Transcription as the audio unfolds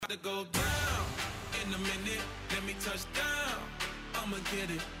to go down in a minute. Let me touch down. I'ma get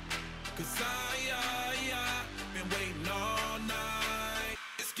it. 'Cause I been waiting all night.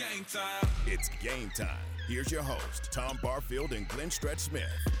 It's game time. It's game time. Here's your host, Tom Barfield and Glenn Stretch Smith.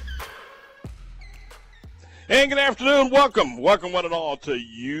 And good afternoon. Welcome one and all to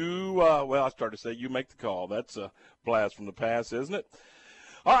you. I started to say you make the call. That's a blast from the past, isn't it?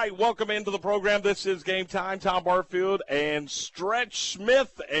 All right, welcome into the program. This is Game Time. Tom Barfield and Stretch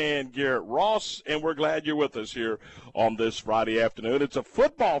Smith and Garrett Ross, and we're glad you're with us here on this Friday afternoon. It's a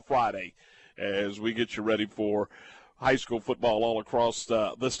football Friday as we get you ready for high school football all across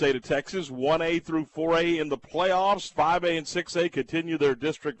the state of Texas. 1A through 4A in the playoffs. 5A and 6A continue their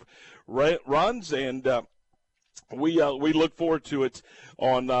district runs, and we look forward to it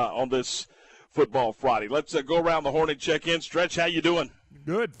on this football Friday. Let's go around the horn and check in. Stretch, how you doing?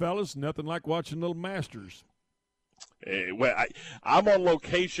 Good, fellas. Nothing like watching Little Masters. I'm on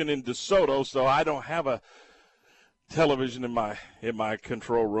location in DeSoto, so I don't have a television in my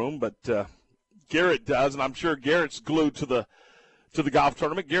control room, but Garrett does, and I'm sure Garrett's glued to the golf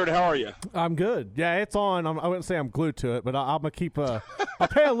tournament. Garrett, how are you? I'm good. Yeah, it's on. I wouldn't say I'm glued to it, but I'm gonna keep I'll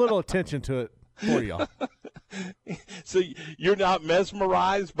pay a little attention to it for y'all. So you're not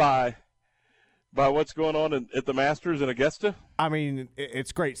mesmerized by what's going on at the Masters in Augusta? I mean,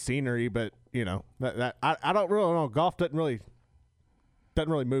 it's great scenery, but you know that I don't really know. Golf doesn't really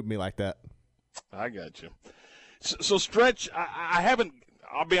move me like that. I got you. So Stretch, I haven't.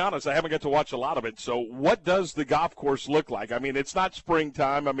 I'll be honest, I haven't got to watch a lot of it. So what does the golf course look like? I mean, it's not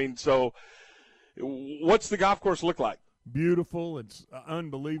springtime. I mean, so what's the golf course look like? Beautiful. It's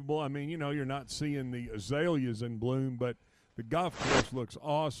unbelievable. I mean, you know, you're not seeing the azaleas in bloom, but the golf course looks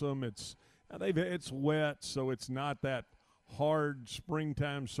awesome. It's wet, so it's not that hard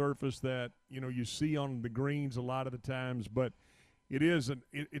springtime surface that, you know, you see on the greens a lot of the times, but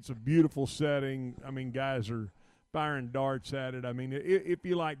it's a beautiful setting. I mean, guys are firing darts at it. I mean, if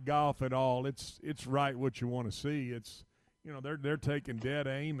you like golf at all, it's right what you want to see. It's, you know, they're taking dead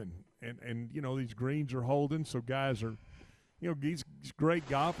aim and you know, these greens are holding, so guys are, you know, these great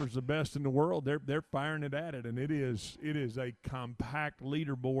golfers, the best in the world, they're firing it at it, and it is a compact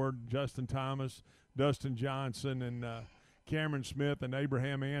leaderboard. Justin Thomas, Dustin Johnson, and Cameron Smith and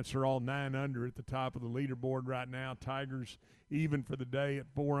Abraham Ance are all 9 under at the top of the leaderboard right now. Tiger's even for the day at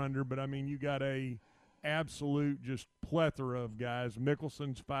 4 under, but I mean, you got a absolute just plethora of guys.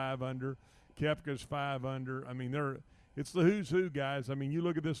 Mickelson's 5 under, Koepka's 5 under. I mean, it's the who's who, guys. I mean, you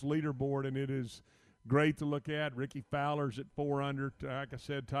look at this leaderboard, and it is great to look at. Ricky Fowler's at 4 under. Like I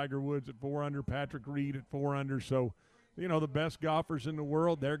said, Tiger Woods at 4 under. Patrick Reed at 4 under. So, you know, the best golfers in the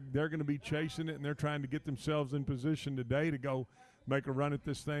world, they're going to be chasing it, and they're trying to get themselves in position today to go make a run at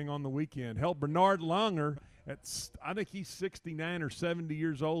this thing on the weekend. Hell, Bernard Langer, I think he's 69 or 70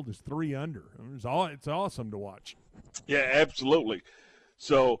 years old, is 3 under. I mean, it's awesome to watch. Yeah, absolutely.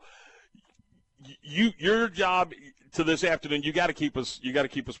 So your job to this afternoon, you got to keep us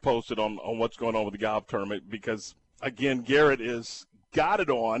posted on what's going on with the golf tournament, because again, Garrett is got it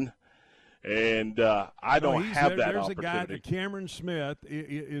on, and I don't have that there's opportunity. There's a guy, Cameron Smith,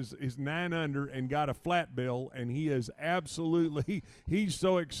 is 9 under and got a flat bill, and he is absolutely he's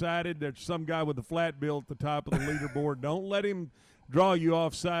so excited. There's some guy with a flat bill at the top of the leaderboard. Don't let him draw you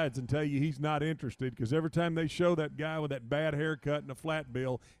off sides and tell you he's not interested, because every time they show that guy with that bad haircut and a flat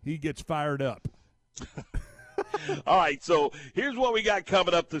bill, he gets fired up. All right, so here's what we got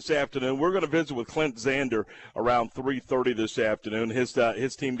coming up this afternoon. We're going to visit with Clint Zander around 3:30 this afternoon.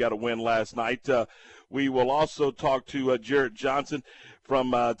 His team got a win last night. We will also talk to Jarrett Johnson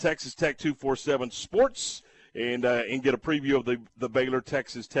from Texas Tech 247 Sports and get a preview of the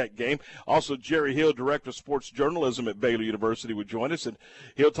Baylor-Texas Tech game. Also, Jerry Hill, Director of Sports Journalism at Baylor University, would join us, and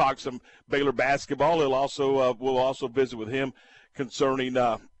he'll talk some Baylor basketball. We'll also visit with him concerning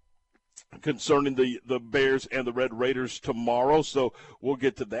the Bears and the Red Raiders tomorrow. So we'll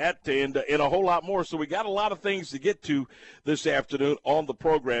get to that and a whole lot more. So we got a lot of things to get to this afternoon on the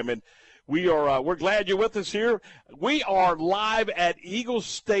program, and we're glad you're with us here. We are live at Eagle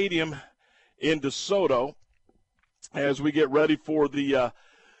Stadium in DeSoto as we get ready for the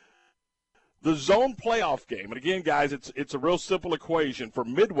zone playoff game. And again, guys, it's a real simple equation for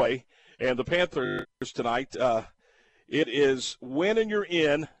Midway and the Panthers tonight. It is win and you're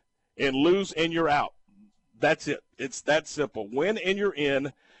in, and lose and you're out. That's it. It's that simple. Win and you're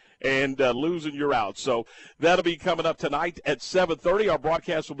in, and lose and you're out. So that'll be coming up tonight at 7:30. Our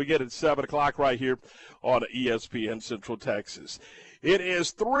broadcast will begin at 7 o'clock right here on ESPN Central Texas. It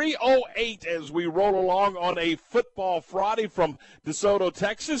is 3:08 as we roll along on a football Friday from DeSoto,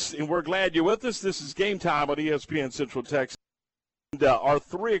 Texas, and we're glad you're with us. This is Game Time on ESPN Central Texas. Our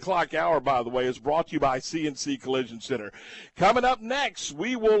 3 o'clock hour, by the way, is brought to you by CNC Collision Center. Coming up next,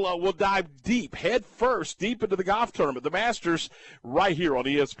 we will we'll dive deep, head first, deep into the golf tournament, the Masters, right here on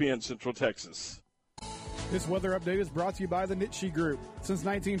ESPN Central Texas. This weather update is brought to you by the Nitshe Group. Since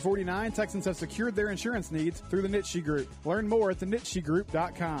 1949, Texans have secured their insurance needs through the Nitshe Group. Learn more at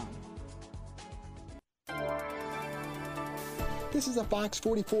thenitshegroup.com. This is a Fox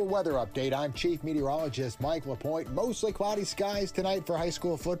 44 weather update. I'm Chief Meteorologist Mike LaPointe. Mostly cloudy skies tonight for high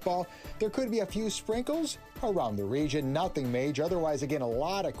school football. There could be a few sprinkles around the region, nothing major. Otherwise, again, a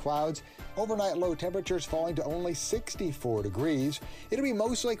lot of clouds. Overnight low temperatures falling to only 64 degrees. It'll be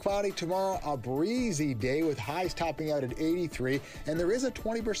mostly cloudy tomorrow, a breezy day with highs topping out at 83, and there is a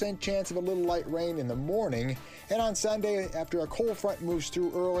 20% chance of a little light rain in the morning. And on Sunday, after a cold front moves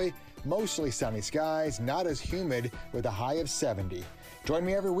through early, mostly sunny skies, not as humid, with a high of 70. Join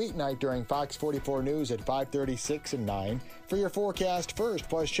me every weeknight during Fox 44 News at 5:36 and 9 for your forecast first.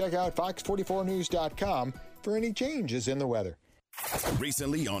 Plus, check out fox44news.com for any changes in the weather.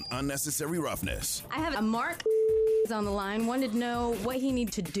 Recently on Unnecessary Roughness. I have a Mark on the line, wanted to know what he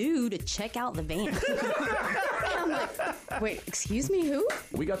needs to do to check out the van. I'm like, wait, excuse me, who?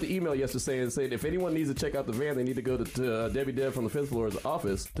 We got the email yesterday saying if anyone needs to check out the van, they need to go to Debbie Deb from the 5th floor's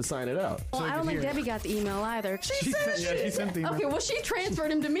office to sign it out. Well, I don't think Debbie got the email either. She sent the email. Okay, well, she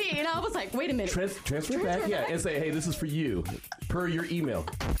transferred him to me, and I was like, wait a minute. Transfer back? Yeah, and say, hey, this is for you, per your email.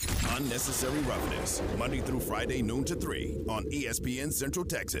 Unnecessary Roughness, Monday through Friday, noon to 3 on ESPN Central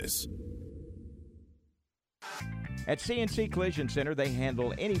Texas. At CNC Collision Center, they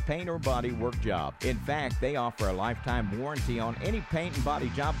handle any paint or body work job. In fact, they offer a lifetime warranty on any paint and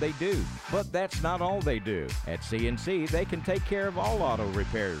body job they do. But that's not all they do. At CNC, they can take care of all auto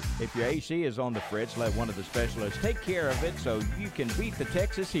repairs. If your AC is on the fritz, let one of the specialists take care of it so you can beat the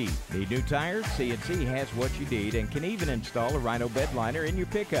Texas heat. Need new tires? CNC has what you need and can even install a Rhino bed liner in your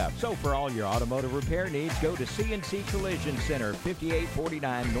pickup. So for all your automotive repair needs, go to CNC Collision Center,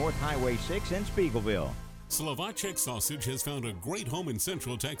 5849 North Highway 6 in Spiegelville. Slovacek Sausage has found a great home in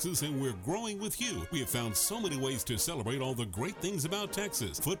Central Texas, and we're growing with you. We have found so many ways to celebrate all the great things about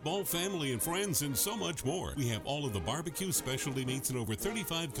Texas. Football, family, and friends, and so much more. We have all of the barbecue specialty meats and over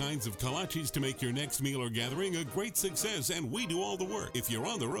 35 kinds of kolaches to make your next meal or gathering a great success, and we do all the work. If you're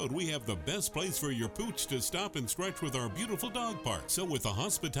on the road, we have the best place for your pooch to stop and stretch with our beautiful dog park. So with the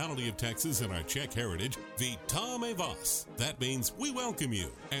hospitality of Texas and our Czech heritage, Vítame vás. That means we welcome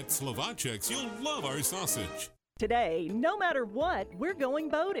you. At Slovacek's, you'll love our sausage. Today, no matter what, we're going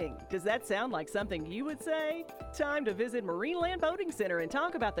boating. Does that sound like something you would say? Time to visit Marineland Boating Center and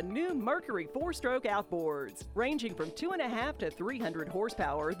talk about the new Mercury 4-stroke outboards. Ranging from 2.5 to 300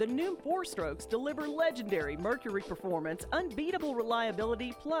 horsepower, the new 4-strokes deliver legendary Mercury performance, unbeatable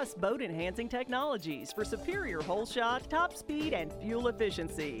reliability, plus boat-enhancing technologies for superior hole shot, top speed, and fuel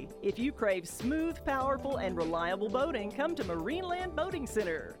efficiency. If you crave smooth, powerful, and reliable boating, come to Marineland Boating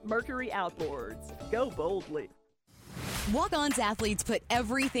Center. Mercury Outboards. Go boldly. Walk-On's athletes put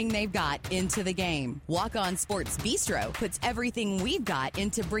everything they've got into the game. Walk-On Sports Bistro puts everything we've got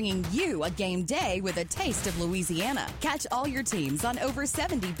into bringing you a game day with a taste of Louisiana. Catch all your teams on over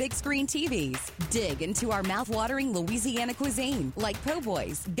 70 big screen TVs. Dig into our mouth-watering Louisiana cuisine like po'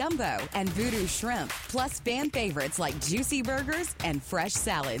 boys, gumbo, and voodoo shrimp, plus fan favorites like juicy burgers and fresh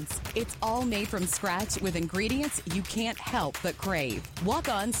salads. It's all made from scratch with ingredients you can't help but crave.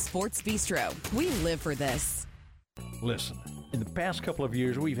 Walk-On Sports Bistro. We live for this. Listen, in the past couple of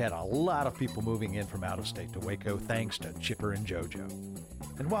years, we've had a lot of people moving in from out of state to Waco thanks to Chipper and JoJo.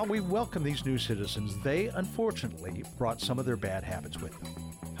 And while we welcome these new citizens, they unfortunately brought some of their bad habits with them.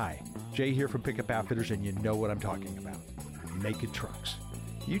 Hi, Jay here from Pickup Outfitters, and you know what I'm talking about. Naked trucks.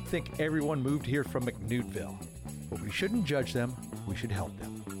 You'd think everyone moved here from McNewtville, but we shouldn't judge them, we should help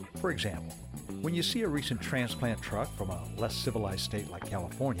them. For example, when you see a recent transplant truck from a less civilized state like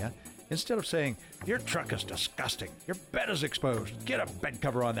California, instead of saying, your truck is disgusting, your bed is exposed, get a bed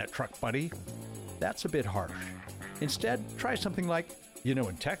cover on that truck, buddy, that's a bit harsh. Instead, try something like, you know,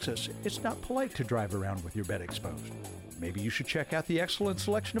 in Texas, it's not polite to drive around with your bed exposed. Maybe you should check out the excellent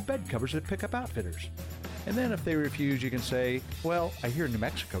selection of bed covers at Pickup Outfitters. And then if they refuse, you can say, well, I hear New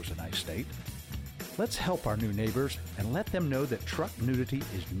Mexico's a nice state. Let's help our new neighbors and let them know that truck nudity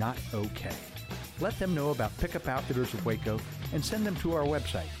is not okay. Let them know about Pickup Outfitters of Waco and send them to our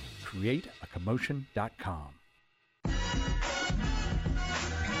website, createacommotion.com.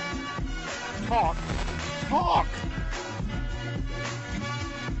 Talk.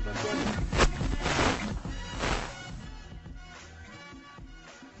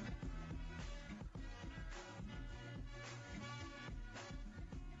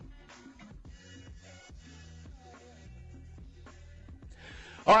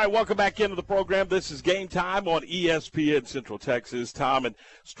 All right, welcome back into the program. This is Game Time on ESPN Central Texas. Tom and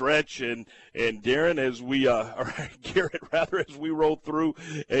Stretch and Darren as we or Garrett rather, as we roll through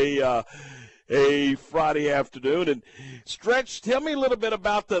a Friday afternoon. And Stretch, tell me a little bit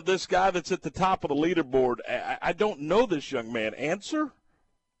about this guy that's at the top of the leaderboard. I don't know this young man. Answer?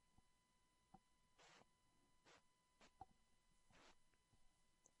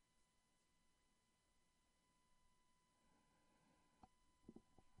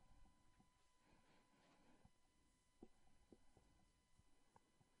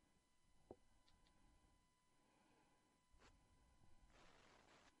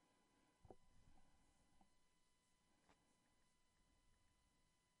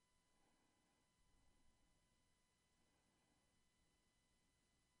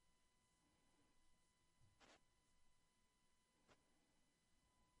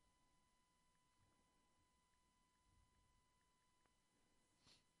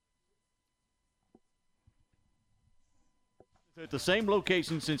 At the same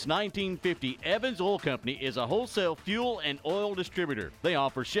location since 1950, Evans Oil Company is a wholesale fuel and oil distributor. They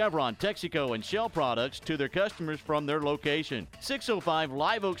offer Chevron, Texaco, and Shell products to their customers from their location. 605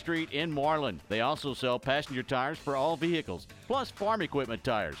 Live Oak Street in Marlin. They also sell passenger tires for all vehicles, plus farm equipment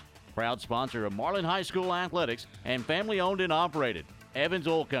tires. Proud sponsor of Marlin High School athletics and family-owned and operated. Evans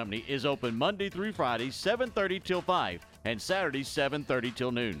Oil Company is open Monday through Friday, 7:30 till 5, and Saturday, 7:30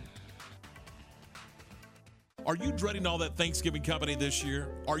 till noon. Are you dreading all that Thanksgiving company this year?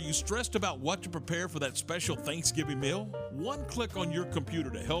 Are you stressed about what to prepare for that special Thanksgiving meal? One click on your computer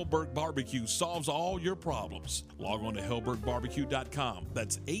to Hellberg Barbecue solves all your problems. Log on to HellbergBarbecue.com.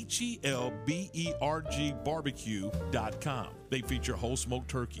 That's HELBERG barbecue.com. They feature whole smoked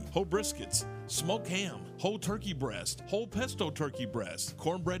turkey, whole briskets, smoked ham, whole turkey breast, whole pesto turkey breast,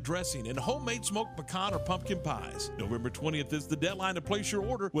 cornbread dressing, and homemade smoked pecan or pumpkin pies. November 20th is the deadline to place your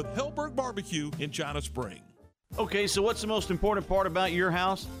order with Hellberg Barbecue in China Spring. Okay, so what's the most important part about your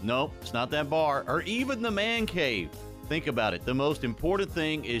house? Nope, it's not that bar or even the man cave. Think about it. The most important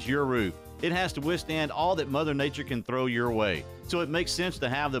thing is your roof. It has to withstand all that Mother Nature can throw your way. So it makes sense to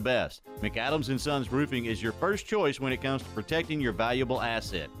have the best. McAdams & Sons Roofing is your first choice when it comes to protecting your valuable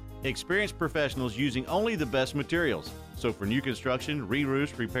asset. Experienced professionals using only the best materials. So for new construction,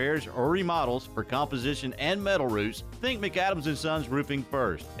 re-roofs, repairs, or remodels for composition and metal roofs, think McAdams & Sons Roofing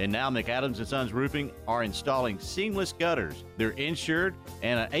first. And now McAdams & Sons Roofing are installing seamless gutters. They're insured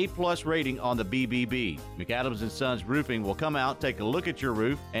and an A+ rating on the BBB. McAdams & Sons Roofing will come out, take a look at your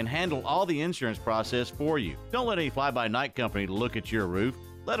roof, and handle all the insurance process for you. Don't let any fly-by-night company look at your roof.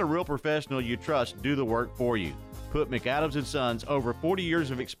 Let a real professional you trust do the work for you. Put McAdams & Sons over 40 years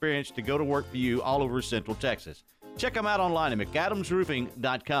of experience to go to work for you all over Central Texas. Check them out online at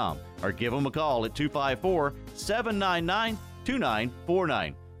McAdamsRoofing.com or give them a call at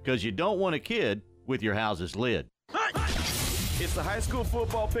 254-799-2949 because you don't want a kid with your house's lid. It's the high school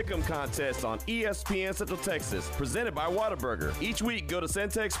football pick'em contest on ESPN Central Texas, presented by Whataburger. Each week, go to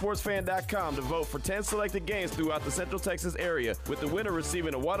CentexSportsFan.com to vote for 10 selected games throughout the Central Texas area, with the winner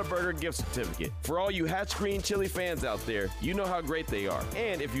receiving a Whataburger gift certificate. For all you Hatch Green Chili fans out there, you know how great they are.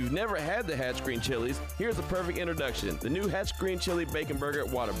 And if you've never had the Hatch Green Chilies, here's a perfect introduction: the new Hatch Green Chili Bacon Burger at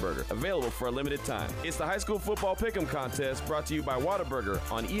Whataburger, available for a limited time. It's the high school football pick'em contest, brought to you by Whataburger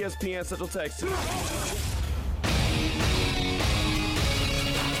on ESPN Central Texas.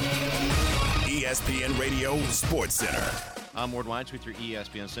 ESPN Radio Sports Center. I'm Ward Weitz with your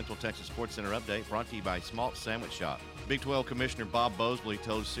ESPN Central Texas Sports Center update, brought to you by Smalt Sandwich Shop. Big 12 Commissioner Bob Bosley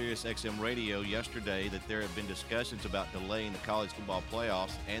told SiriusXM Radio yesterday that there have been discussions about delaying the college football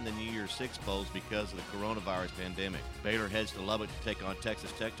playoffs and the New Year's Six Bowls because of the coronavirus pandemic. Baylor heads to Lubbock to take on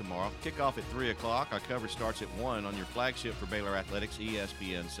Texas Tech tomorrow. Kickoff at 3 o'clock. Our coverage starts at 1 on your flagship for Baylor Athletics,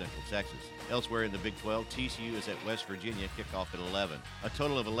 ESPN Central Texas. Elsewhere in the Big 12, TCU is at West Virginia, kickoff at 11. A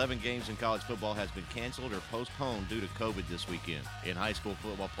total of 11 games in college football has been canceled or postponed due to COVID this weekend. In high school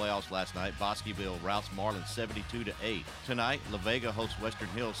football playoffs last night, Bosqueville routs Marlin 72-8. Tonight, La Vega hosts Western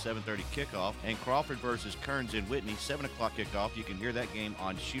Hills 7:30 kickoff, and Crawford versus Kearns in Whitney 7 o'clock kickoff. You can hear that game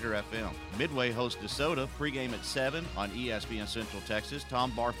on Shooter FM. Midway hosts DeSoto, pregame at 7 on ESPN Central Texas.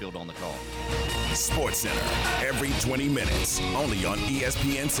 Tom Barfield on the call. Sports Center, every 20 minutes, only on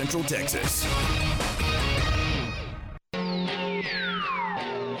ESPN Central Texas.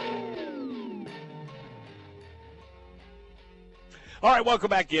 All right, welcome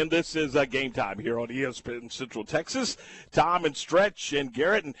back in. This is Game Time here on ESPN Central Texas. Tom and Stretch and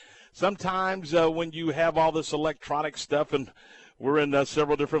Garrett. And sometimes when you have all this electronic stuff and we're in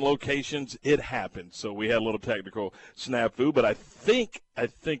several different locations, it happens. So we had a little technical snafu, but I think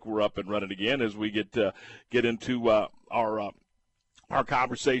we're up and running again as we get into our our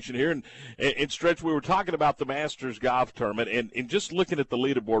conversation here. And Stretch, we were talking about the Masters Golf Tournament, and just looking at the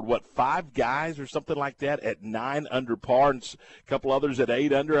leaderboard, 5 guys or something like that at 9 under par, and a couple others at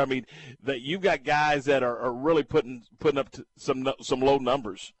 8 under. I mean, that you've got guys that are really putting up some low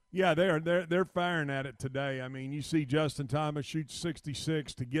numbers. Yeah, they're firing at it today. I mean, you see Justin Thomas shoots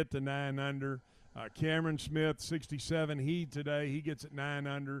 66 to get to 9 under. Cameron Smith, 67. He gets at 9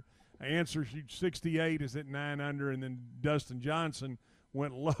 under. Answer shoots 68, is at 9 under, and then Dustin Johnson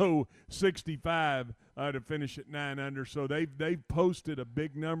went low 65 to finish at 9 under. So they've posted a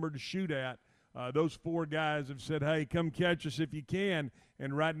big number to shoot at. Those 4 guys have said, "Hey, come catch us if you can."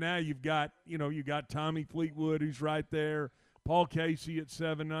 And right now you got Tommy Fleetwood, who's right there. Paul Casey at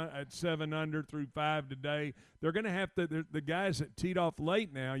 7 under through 5 today. They're going to have to. The guys that teed off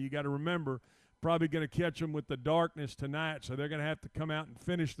late now, you got to remember, probably going to catch them with the darkness tonight, so they're going to have to come out and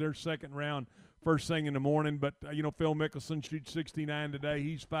finish their second round first thing in the morning. But, Phil Mickelson shoots 69 today.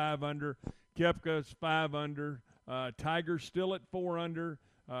 He's 5 under. Koepka's 5 under. Tiger's still at 4 under.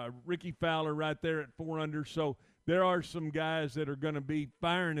 Ricky Fowler right there at 4 under. So there are some guys that are going to be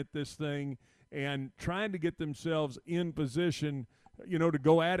firing at this thing and trying to get themselves in position, to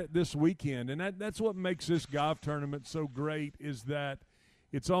go at it this weekend. And that's what makes this golf tournament so great, is that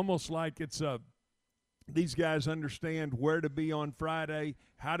it's almost like these guys understand where to be on Friday,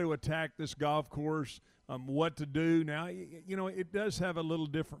 how to attack this golf course, what to do. Now, it does have a little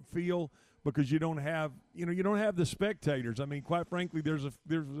different feel because you don't have the spectators. I mean, quite frankly, there's a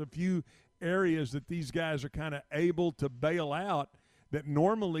few areas that these guys are kind of able to bail out that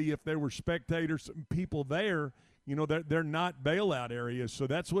normally if there were spectators and people there, they're not bailout areas. So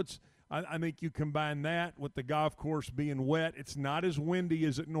that's I think you combine that with the golf course being wet. It's not as windy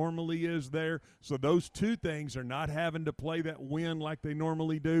as it normally is there. So those two things are not having to play that wind like they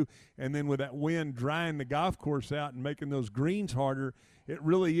normally do. And then with that wind drying the golf course out and making those greens harder, it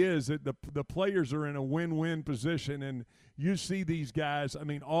really is that the players are in a win-win position. And you see these guys, I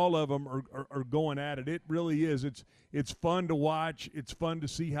mean, all of them are going at it. It really is. It's fun to watch. It's fun to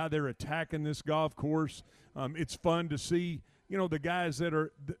see how they're attacking this golf course. It's fun to see the guys that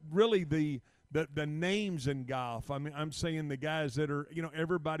are really the names in golf. I mean, I'm saying the guys that are,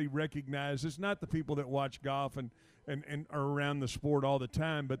 everybody recognizes. It's not the people that watch golf and are around the sport all the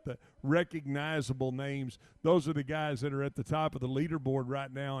time, but the recognizable names. Those are the guys that are at the top of the leaderboard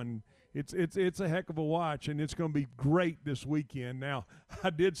right now, and it's a heck of a watch, and it's going to be great this weekend. Now, I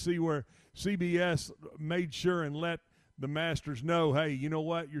did see where CBS made sure and let the Masters know, hey, you know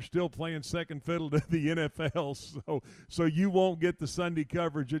what? You're still playing second fiddle to the NFL, so you won't get the Sunday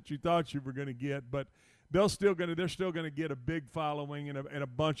coverage that you thought you were going to get. But they're still going to get a big following, and a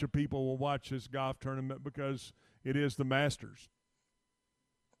bunch of people will watch this golf tournament because it is the Masters.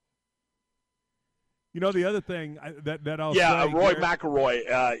 The other thing that I'll say. Roy McIlroy.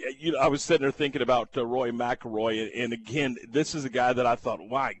 I was sitting there thinking about Roy McIlroy, and again, this is a guy that I thought,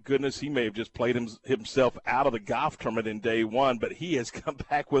 my goodness, he may have just played himself out of the golf tournament in day one, but he has come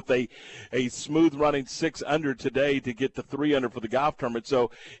back with a smooth running 6 under today to get to 3 under for the golf tournament.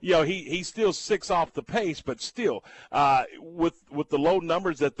 So, he's still 6 off the pace, but still, with the low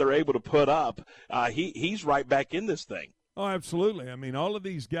numbers that they're able to put up, he's right back in this thing. Oh, absolutely. I mean, all of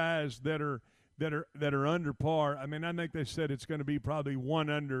these guys that are under par. I mean, I think they said it's going to be probably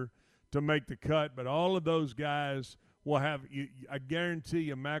 1 under to make the cut, but all of those guys will have. I guarantee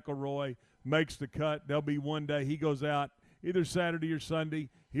you, McIlroy makes the cut. There'll be one day he goes out either Saturday or Sunday.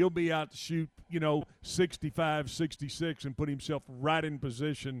 He'll be out to shoot, 65, 66, and put himself right in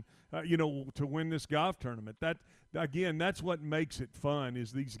position, to win this golf tournament. That's what makes it fun,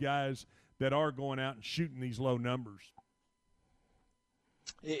 is these guys that are going out and shooting these low numbers.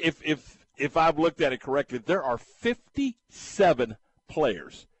 If I've looked at it correctly, there are 57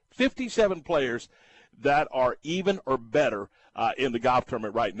 players that are even or better in the golf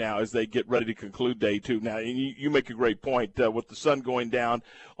tournament right now as they get ready to conclude day 2. Now, and you make a great point with the sun going down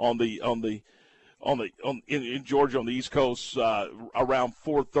in Georgia on the East Coast around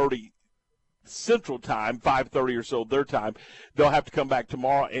 4:30 Central Time, 5:30 or so their time. They'll have to come back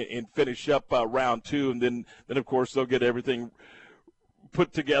tomorrow and finish up round 2, and then of course they'll get everything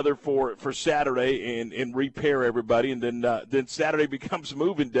put together for Saturday and repair everybody, and then Saturday becomes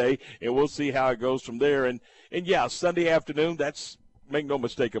moving day, and we'll see how it goes from there. And yeah, Sunday afternoon, make no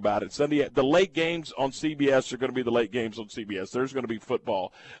mistake about it. Sunday, the late games on CBS are going to be the late games on CBS. There's going to be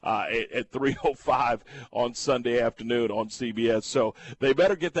football at 3:05 on Sunday afternoon on CBS. So they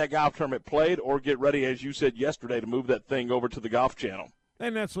better get that golf tournament played or get ready, as you said yesterday, to move that thing over to the Golf Channel.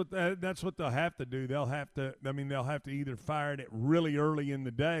 And that's what they'll have to do. They'll have to either fire it really early in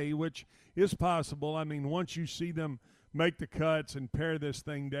the day, which is possible. I mean, once you see them make the cuts and pare this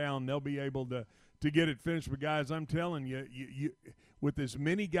thing down, they'll be able to get it finished. But, guys, I'm telling you, with as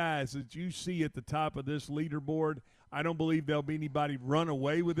many guys that you see at the top of this leaderboard, I don't believe there'll be anybody run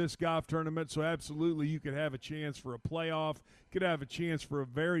away with this golf tournament. So, absolutely, you could have a chance for a playoff, could have a chance for a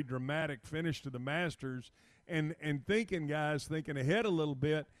very dramatic finish to the Masters. And thinking ahead a little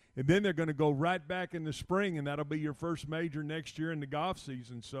bit, and then they're going to go right back in the spring, and that'll be your first major next year in the golf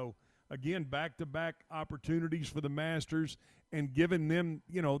season. So, again, back-to-back opportunities for the Masters and giving them,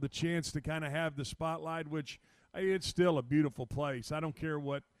 the chance to kind of have the spotlight, which it's still a beautiful place. I don't care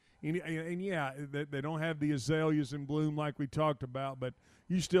what – and, yeah, they don't have the azaleas in bloom like we talked about, but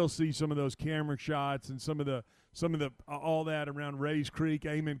you still see some of those camera shots and some of the all that around Rays Creek,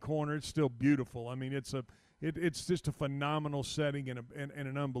 Amen Corner. It's still beautiful. I mean, it's just a phenomenal setting and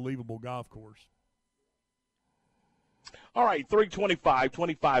an unbelievable golf course. All right,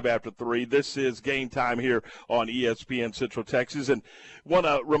 3:25 after 3. This is Game Time here on ESPN Central Texas. And want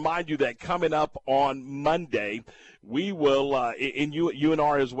to remind you that coming up on Monday, we will, and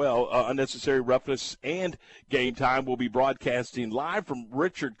UNR as well, Unnecessary Roughness and Game Time will be broadcasting live from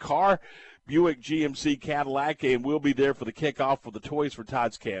Richard Carr Buick GMC Cadillac, and we'll be there for the kickoff for the Toys for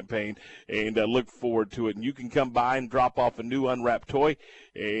Tots campaign, and look forward to it. And you can come by and drop off a new unwrapped toy,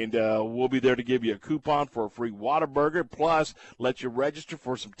 and we'll be there to give you a coupon for a free Whataburger, plus let you register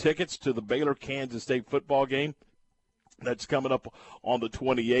for some tickets to the Baylor-Kansas State football game that's coming up on the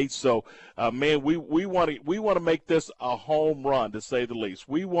 28th. So, man, we want to make this a home run, to say the least.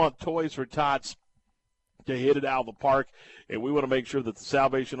 We want Toys for Tots to hit it out of the park, and we want to make sure that the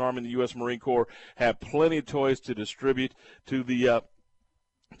Salvation Army and the U.S. Marine Corps have plenty of toys to distribute to the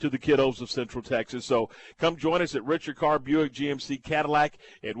kiddos of Central Texas. So come join us at Richard Carr Buick GMC Cadillac,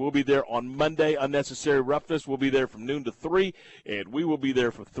 and we'll be there on Monday. Unnecessary Roughness, we'll be there from noon to 3, and we will be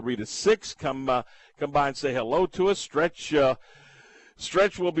there from 3 to 6. Come by and say hello to us. Stretch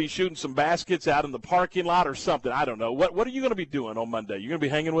will be shooting some baskets out in the parking lot or something. I don't know. What are you going to be doing on Monday? You going to be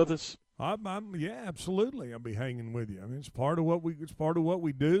hanging with us? Yeah, absolutely. I'll be hanging with you. I mean, it's part of what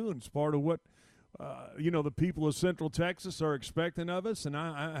we do, and it's part of what the people of Central Texas are expecting of us. And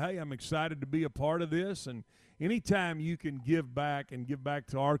I'm excited to be a part of this. And anytime you can give back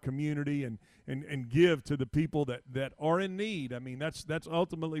to our community and give to the people that are in need. I mean, that's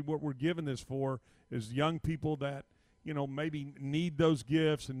ultimately what we're giving this for, is young people that maybe need those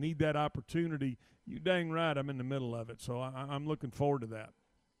gifts and need that opportunity. You dang right, I'm in the middle of it. So I'm looking forward to that.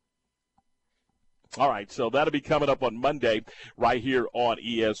 All right, so that'll be coming up on Monday right here on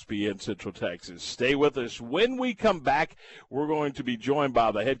ESPN Central Texas. Stay with us. When we come back, we're going to be joined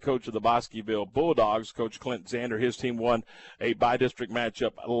by the head coach of the Bosqueville Bulldogs, Coach Clint Zander. His team won a by-district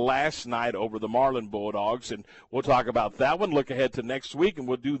matchup last night over the Marlin Bulldogs, and we'll talk about that one. Look ahead to next week, and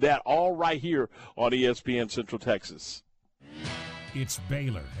we'll do that all right here on ESPN Central Texas. It's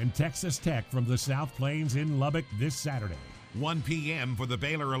Baylor and Texas Tech from the South Plains in Lubbock this Saturday. 1 p.m. for the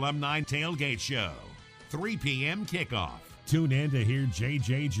Baylor Alumni Tailgate Show. 3 p.m. kickoff. Tune in to hear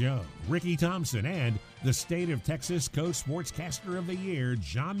J.J. Joe, Ricky Thompson, and the State of Texas Coast Sportscaster of the Year,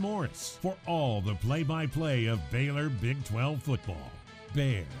 John Morris, for all the play-by-play of Baylor Big 12 football.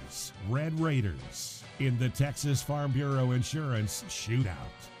 Bears, Red Raiders, in the Texas Farm Bureau Insurance Shootout.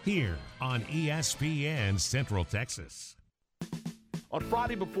 Here on ESPN Central Texas. On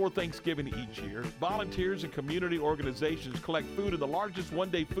Friday before Thanksgiving each year, volunteers and community organizations collect food in the largest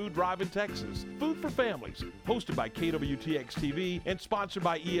one-day food drive in Texas. Food for Families, hosted by KWTX-TV and sponsored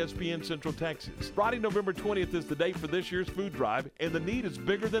by ESPN Central Texas. Friday, November 20th is the date for this year's food drive, and the need is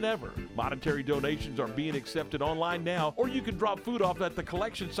bigger than ever. Monetary donations are being accepted online now, or you can drop food off at the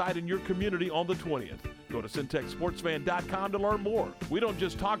collection site in your community on the 20th. Go to CentexSportsFan.com to learn more. We don't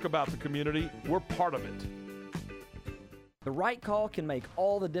just talk about the community, we're part of it. The right call can make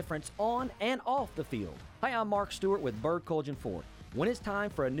all the difference on and off the field. Hi, I'm Mark Stewart with Berg Colgin Ford. When it's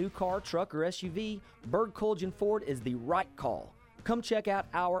time for a new car, truck, or SUV, Berg Colgin Ford is the right call. Come check out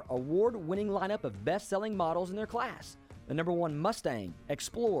our award-winning lineup of best-selling models in their class. The #1 Mustang,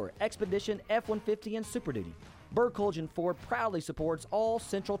 Explorer, Expedition, F-150, and Super Duty. Berg Colgin Ford proudly supports all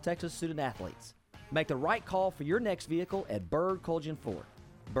Central Texas student athletes. Make the right call for your next vehicle at Berg Colgin Ford.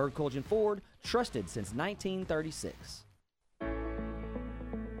 Berg Colgin Ford, trusted since 1936.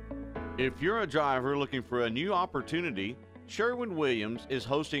 If you're a driver looking for a new opportunity, Sherwin-Williams is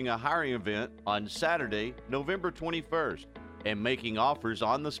hosting a hiring event on Saturday, November 21st, and making offers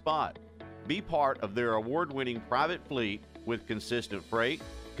on the spot. Be part of their award-winning private fleet with consistent freight,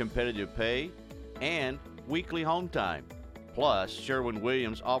 competitive pay, and weekly home time. Plus,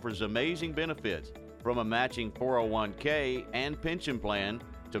 Sherwin-Williams offers amazing benefits, from a matching 401k and pension plan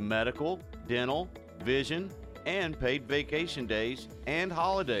to medical, dental, vision, and paid vacation days and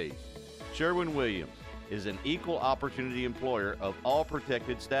holidays. Sherwin-Williams is an equal opportunity employer of all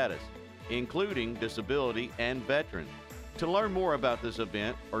protected status, including disability and veteran. To learn more about this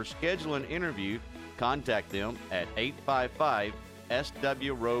event or schedule an interview, contact them at 855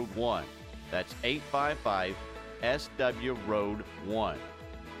 SW Road 1. That's 855 SW Road 1.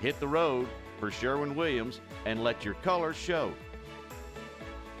 Hit the road for Sherwin-Williams and let your colors show.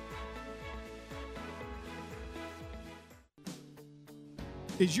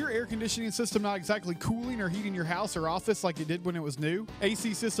 Is your air conditioning system not exactly cooling or heating your house or office like it did when it was new?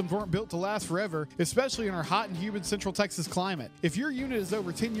 AC systems weren't built to last forever, especially in our hot and humid Central Texas climate. If your unit is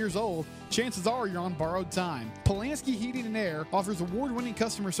over 10 years old, chances are you're on borrowed time. Pulaski Heating and Air offers award-winning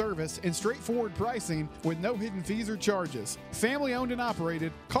customer service and straightforward pricing with no hidden fees or charges. Family owned and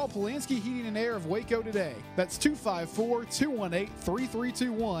operated, call Pulaski Heating and Air of Waco today. That's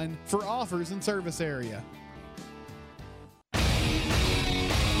 254-218-3321 for offers and service area.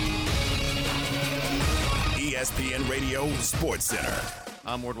 ESPN Radio Sports Center.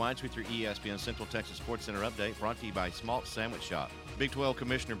 I'm Ward Weitz with your ESPN Central Texas Sports Center update, brought to you by Smalt Sandwich Shop. Big 12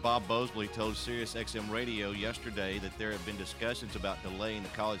 Commissioner Bob Bosley told SiriusXM Radio yesterday that there have been discussions about delaying the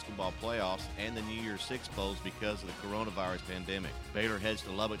college football playoffs and the New Year's Six Bowls because of the coronavirus pandemic. Baylor heads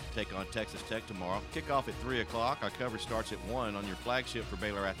to Lubbock to take on Texas Tech tomorrow. Kickoff at 3 o'clock. Our coverage starts at 1 on your flagship for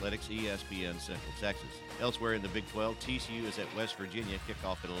Baylor Athletics, ESPN Central Texas. Elsewhere in the Big 12, TCU is at West Virginia,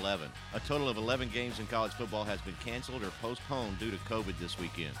 kickoff at 11. A total of 11 games in college football has been canceled or postponed due to COVID this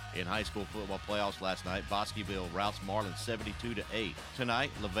weekend. In high school football playoffs last night, Bosqueville routs Marlin 72-8. Tonight,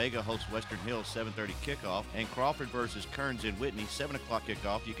 La Vega hosts Western Hills 7:30 kickoff, and Crawford versus Kearns in Whitney 7 o'clock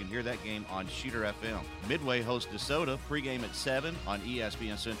kickoff. You can hear that game on Shooter FM. Midway hosts DeSoto, pregame at 7 on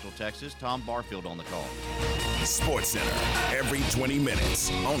ESPN Central Texas. Tom Barfield on the call. Sports Center, every 20 minutes,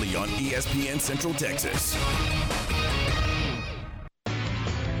 only on ESPN Central Texas.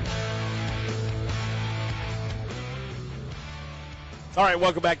 All right,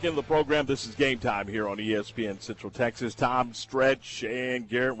 welcome back into the program. This is Game Time here on ESPN Central Texas. Tom, Stretch, and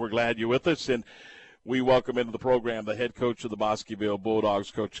Garrett, we're glad you're with us. And we welcome into the program the head coach of the Bosqueville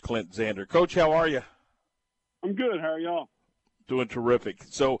Bulldogs, Coach Clint Zander. Coach, how are you? I'm good. How are y'all? Doing terrific.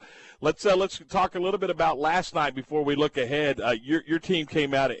 So let's talk a little bit about last night before we look ahead. Your team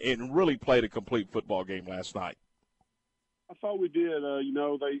came out and really played a complete football game last night. I thought we did.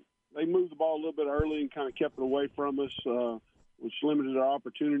 They moved the ball a little bit early and kind of kept it away from us, which limited our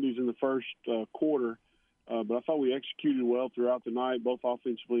opportunities in the first quarter. But I thought we executed well throughout the night, both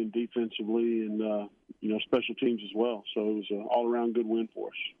offensively and defensively, and special teams as well. So it was an all-around good win for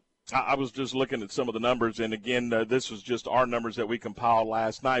us. I was just looking at some of the numbers, and again, this was just our numbers that we compiled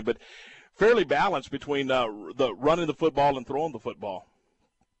last night, but fairly balanced between the running the football and throwing the football.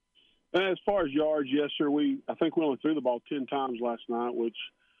 As far as yards, yes, sir. I think we only threw the ball 10 times last night, which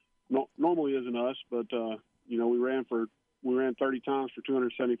normally isn't us, but we ran 30 times for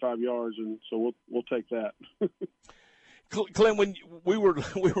 275 yards, and so we'll take that. Clint, when we were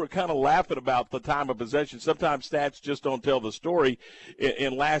kind of laughing about the time of possession. Sometimes stats just don't tell the story.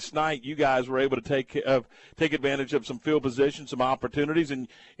 And last night, you guys were able to take advantage of some field position, some opportunities, and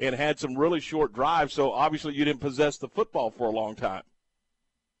had some really short drives. So obviously, you didn't possess the football for a long time.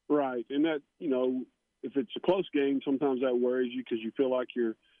 Right, and that if it's a close game, sometimes that worries you because you feel like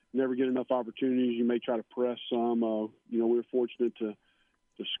you're never get enough opportunities. You may try to press some. We were fortunate to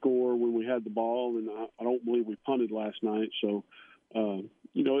score when we had the ball, and I don't believe we punted last night. So,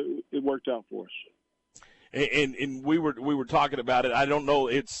 it worked out for us. And we were talking about it. I don't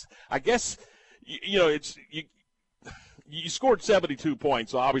know. I guess you scored 72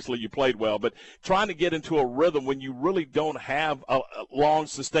 points, so obviously you played well. But trying to get into a rhythm when you really don't have a long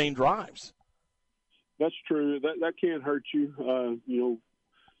sustained drives. That's true. That can't hurt you.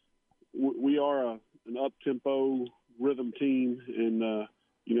 We are an up-tempo rhythm team, and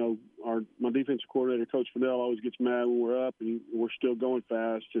my defensive coordinator, Coach Fidel, always gets mad when we're up and we're still going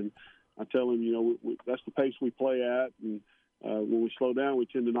fast. And I tell him, that's the pace we play at, and when we slow down, we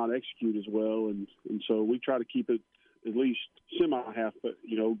tend to not execute as well. And so we try to keep it at least semi-half,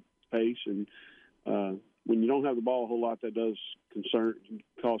 pace. And when you don't have the ball a whole lot, that does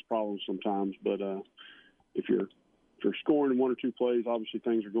cause problems sometimes. But if you're scoring in one or two plays, obviously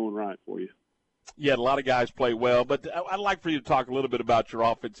things are going right for you. Yeah, a lot of guys play well, but I'd like for you to talk a little bit about your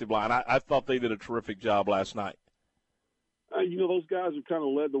offensive line. I thought they did a terrific job last night. Those guys have kind of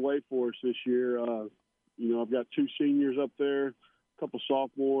led the way for us this year. I've got two seniors up there, a couple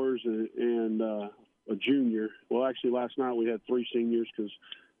sophomores, and a junior. Well, actually, last night we had three seniors because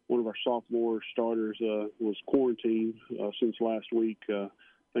one of our sophomore starters was quarantined since last week.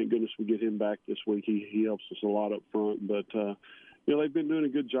 thank goodness we get him back this week. He helps us a lot up front. But, they've been doing a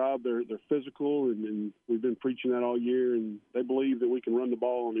good job. They're physical, and we've been preaching that all year, and they believe that we can run the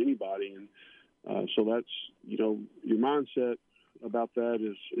ball on anybody. And so that's, your mindset about that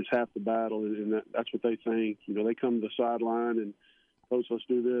is half the battle, and that's what they think. They come to the sideline and, Coach, let's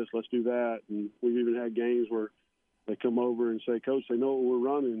do this, let's do that. And we've even had games where they come over and say, Coach, they know what we're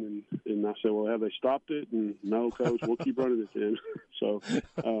running. And I say, well, have they stopped it? And no, Coach, we'll keep running it then. So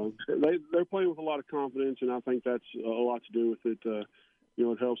they're playing with a lot of confidence, and I think that's a lot to do with it.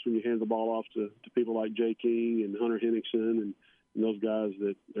 It helps when you hand the ball off to people like Jay King and Hunter Henningsen and those guys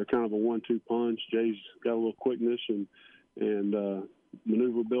that they're kind of a 1-2 punch. Jay's got a little quickness and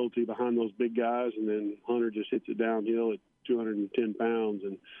maneuverability behind those big guys, and then Hunter just hits it downhill at 210 pounds,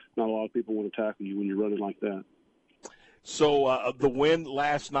 and not a lot of people want to tackle you when you're running like that. So the win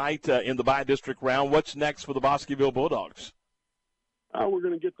last night in the bi-district round, what's next for the Bosqueville Bulldogs? We're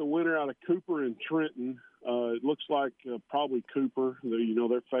going to get the winner out of Cooper and Trenton. It looks like probably Cooper.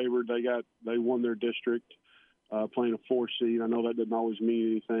 They're favored. They won their district playing a 4 seed. I know that doesn't always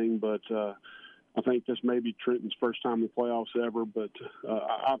mean anything, but I think this may be Trenton's first time in the playoffs ever. But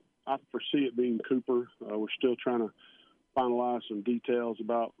I foresee it being Cooper. We're still trying to finalize some details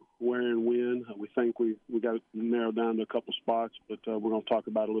about where and when. We think we got it narrowed down to a couple spots, but we're going to talk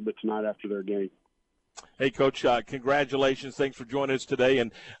about it a little bit tonight after their game. Hey, Coach, congratulations. Thanks for joining us today.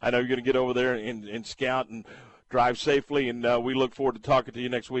 And I know you're going to get over there and scout and drive safely, and we look forward to talking to you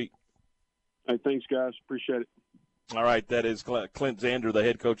next week. Hey, thanks, guys. Appreciate it. All right, that is Clint Zander, the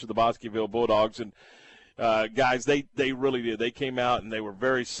head coach of the Bosqueville Bulldogs. And, guys, they really did. They came out, and they were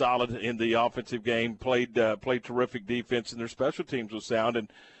very solid in the offensive game, played terrific defense, and their special teams was sound.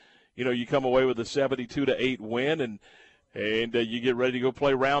 And, you come away with a 72-8 win, and you get ready to go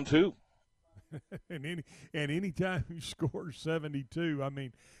play round 2. and any time you score 72, I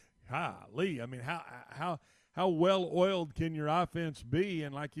mean, golly, I mean, how well oiled can your offense be?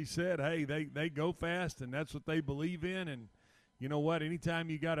 And like you said, hey, they go fast, and that's what they believe in. And you know what? Anytime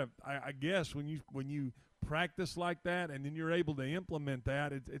you got I guess when you practice like that and then you're able to implement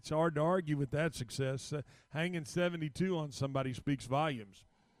that, it's hard to argue with that success. Hanging 72 on somebody speaks volumes.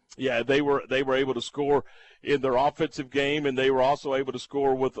 Yeah, they were able to score in their offensive game, and they were also able to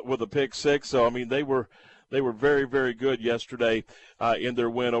score with a pick six. So I mean, they were very, very good yesterday in their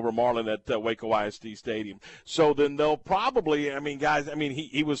win over Marlin at Waco ISD Stadium. So then they'll probably, I mean, guys, I mean,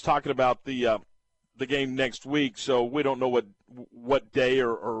 he was talking about the game next week, so we don't know what day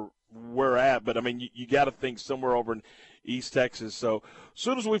or where at, but I mean, you got to think somewhere over in East Texas. So as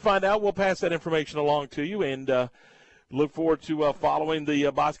soon as we find out, we'll pass that information along to you, and look forward to following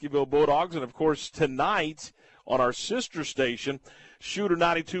the Bosqueville Bulldogs. And, of course, tonight on our sister station, Shooter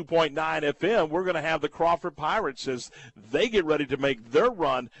 92.9 FM, we're going to have the Crawford Pirates as they get ready to make their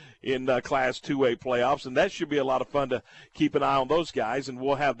run in Class 2A playoffs. And that should be a lot of fun to keep an eye on those guys. And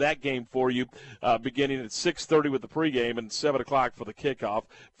we'll have that game for you beginning at 6:30 with the pregame and 7 o'clock for the kickoff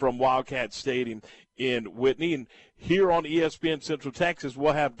from Wildcat Stadium in Whitney. And here on ESPN Central Texas,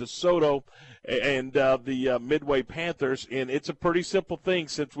 we'll have DeSoto and the Midway Panthers. And it's a pretty simple thing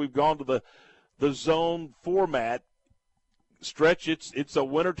since we've gone to the zone format. Stretch, it's a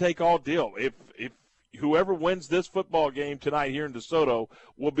winner-take-all deal. If whoever wins this football game tonight here in DeSoto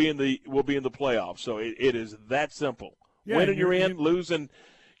will be in the playoffs. So it is that simple. Yeah, winning, you're in. Losing,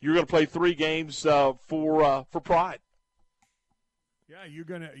 you're going to play 3 games for pride. Yeah, you're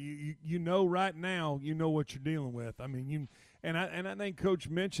gonna you know right now you know what you're dealing with. I mean I think Coach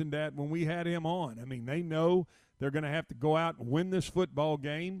mentioned that when we had him on. I mean, they know they're going to have to go out and win this football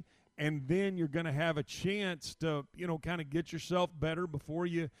game, and then you're going to have a chance to kind of get yourself better before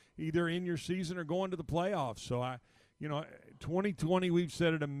you either in your season or go into the playoffs. So 2020, we've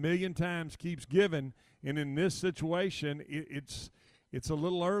said it a million times, keeps giving, and in this situation, it's a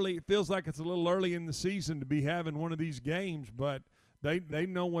little early. It feels like it's a little early in the season to be having one of these games, but they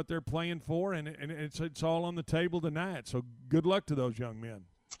know what they're playing for, and it's all on the table tonight. So good luck to those young men.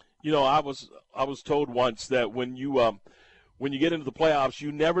 I was told once that when you get into the playoffs,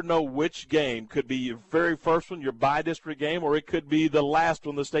 you never know which game could be your very first one, your bi-district game, or it could be the last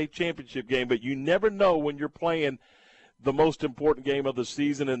one, the state championship game. But you never know when you're playing the most important game of the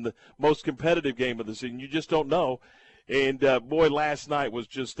season and the most competitive game of the season. You just don't know. And, boy, last night was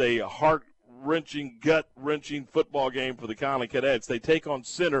just a heart-wrenching, gut-wrenching football game for the Conley Cadets. They take on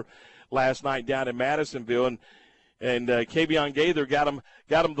Center last night down in Madisonville, and Kavion Gaither got him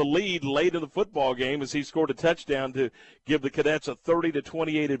the lead late in the football game as he scored a touchdown to give the Cadets a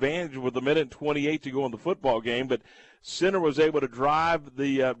 30-28 advantage with 1:28 to go in the football game. But Center was able to drive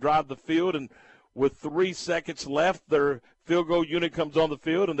the field and with 3 seconds left, their field goal unit comes on the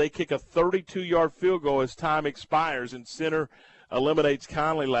field, and they kick a 32-yard field goal as time expires. And Center eliminates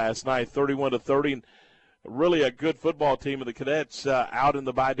Conley last night, 31-30. And really a good football team of the Cadets out in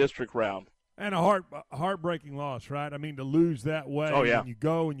the by-district round. And a heartbreaking loss, right? I mean, to lose that way. Oh, yeah. And you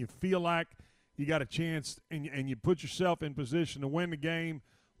go and you feel like you got a chance, and you put yourself in position to win the game.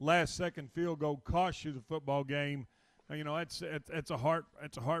 Last-second field goal costs you the football game. You know, it's a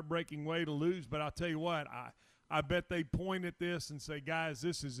heartbreaking way to lose. But I'll tell you what, I bet they point at this and say, guys,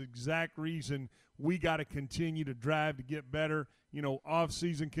 this is the exact reason we got to continue to drive to get better. You know,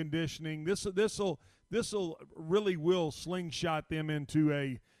 off-season conditioning. This'll really will slingshot them into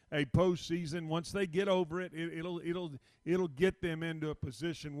a postseason. Once they get over it, it'll get them into a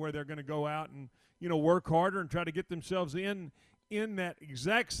position where they're going to go out and, you know, work harder and try to get themselves in that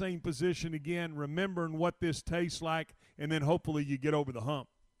exact same position again, remembering what this tastes like, and then hopefully you get over the hump.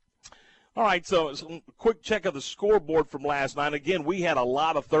 All right, so quick check of the scoreboard from last night. Again, we had a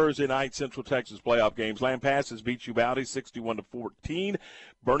lot of Thursday night Central Texas playoff games. Lampasas beat Uvalde 61-14.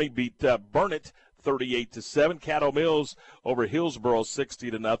 Bernie beat Burnett 38-7. Caddo Mills over Hillsboro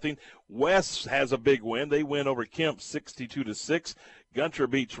 60-0. West has a big win. They win over Kemp 62-6. Gunter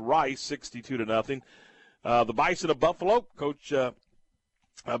beats Rice 62-0. The Bison of Buffalo, Coach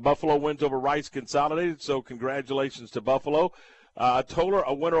Buffalo wins over Rice Consolidated, so congratulations to Buffalo. Toller,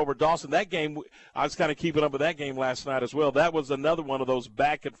 a winner over Dawson. That game, I was kind of keeping up with that game last night as well. That was another one of those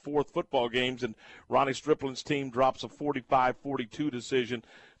back-and-forth football games, and Ronnie Strickland's team drops a 45-42 decision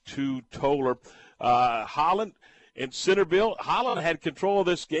to Toller. Holland and Centerville. Holland had control of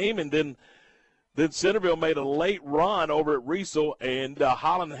this game, and then Centerville made a late run over at Riesel, and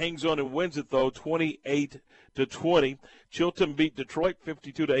Holland hangs on and wins it, though, 28-20. Chilton beat Detroit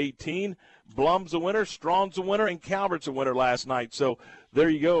 52-18. Blum's a winner, Strong's a winner, and Calvert's a winner last night. So there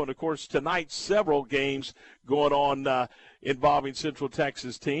you go. And, of course, tonight several games going on involving Central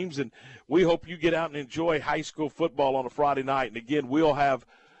Texas teams. And we hope you get out and enjoy high school football on a Friday night. And, again, we'll have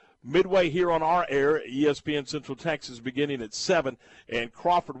Midway here on our air, ESPN Central Texas, beginning at 7, and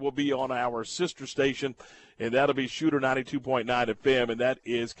Crawford will be on our sister station, and that'll be Shooter 92.9 FM, and that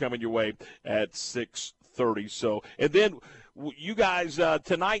is coming your way at 6:30. So, and then you guys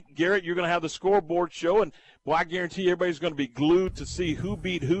tonight, Garrett, you're going to have the scoreboard show, and well, I guarantee everybody's going to be glued to see who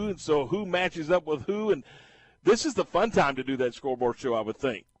beat who, and so who matches up with who, and this is the fun time to do that scoreboard show, I would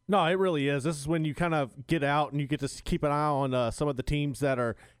think. No, it really is. This is when you kind of get out and you get to keep an eye on some of the teams that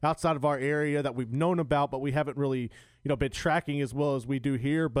are outside of our area that we've known about, but we haven't really, been tracking as well as we do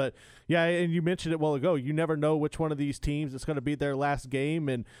here. But yeah, and you mentioned it a while ago. You never know which one of these teams is going to be their last game,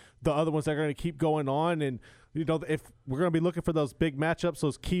 and the other ones that are going to keep going on. And if we're going to be looking for those big matchups,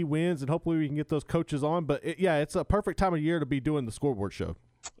 those key wins, and hopefully we can get those coaches on. But it's a perfect time of year to be doing the scoreboard show.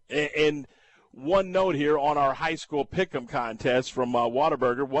 And one note here on our high school pick'em contest from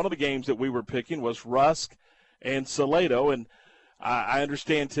Whataburger. One of the games that we were picking was Rusk and Salado, and I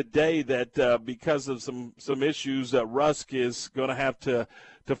understand today that because of some issues, Rusk is going to have to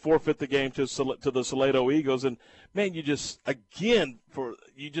forfeit the game to the Salado Eagles. And man, you just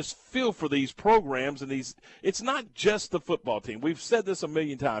feel for these programs and these. It's not just the football team. We've said this a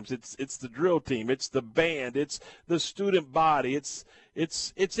million times. It's the drill team. It's the band. It's the student body. It's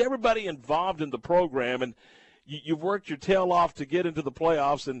everybody involved in the program, and you've worked your tail off to get into the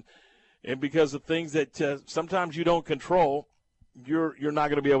playoffs, and because of things that sometimes you don't control, you're not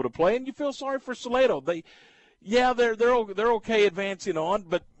going to be able to play, and you feel sorry for Salado. They're okay advancing on,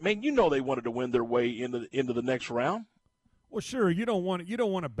 but man, they wanted to win their way into the next round. Well, sure, you don't want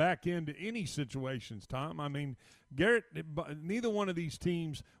to back into any situations, Tom. I mean, Garrett, neither one of these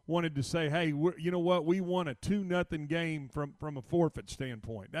teams wanted to say, "Hey, you know what? We won a 2-0 game from a forfeit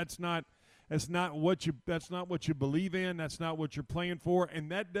standpoint." That's not what you believe in. That's not what you're playing for, and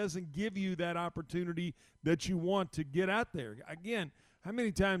that doesn't give you that opportunity that you want to get out there. Again, how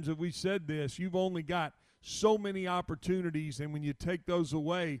many times have we said this? You've only got so many opportunities, and when you take those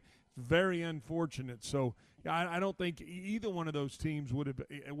away, very unfortunate. So I don't think either one of those teams would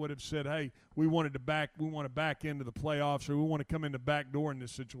have said, "Hey, we want to back into the playoffs, or we want to come in the back door in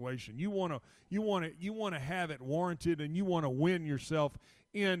this situation." You want to have it warranted, and you want to win yourself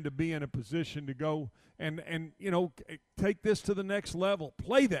in to be in a position to go and take this to the next level,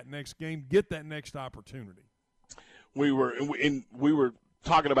 play that next game, get that next opportunity. We were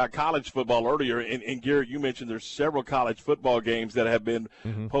talking about college football earlier, and Garrett, you mentioned there's several college football games that have been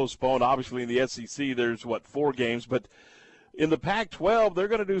postponed. Obviously, in the SEC, there's 4 games, but in the Pac-12, they're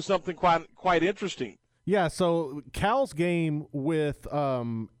going to do something quite interesting. Yeah, so Cal's game with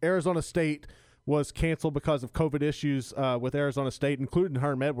Arizona State was canceled because of COVID issues with Arizona State, including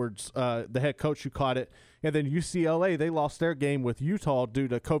Herm Edwards, the head coach who caught it. And then UCLA, they lost their game with Utah due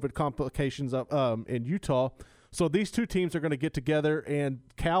to COVID complications in Utah. So these two teams are going to get together, and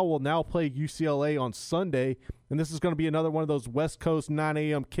Cal will now play UCLA on Sunday, and this is going to be another one of those West Coast 9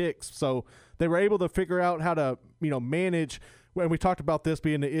 a.m. kicks. So they were able to figure out how to, manage. When we talked about this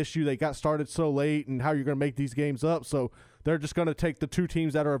being the issue, they got started so late and how you're going to make these games up. So they're just going to take the two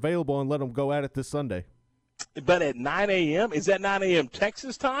teams that are available and let them go at it this Sunday. But at 9 a.m., is that 9 a.m.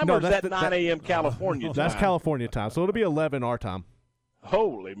 Texas time, or is that 9 a.m. California time? That's California time, so it'll be 11 our time.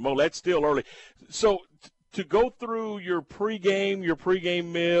 Holy moly, that's still early. So to go through your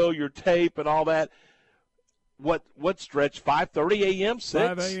pregame meal, your tape, and all that, what stretch? 5:30 a.m. 6?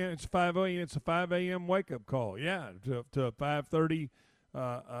 5 a.m. It's 5 a.m. It's a 5 a.m. wake up call. Yeah, to a 5:30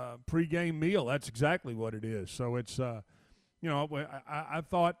 pregame meal. That's exactly what it is. So it's I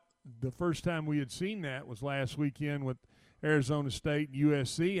thought the first time we had seen that was last weekend with Arizona State and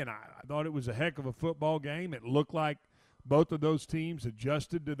USC, and I thought it was a heck of a football game. It looked like both of those teams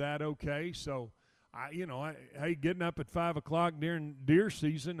adjusted to that okay. So, hey, getting up at 5 o'clock during deer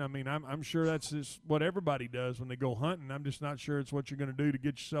season, I mean, I'm sure that's just what everybody does when they go hunting. I'm just not sure it's what you're going to do to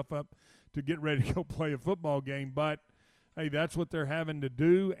get yourself up to get ready to go play a football game. But, hey, that's what they're having to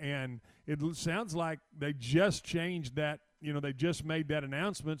do, and it sounds like they just changed that. They just made that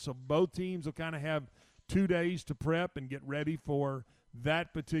announcement, so both teams will kind of have 2 days to prep and get ready for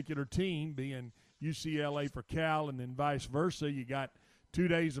that particular team, being UCLA for Cal, and then vice versa. You got 2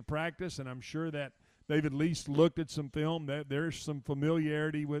 days of practice, and I'm sure that they've at least looked at some film. That there's some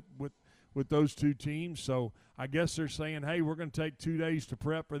familiarity with those two teams. So I guess they're saying, hey, we're going to take 2 days to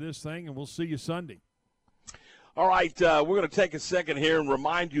prep for this thing, and we'll see you Sunday. All right, we're going to take a second here and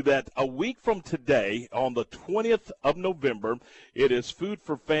remind you that a week from today, on the 20th of November, it is Food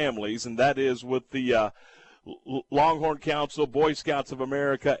for Families, and that is with the Longhorn Council, Boy Scouts of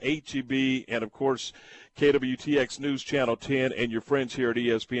America, HEB, and, of course, KWTX News Channel 10 and your friends here at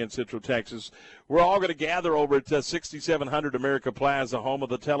ESPN Central Texas. We're all going to gather over at 6700 America Plaza, home of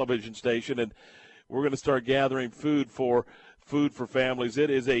the television station, and we're going to start gathering food for Families. It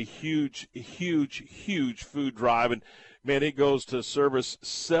is a huge, huge, huge food drive, and, man, it goes to service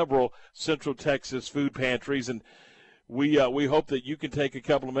several Central Texas food pantries, and we hope that you can take a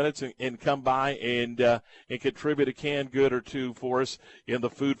couple of minutes and come by and contribute a canned good or two for us in the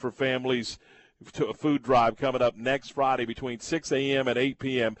Food for Families to a food drive coming up next Friday between 6 a.m. and 8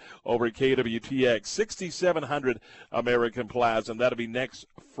 p.m. over at KWTX, 6700 American Plaza, and that'll be next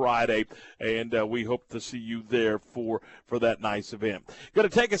Friday, and we hope to see you there for that nice event. Going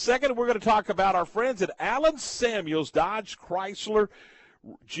to take a second, we're going to talk about our friends at Allen Samuels Dodge Chrysler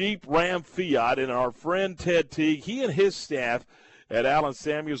Jeep Ram Fiat, and our friend Ted Teague. He and his staff at Allen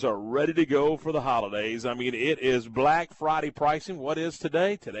Samuels are ready to go for the holidays. I mean, it is Black Friday pricing. What is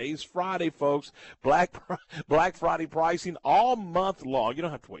today? Today's Friday, folks. Black Friday pricing all month long. You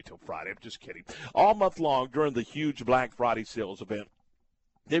don't have to wait till Friday. I'm just kidding. All month long during the huge Black Friday sales event.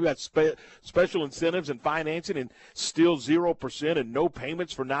 They've got special incentives and financing, and still 0% and no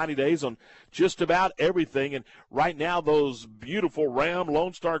payments for 90 days on just about everything. And right now, those beautiful Ram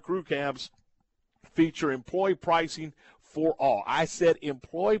Lone Star Crew Cabs feature employee pricing for all. I said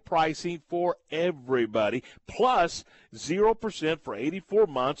employee pricing for everybody, plus 0% for 84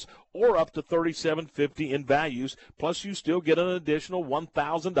 months or up to $37.50 in values. Plus, you still get an additional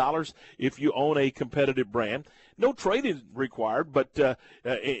 $1,000 if you own a competitive brand. No trading required, but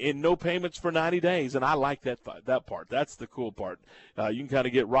in no payments for 90 days, and I like that part. That's the cool part. You can kind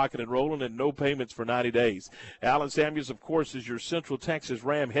of get rocking and rolling, and no payments for 90 days. Allen Samuels, of course, is your Central Texas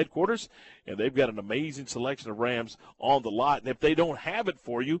Ram headquarters, and they've got an amazing selection of Rams on the lot. And if they don't have it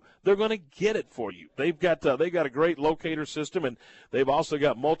for you, they're going to get it for you. They've got a great locator system, and they've also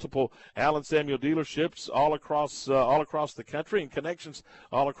got multiple Allen Samuel dealerships all across the country and connections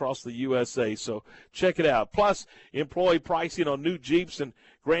all across the USA. So check it out. Plus, employee pricing on new Jeeps and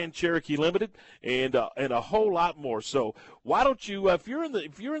Grand Cherokee Limited, and a whole lot more. So why don't you, if you're in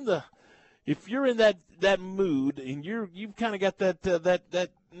that mood and you've kind of got that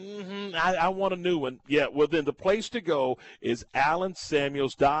I want a new one. Yeah, well then the place to go is Allen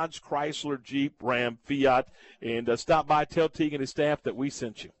Samuels Dodge Chrysler Jeep Ram Fiat, and stop by, tell Teague and his staff that we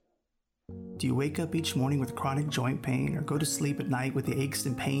sent you. Do you wake up each morning with chronic joint pain or go to sleep at night with the aches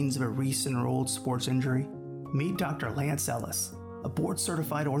and pains of a recent or old sports injury? Meet Dr. Lance Ellis, a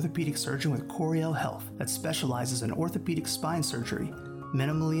board-certified orthopedic surgeon with Coriel Health that specializes in orthopedic spine surgery,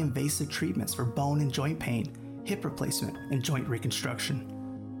 minimally invasive treatments for bone and joint pain, hip replacement, and joint reconstruction.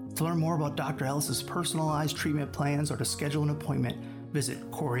 To learn more about Dr. Ellis's personalized treatment plans or to schedule an appointment, visit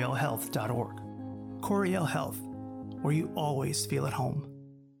CorielHealth.org. Coriel Health, where you always feel at home.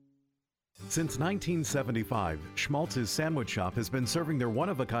 Since 1975, Schmaltz's Sandwich Shop has been serving their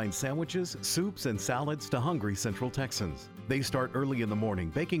one-of-a-kind sandwiches, soups, and salads to hungry Central Texans. They start early in the morning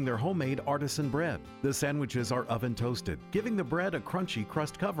baking their homemade artisan bread. The sandwiches are oven toasted, giving the bread a crunchy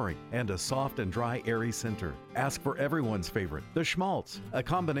crust covering and a soft and dry, airy center. Ask for everyone's favorite, the Schmaltz, a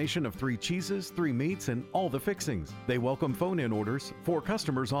combination of 3 cheeses, 3 meats, and all the fixings. They welcome phone-in orders for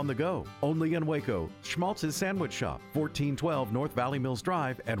customers on the go. Only in Waco, Schmaltz's Sandwich Shop, 1412 North Valley Mills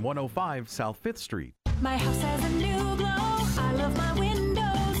Drive and 105 South 5th Street. My house has a new glow. I love my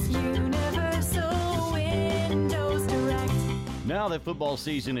windows. Universal Windows Direct. Now that football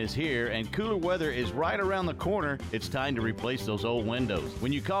season is here and cooler weather is right around the corner, it's time to replace those old windows.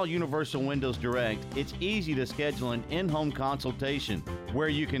 When you call Universal Windows Direct, it's easy to schedule an in-home consultation where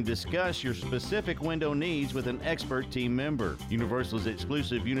you can discuss your specific window needs with an expert team member. Universal's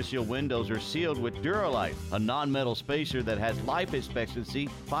exclusive Uniseal windows are sealed with Duralife, a non-metal spacer that has life expectancy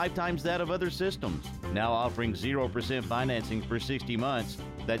 5 times that of other systems. Now offering 0% financing for 60 months.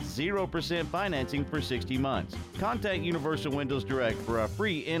 That's 0% financing for 60 months. Contact Universal Windows Direct for a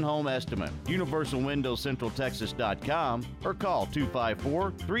free in-home estimate. UniversalWindowsCentralTexas.com or call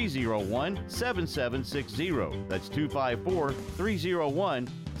 254-301-7760. That's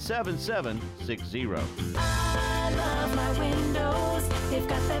 254-301-7760. I love my windows. They've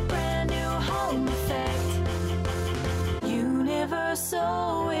got that brand new home effect.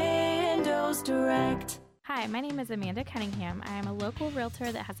 Universal Windows Direct. Hi, my name is Amanda Cunningham. I am a local realtor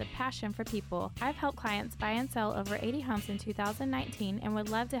that has a passion for people. I've helped clients buy and sell over 80 homes in 2019 and would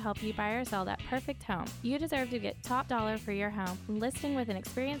love to help you buy or sell that perfect home. You deserve to get top dollar for your home. Listing with an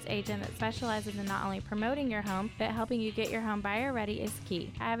experienced agent that specializes in not only promoting your home, but helping you get your home buyer ready is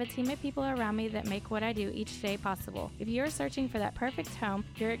key. I have a team of people around me that make what I do each day possible. If you are searching for that perfect home,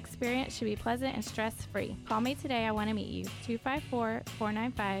 your experience should be pleasant and stress-free. Call me today. I want to meet you.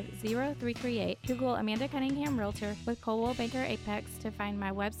 254-495-0338. Google Amanda Cunningham Realtor with Coldwell Banker Apex to find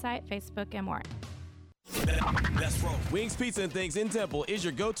my website, Facebook, and more. Let's roll. Wings Pizza and Things in Temple is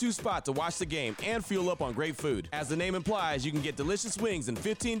your go-to spot to watch the game and fuel up on great food. As the name implies, you can get delicious wings in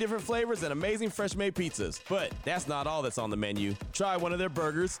 15 different flavors and amazing fresh-made pizzas. But that's not all that's on the menu. Try one of their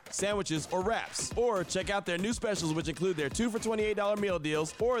burgers, sandwiches, or wraps. Or check out their new specials, which include their 2 for $28 meal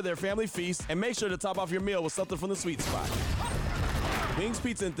deals or their family feast. And make sure to top off your meal with something from the sweet spot. Wings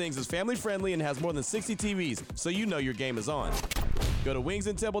Pizza and Things is family-friendly and has more than 60 TVs, so you know your game is on. Go to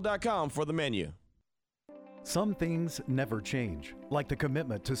wingsandtemple.com for the menu. Some things never change, like the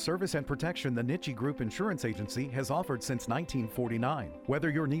commitment to service and protection the Nichi Group Insurance Agency has offered since 1949.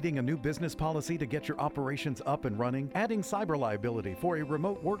 Whether you're needing a new business policy to get your operations up and running, adding cyber liability for a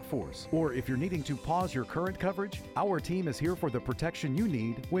remote workforce, or if you're needing to pause your current coverage, our team is here for the protection you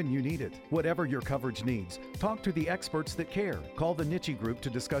need when you need it. Whatever your coverage needs, talk to the experts that care. Call the Nichi Group to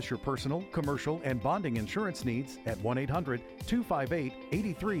discuss your personal, commercial, and bonding insurance needs at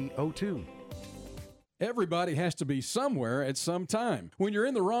 1-800-258-8302. Everybody has to be somewhere at some time. When you're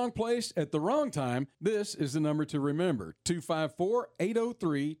in the wrong place at the wrong time, this is the number to remember.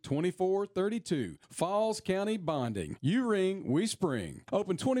 254-803-2432. Falls County Bonding. You ring, we spring.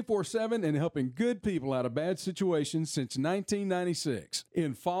 Open 24/7 and helping good people out of bad situations since 1996.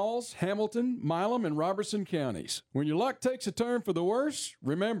 In Falls, Hamilton, Milam, and Robertson counties. When your luck takes a turn for the worse,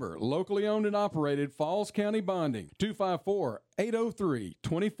 remember, locally owned and operated Falls County Bonding.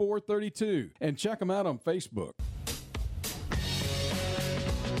 254-803-2432. And check them out on Facebook.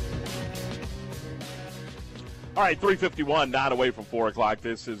 All right, 3:51, 9 away from 4 o'clock.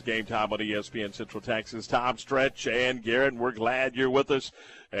 This is Game Time on ESPN Central Texas. Tom, Stretch, and Garrett, we're glad you're with us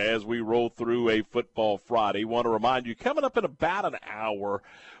as we roll through a Football Friday. Want to remind you, coming up in about an hour,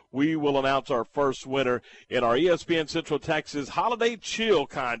 we will announce our first winner in our ESPN Central Texas Holiday Chill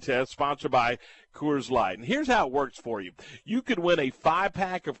Contest, sponsored by Coors Light. And here's how it works for you. You could win a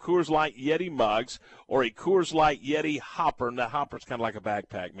 5-pack of Coors Light Yeti mugs or a Coors Light Yeti hopper. And the hopper's kind of like a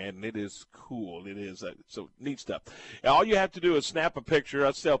backpack, man, and it is cool. It is so neat stuff. And all you have to do is snap a picture,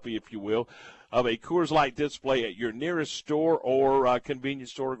 a selfie, if you will, of a Coors Light display at your nearest store or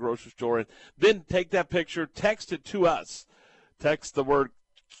convenience store or grocery store, and then take that picture, text it to us. Text the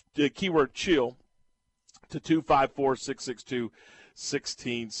keyword chill to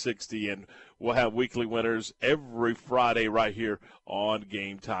 254-662-1660, and we'll have weekly winners every Friday right here on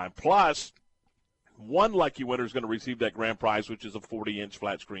Game Time. Plus, one lucky winner is going to receive that grand prize, which is a 40-inch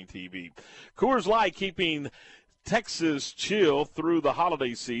flat-screen TV. Coors Light, keeping Texas chill through the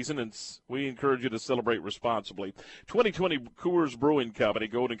holiday season, and we encourage you to celebrate responsibly. 2020 Coors Brewing Company,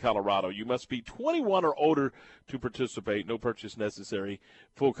 Golden, Colorado. You must be 21 or older to participate. No purchase necessary.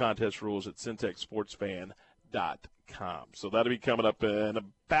 Full contest rules at CentexSportsFan.com. So that'll be coming up in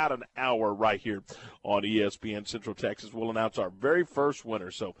about an hour right here on ESPN Central Texas. We'll announce our very first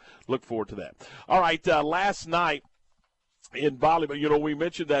winner, so look forward to that. All right, last night in volleyball, we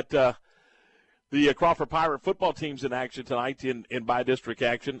mentioned that the Crawford Pirate football team's in action tonight in bi-district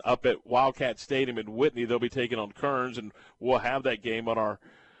action up at Wildcat Stadium in Whitney. They'll be taking on Kearns, and we'll have that game on our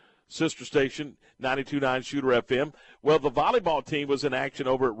sister station, 92.9 Shooter FM. Well, the volleyball team was in action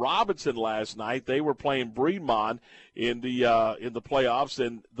over at Robinson last night. They were playing Breedmont in the playoffs,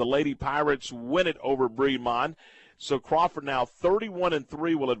 and the Lady Pirates win it over Breedmont. So Crawford now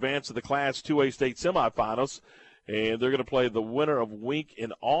 31-3 will advance to the Class 2A state semifinals, and they're going to play the winner of Wink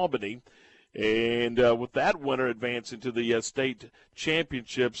in Albany. And with that winner advancing to the state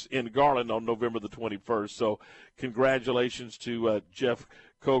championships in Garland on November the 21st. So congratulations to Jeff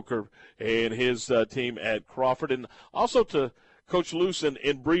Coker and his team at Crawford. And also to Coach Luce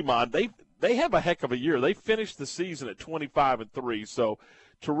in Breedmont. They have a heck of a year. They finished the season at 25-3. So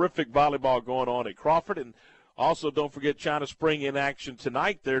terrific volleyball going on at Crawford. And also don't forget China Spring in action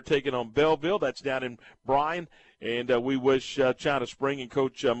tonight. They're taking on Belleville. That's down in Bryan. And we wish China Spring and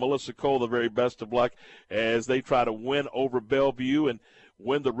Coach Melissa Cole the very best of luck as they try to win over Bellevue and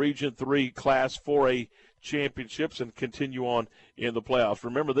win the Region 3 Class 4A championships and continue on in the playoffs.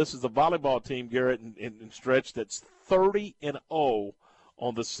 Remember, this is the volleyball team, Garrett, in Stretch, that's 30-0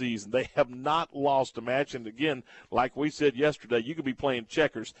 on the season. They have not lost a match. And, again, like we said yesterday, you could be playing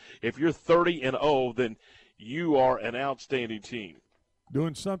checkers. If you're 30-0, then you are an outstanding team.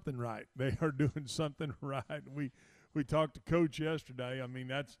 Doing something right. They are doing something right. We talked to Coach yesterday. I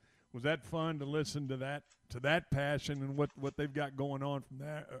mean, was that fun to listen to that passion and what they've got going on from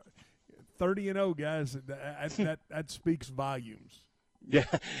there. 30-0, guys. That speaks volumes. Yeah,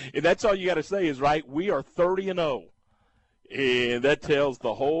 and that's all you got to say is, right, we are 30-0. And that tells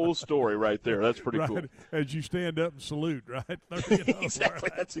the whole story right there. That's pretty cool. As you stand up and salute, right? 30-0. Exactly.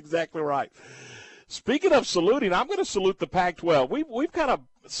 Right. That's exactly right. Speaking of saluting, I'm going to salute the Pac-12. We've kind of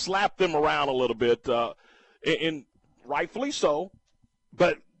slapped them around a little bit, and rightfully so.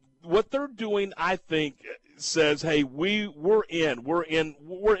 But what they're doing, I think, says, "Hey, we're in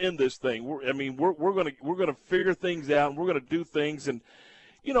this thing. We're going to figure things out, and we're going to do things." And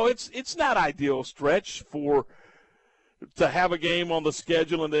it's not ideal, Stretch, to have a game on the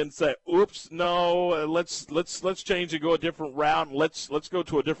schedule and then say, "Oops, no, let's change and go a different route. And let's go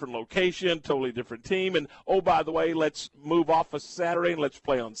to a different location, totally different team. And oh, by the way, let's move off of Saturday and let's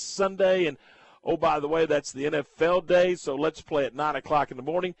play on Sunday. And oh, by the way, that's the NFL day, so let's play at 9:00 in the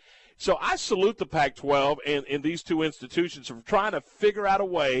morning." So I salute the Pac-12 and these two institutions for trying to figure out a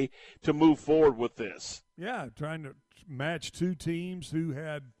way to move forward with this. Yeah, trying to match two teams who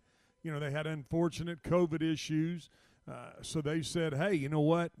had, they had unfortunate COVID issues. So they said, hey, you know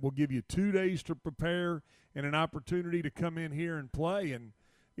what? We'll give you 2 days to prepare and an opportunity to come in here and play. And,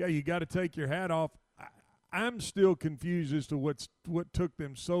 yeah, you got to take your hat off. I'm still confused as to what took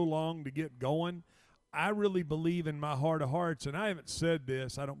them so long to get going. I really believe in my heart of hearts, and I haven't said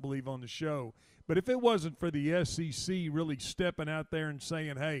this, I don't believe on the show, but if it wasn't for the SEC really stepping out there and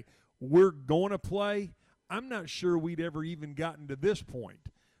saying, hey, we're going to play, I'm not sure we'd ever even gotten to this point.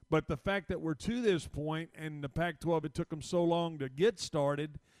 But the fact that we're to this point and the Pac-12, it took them so long to get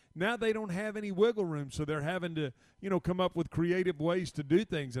started, now they don't have any wiggle room, so they're having to, come up with creative ways to do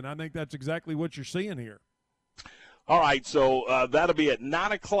things, and I think that's exactly what you're seeing here. All right, so that'll be at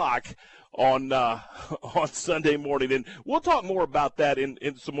 9:00 on Sunday morning, and we'll talk more about that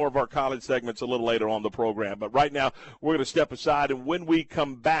in some more of our college segments a little later on the program. But right now, we're going to step aside, and when we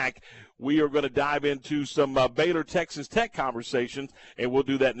come back, we are going to dive into some Baylor Texas Tech conversations, and we'll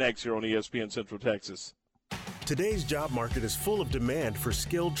do that next here on ESPN Central Texas. Today's job market is full of demand for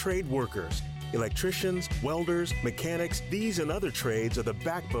skilled trade workers. Electricians, welders, mechanics, these and other trades are the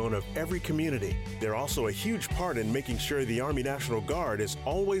backbone of every community. They're also a huge part in making sure the Army National Guard is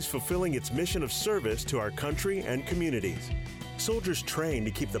always fulfilling its mission of service to our country and communities. Soldiers train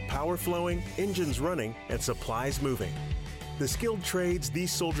to keep the power flowing, engines running, and supplies moving. The skilled trades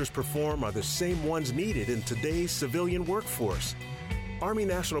these soldiers perform are the same ones needed in today's civilian workforce. Army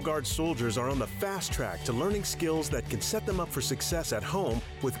National Guard soldiers are on the fast track to learning skills that can set them up for success at home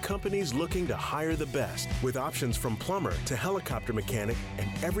with companies looking to hire the best. With options from plumber to helicopter mechanic and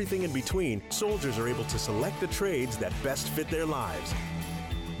everything in between, soldiers are able to select the trades that best fit their lives.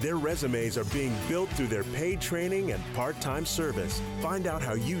 Their resumes are being built through their paid training and part-time service. Find out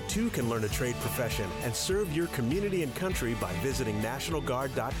how you too can learn a trade profession and serve your community and country by visiting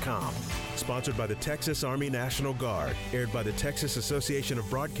NationalGuard.com. Sponsored by the Texas Army National Guard. Aired by the Texas Association of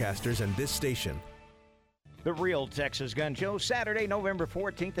Broadcasters and this station. The Real Texas Gun Show, Saturday, November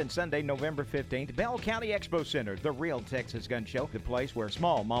 14th and Sunday, November 15th. Bell County Expo Center, the Real Texas Gun Show, the place where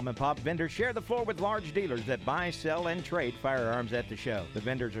small mom-and-pop vendors share the floor with large dealers that buy, sell, and trade firearms at the show. The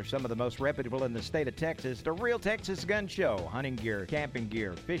vendors are some of the most reputable in the state of Texas. The Real Texas Gun Show, hunting gear, camping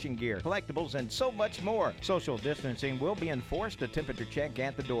gear, fishing gear, collectibles, and so much more. Social distancing will be enforced, a temperature check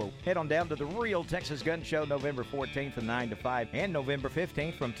at the door. Head on down to the Real Texas Gun Show, November 14th from 9 to 5 and November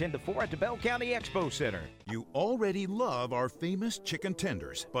 15th from 10 to 4 at the Bell County Expo Center. You already love our famous chicken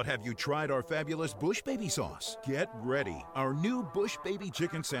tenders, but have you tried our fabulous Bush Baby sauce? Get ready. Our new Bush Baby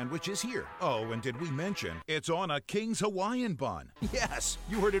chicken sandwich is here. Oh, and did we mention it's on a King's Hawaiian bun? Yes,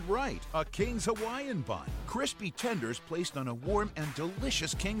 you heard it right. A King's Hawaiian bun. Crispy tenders placed on a warm and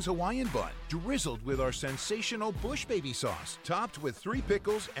delicious King's Hawaiian bun, drizzled with our sensational Bush Baby sauce, topped with 3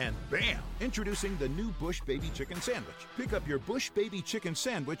 pickles, and bam! Introducing the new Bush Baby chicken sandwich. Pick up your Bush Baby chicken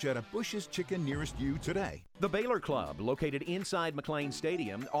sandwich at a Bush's Chicken nearest you today. The Baylor Club, located inside McLean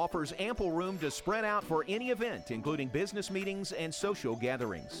Stadium, offers ample room to spread out for any event, including business meetings and social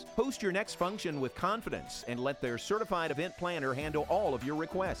gatherings. Host your next function with confidence and let their certified event planner handle all of your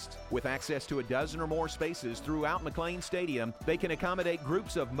requests. With access to a dozen or more spaces throughout McLean Stadium, they can accommodate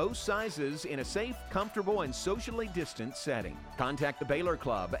groups of most sizes in a safe, comfortable, and socially distant setting. Contact the Baylor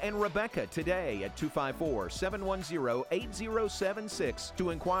Club and Rebecca today at 254-710-8076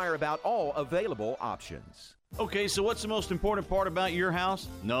 to inquire about all available options. Okay, so what's the most important part about your house?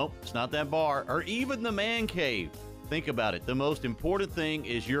 Nope, it's not that bar or even the man cave. Think about it. The most important thing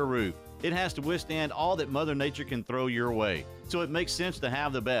is your roof. It has to withstand all that Mother Nature can throw your way. So it makes sense to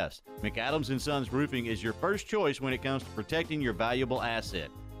have the best. McAdams & Sons Roofing is your first choice when it comes to protecting your valuable asset.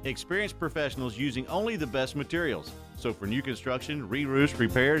 Experienced professionals using only the best materials. So for new construction, re-roofs,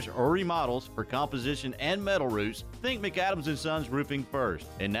 repairs, or remodels for composition and metal roofs, think McAdams & Sons Roofing first.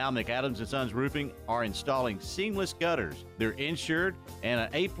 And now McAdams & Sons Roofing are installing seamless gutters. They're insured and an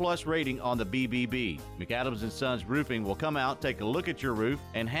A+ rating on the BBB. McAdams & Sons Roofing will come out, take a look at your roof,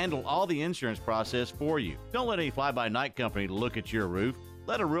 and handle all the insurance process for you. Don't let any fly-by-night company look at your roof.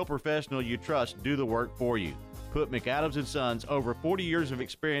 Let a real professional you trust do the work for you. Put McAdams & Sons, over 40 years of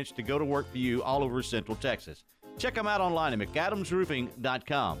experience, to go to work for you all over Central Texas. Check them out online at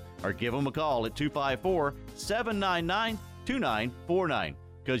McAdamsRoofing.com or give them a call at 254-799-2949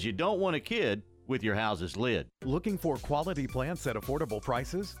 because you don't want a kid with your house's lid. Looking for quality plants at affordable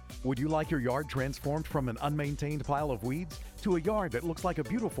prices? Would you like your yard transformed from an unmaintained pile of weeds to a yard that looks like a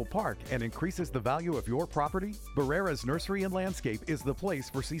beautiful park and increases the value of your property? Barrera's Nursery and Landscape is the place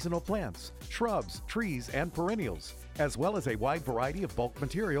for seasonal plants, shrubs, trees, and perennials, as well as a wide variety of bulk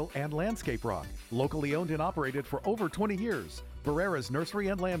material and landscape rock. Locally owned and operated for over 20 years. Barrera's Nursery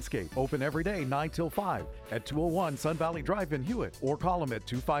and Landscape, open every day 9 till 5 at 201 Sun Valley Drive in Hewitt, or call them at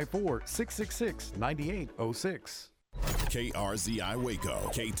 254-666-9806. KRZI Waco,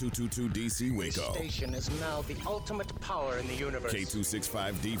 K222DC Waco. This station is now the ultimate power in the universe.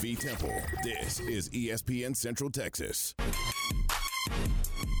 K265DV Temple. This is ESPN Central Texas.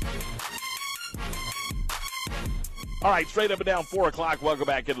 All right, straight up and down, 4 o'clock. Welcome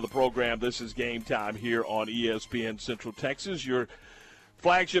back into the program. This is Game Time here on ESPN Central Texas, your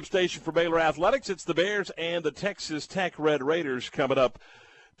flagship station for Baylor Athletics. It's the Bears and the Texas Tech Red Raiders coming up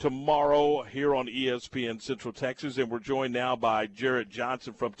tomorrow here on ESPN Central Texas. And we're joined now by Jarrett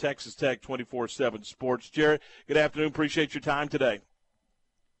Johnson from Texas Tech 24/7 Sports. Jarrett, good afternoon. Appreciate your time today.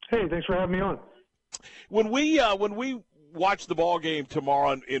 Hey, thanks for having me on. When we watch the ball game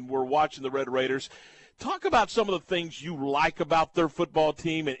tomorrow and we're watching the Red Raiders, talk about some of the things you like about their football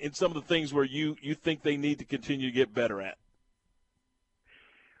team and some of the things where you think they need to continue to get better at.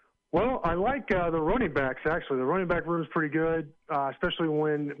 Well, I like the running backs, actually. The running back room is pretty good, especially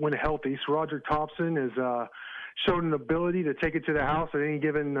when healthy. So Roger Thompson has showed an ability to take it to the house at any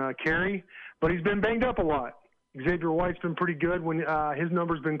given carry, but he's been banged up a lot. Xavier White's been pretty good when his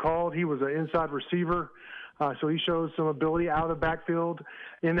number's been called. He was an inside receiver. So he shows some ability out of the backfield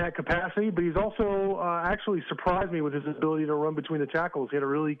in that capacity, but he's also actually surprised me with his ability to run between the tackles. He had a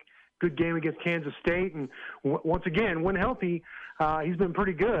really good game against Kansas State, and once again, when healthy, he's been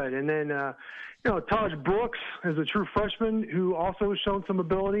pretty good. And then, Taj Brooks is a true freshman who also has shown some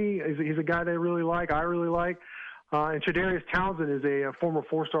ability. He's a guy they really like, I really like. And Shadarius Townsend is a former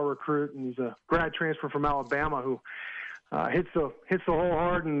 4-star recruit, and he's a grad transfer from Alabama who hits the hole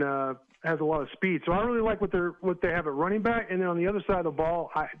hard and has a lot of speed. So I really like what they have at running back. And then on the other side of the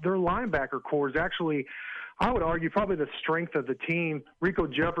ball, their linebacker core is actually, I would argue, probably the strength of the team. Rico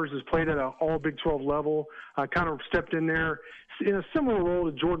Jeffers has played at an all Big 12 level, kind of stepped in there in a similar role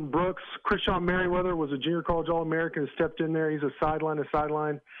to Jordan Brooks. Krishan Merriweather was a junior college All-American and stepped in there. He's a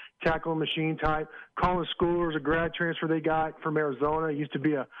sideline tackle machine type. Colin Schooler is a grad transfer they got from Arizona. He used to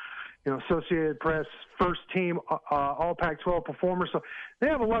be a Associated Press first team all Pac-12 performer. So they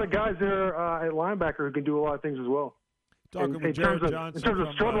have a lot of guys there at linebacker who can do a lot of things as well. In terms of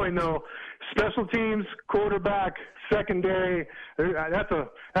struggling, though, special teams, quarterback, secondary, that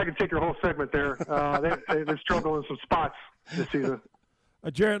could take your whole segment there. They're struggling in some spots this season.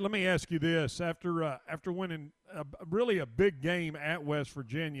 Jared, let me ask you this. After winning really a big game at West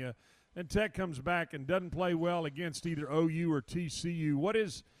Virginia, and Tech comes back and doesn't play well against either OU or TCU, what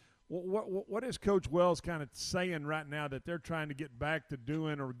is Coach Wells kind of saying right now that they're trying to get back to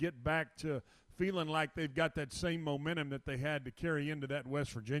doing or get back to feeling like they've got that same momentum that they had to carry into that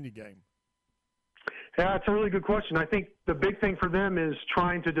West Virginia game? Yeah, it's a really good question. I think the big thing for them is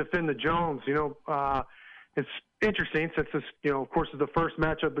trying to defend the Jones. It's interesting since this, of course, is the first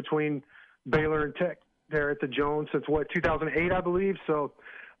matchup between Baylor and Tech there at the Jones since 2008, I believe. So,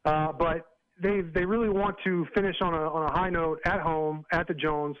 but they really want to finish on a high note at home at the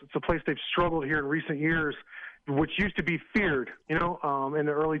Jones. It's a place they've struggled here in recent years, which used to be feared, in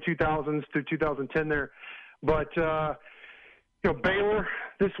the early 2000s through 2010 there. But, Baylor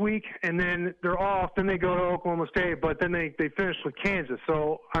this week, and then they're off. Then they go to Oklahoma State, but then they finish with Kansas.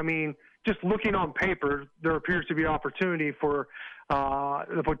 So, I mean, just looking on paper, there appears to be opportunity for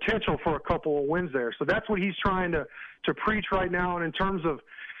the potential for a couple of wins there. So that's what he's trying to preach right now. And in terms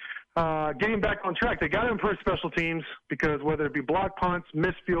of getting back on track, they got to improve special teams because whether it be block punts,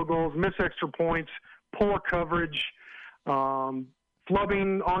 missed field goals, missed extra points, poor coverage, flubbing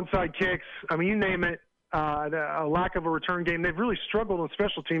onside kicks, I mean, you name it, a lack of a return game. They've really struggled on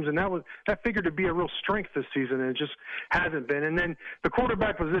special teams, and that figured to be a real strength this season, and it just hasn't been. And then the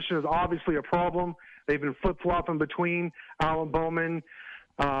quarterback position is obviously a problem. They've been flip-flopping between Alan Bowman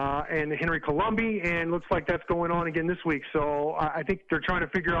and Henry Colombi, and looks like that's going on again this week. So I think they're trying to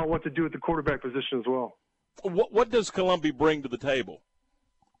figure out what to do with the quarterback position as well. What does Colombi bring to the table?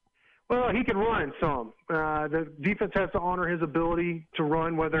 Well, he can run some. The defense has to honor his ability to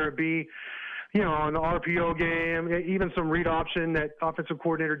run, whether it be, on the RPO game, even some read option that offensive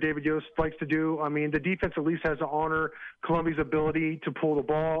coordinator David Yost likes to do. I mean, the defense at least has to honor Colombi's ability to pull the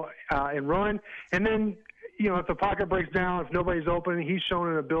ball and run. And then, if the pocket breaks down, if nobody's open, he's shown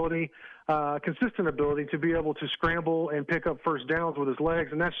an ability, consistent ability to be able to scramble and pick up first downs with his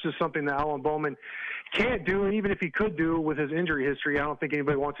legs. And that's just something that Alan Bowman can't do. And even if he could do with his injury history, I don't think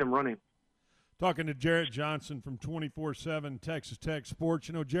anybody wants him running. Talking to Jarrett Johnson from 24/7 Texas Tech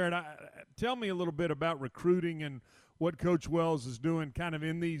Sports. Jarrett, tell me a little bit about recruiting and what Coach Wells is doing kind of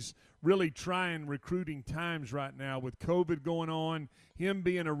in these really trying recruiting times right now with COVID going on, him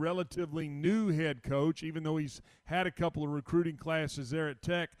being a relatively new head coach, even though he's had a couple of recruiting classes there at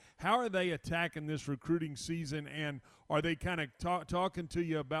Tech. How are they attacking this recruiting season, and are they kind of talking to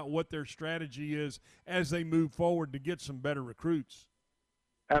you about what their strategy is as they move forward to get some better recruits?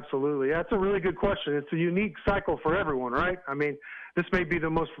 Absolutely. That's a really good question. It's a unique cycle for everyone, right? I mean, this may be the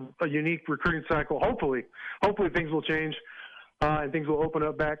most unique recruiting cycle. Hopefully things will change and things will open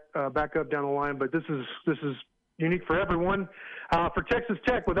up back up down the line. But this is unique for everyone. For Texas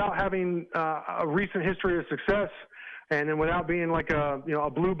Tech, without having a recent history of success, and then without being like a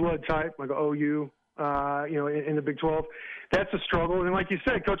blue blood type like an OU, in the Big 12, that's a struggle. And like you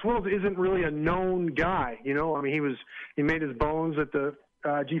said, Coach Wells isn't really a known guy. I mean, he made his bones at the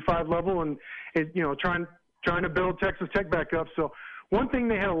G5 level, and trying to build Texas Tech back up. So one thing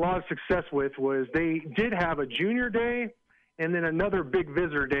they had a lot of success with was they did have a junior day and then another big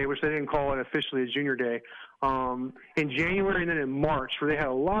visitor day, which they didn't call it officially a junior day, in January and then in March, where they had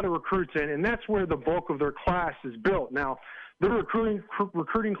a lot of recruits in, and that's where the bulk of their class is built. Now, their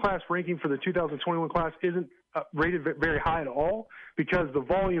recruiting class ranking for the 2021 class isn't rated very high at all because the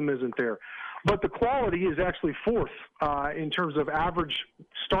volume isn't there. But the quality is actually fourth in terms of average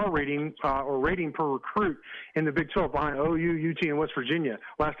star rating or rating per recruit in the Big 12 behind OU, UT, and West Virginia,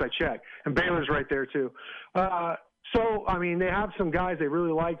 last I checked. And Baylor's right there too. So, I mean, they have some guys they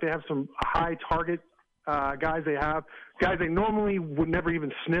really like. They have some high target guys they have. Guys they normally would never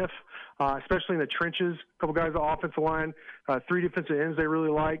even sniff, especially in the trenches. A couple guys on the offensive line, 3 defensive ends they really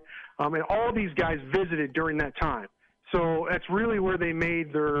like. And all these guys visited during that time. So that's really where they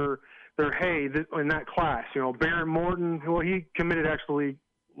made their hay in that class. Baron Morton, well, he committed actually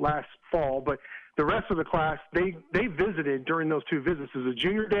last fall, but the rest of the class, they visited during those 2 visits. There's a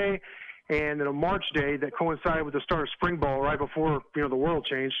junior day and then a March day that coincided with the start of spring ball right before, the world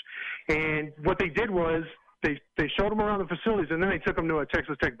changed. And what they did was they showed them around the facilities, and then they took them to a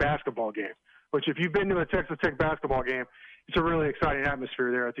Texas Tech basketball game, which if you've been to a Texas Tech basketball game, it's a really exciting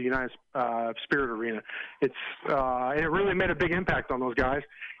atmosphere there at the United Spirit Arena. And it really made a big impact on those guys,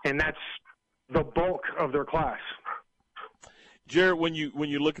 and that's the bulk of their class. Jared, when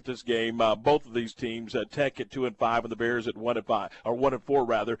you look at this game, both of these teams, Tech at 2-5 and the Bears at 1-5 or 1-4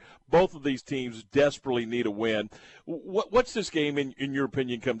 rather, both of these teams desperately need a win. What's this game, in your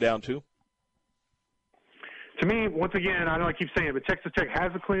opinion, come down to? To me, once again, I know I keep saying it, but Texas Tech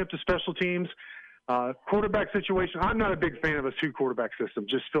has to clean up the special teams. Quarterback situation, I'm not a big fan of a 2-quarterback system,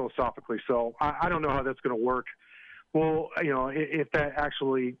 just philosophically. So I don't know how that's going to work. Well, if that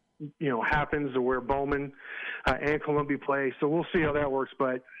actually happens, or where Bowman and Columbia play. So we'll see how that works.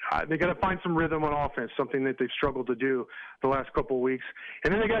 But they got to find some rhythm on offense, something that they've struggled to do the last couple of weeks.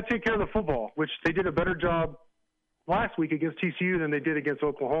 And then they got to take care of the football, which they did a better job last week against TCU than they did against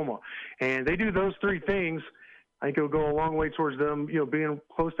Oklahoma. And they do those 3 things. I think it'll go a long way towards them, being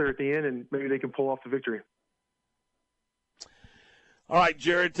close there at the end, and maybe they can pull off the victory. All right,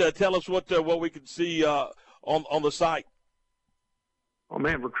 Jared, tell us what we can see on the site. Oh,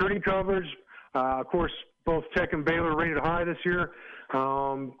 man, recruiting coverage. Of course, both Tech and Baylor rated high this year. We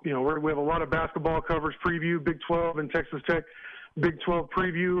have a lot of basketball coverage preview, Big 12 and Texas Tech Big 12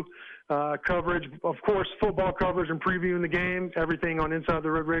 preview coverage. Of course, football coverage and previewing the game, everything on Inside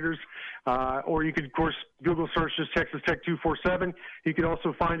the Red Raiders. Or you could, of course, Google search just Texas Tech 247. You can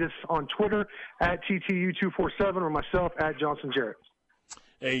also find us on Twitter at TTU247 or myself at Johnson Jarrett.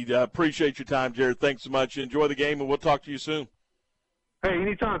 Hey, appreciate your time, Jared. Thanks so much. Enjoy the game, and we'll talk to you soon. Hey,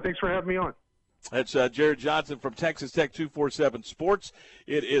 anytime. Thanks for having me on. That's Jared Johnson from Texas Tech 247 Sports.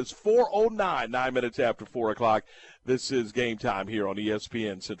 It is 4:09, 9 minutes after 4 o'clock. This is Game Time here on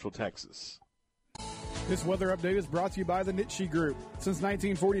ESPN Central Texas. This weather update is brought to you by the Nitsche Group. Since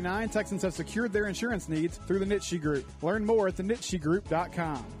 1949, Texans have secured their insurance needs through the Nitsche Group. Learn more at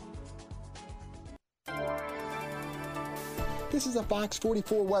thenitschegroup.com. This is a Fox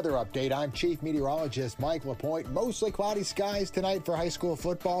 44 weather update. I'm Chief Meteorologist Mike LaPointe. Mostly cloudy skies tonight for high school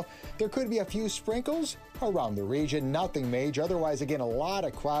football. There could be a few sprinkles around the region, nothing major. Otherwise, again, a lot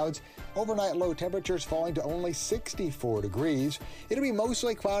of clouds. Overnight low temperatures falling to only 64 degrees. It'll be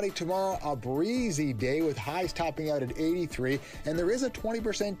mostly cloudy tomorrow, a breezy day with highs topping out at 83, and there is a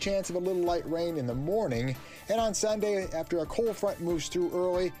 20% chance of a little light rain in the morning. And on Sunday, after a cold front moves through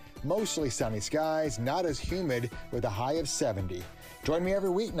early, mostly sunny skies, not as humid, with a high of 70. Join me every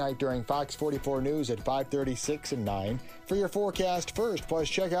weeknight during Fox 44 News at 5:30, 6, and 9 for your forecast first. Plus,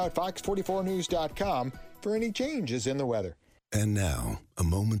 check out fox44news.com for any changes in the weather. And now, a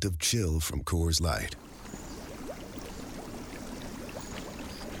moment of chill from Coors Light.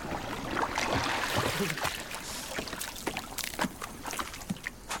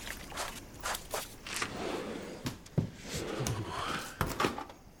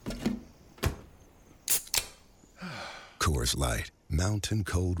 Coors Light, mountain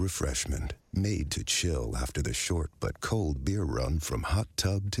cold refreshment, made to chill after the short but cold beer run from hot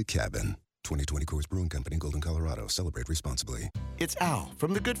tub to cabin. 2020 Coors Brewing Company, Golden, Colorado. Celebrate responsibly. It's Al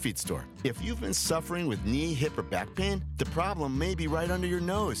from the Good Feet store. If you've been suffering with knee, hip, or back pain, the problem may be right under your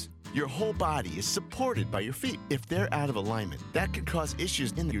nose. Your whole body is supported by your feet. If they're out of alignment, that could cause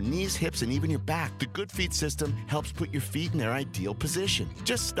issues in your knees, hips, and even your back. The Good Feet system helps put your feet in their ideal position.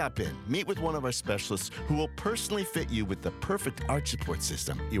 Just stop in, meet with one of our specialists who will personally fit you with the perfect arch support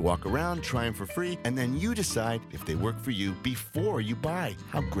system. You walk around, try them for free, and then you decide if they work for you before you buy.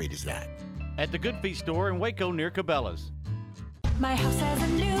 How great is that? At the Good Feet store in Waco near Cabela's. My house has a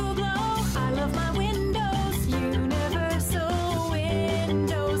new glow. I love my windows. Universal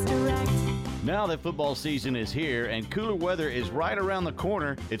Windows Direct. Now that football season is here and cooler weather is right around the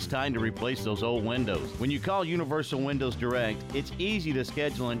corner, it's time to replace those old windows. When you call Universal Windows Direct, it's easy to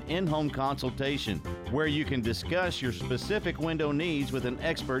schedule an in-home consultation where you can discuss your specific window needs with an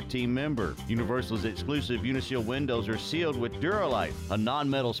expert team member. Universal's exclusive Uniseal windows are sealed with Duralife, a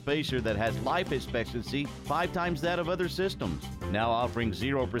non-metal spacer that has life expectancy 5 times that of other systems. Now offering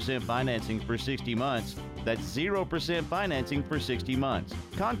 0% financing for 60 months. That's 0% financing for 60 months.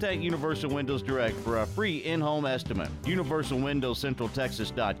 Contact Universal Windows Direct for a free in-home estimate.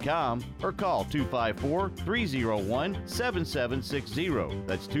 UniversalWindowsCentralTexas.com or call 254-301-7760.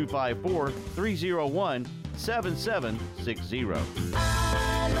 That's 254-301-7760.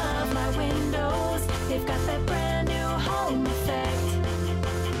 I love my windows. They've got that brand new home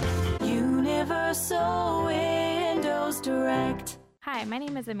effect. Universal Windows Direct. Hi, my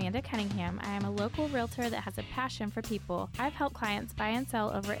name is Amanda Cunningham. I am a local realtor that has a passion for people. I've helped clients buy and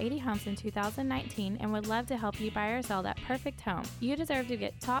sell over 80 homes in 2019 and would love to help you buy or sell that perfect home. You deserve to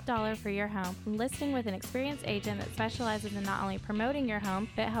get top dollar for your home. Listing with an experienced agent that specializes in not only promoting your home,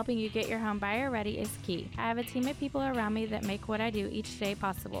 but helping you get your home buyer ready is key. I have a team of people around me that make what I do each day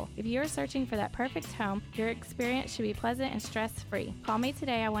possible. If you're searching for that perfect home, your experience should be pleasant and stress-free. Call me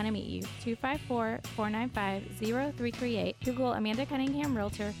today. I want to meet you. 254-495-0338. Google Amanda Cunningham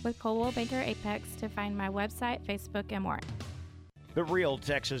Realtor with Coldwell Banker Apex to find my website, Facebook, and more. The Real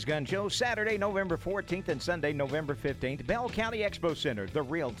Texas Gun Show, Saturday, November 14th and Sunday, November 15th, Bell County Expo Center. The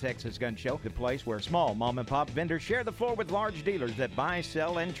Real Texas Gun Show, the place where small mom-and-pop vendors share the floor with large dealers that buy,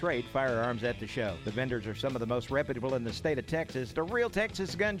 sell, and trade firearms at the show. The vendors are some of the most reputable in the state of Texas. The Real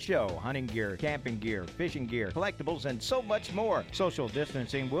Texas Gun Show, hunting gear, camping gear, fishing gear, collectibles, and so much more. Social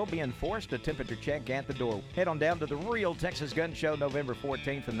distancing will be enforced, a temperature check at the door. Head on down to the Real Texas Gun Show, November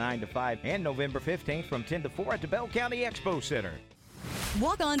 14th from 9 to 5 and November 15th from 10 to 4 at the Bell County Expo Center.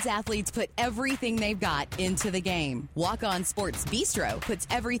 Walk-On's athletes put everything they've got into the game. Walk-On Sports Bistro puts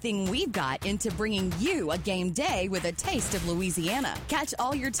everything we've got into bringing you a game day with a taste of Louisiana. Catch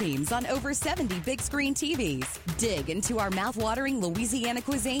all your teams on over 70 big screen TVs. Dig into our mouth-watering Louisiana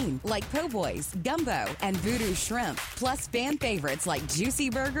cuisine like po' boys, gumbo, and voodoo shrimp, plus fan favorites like juicy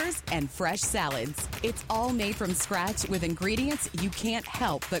burgers and fresh salads. It's all made from scratch with ingredients you can't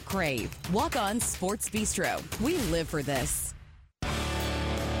help but crave. Walk-On Sports Bistro. We live for this.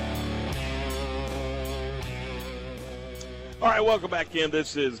 All right, welcome back in.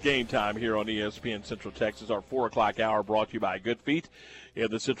 This is Game Time here on ESPN Central Texas. Our 4 o'clock hour brought to you by Good Feet in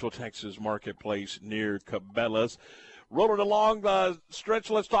the Central Texas Marketplace near Cabela's. Rolling along the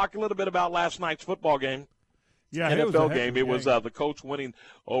stretch, let's talk a little bit about last night's football game. Yeah, NFL game. It was the Colts winning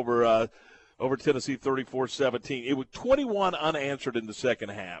over Tennessee 34-17. It was 21 unanswered in the second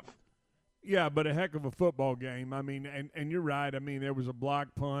half. Yeah, but a heck of a football game. I mean, and you're right. I mean, there was a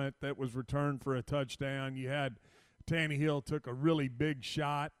block punt that was returned for a touchdown. You had Tannehill took a really big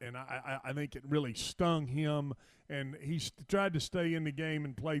shot, and I think it really stung him, and he tried to stay in the game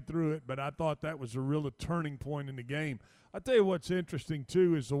and play through it, but I thought that was a real turning point in the game. I'll tell you what's interesting,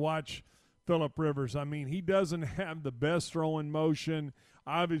 too, is to watch Phillip Rivers. I mean, he doesn't have the best throwing motion.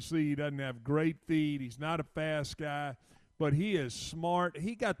 Obviously, he doesn't have great feet. He's not a fast guy, but he is smart.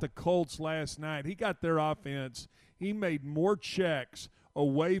 He got the Colts last night. He got their offense. He made more checks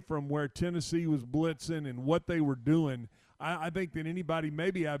away from where Tennessee was blitzing and what they were doing, I think, than anybody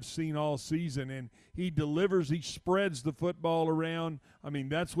maybe I've seen all season. And he delivers, he spreads the football around. I mean,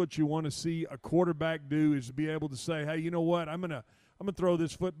 that's what you want to see a quarterback do, is to be able to say, hey, you know what, I'm gonna throw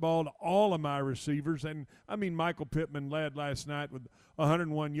this football to all of my receivers. And, I mean, Michael Pittman led last night with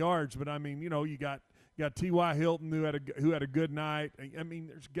 101 yards, but, I mean, you know, you got T.Y. Hilton who had a good night. I mean,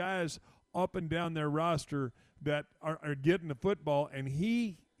 there's guys up and down their roster that are getting the football, and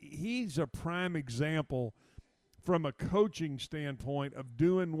he's a prime example from a coaching standpoint of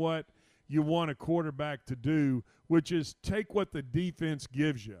doing what you want a quarterback to do, which is take what the defense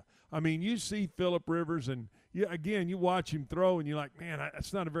gives you. I mean, you see Phillip Rivers, and you watch him throw, and you're like, man,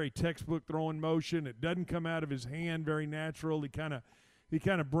 that's not a very textbook throwing motion. It doesn't come out of his hand very natural. He kind of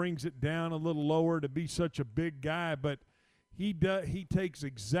brings it down a little lower to be such a big guy, but he takes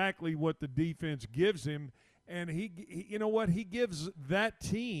exactly what the defense gives him. And he you know what, he gives that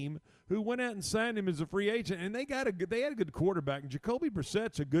team who went out and signed him as a free agent, and they had a good quarterback. And Jacoby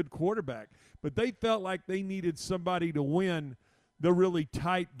Brissett's a good quarterback, but they felt like they needed somebody to win the really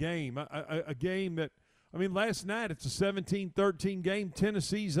tight game, a game that, I mean, last night it's a 17-13 game.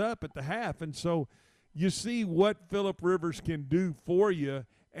 Tennessee's up at the half, and so you see what Phillip Rivers can do for you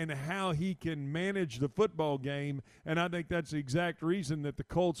and how he can manage the football game, and I think that's the exact reason that the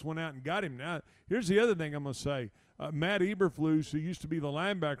Colts went out and got him. Now, here's the other thing I'm going to say. Matt Eberflus, who used to be the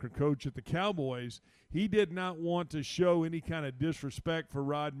linebacker coach at the Cowboys, he did not want to show any kind of disrespect for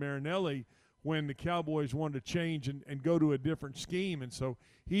Rod Marinelli when the Cowboys wanted to change and go to a different scheme, and so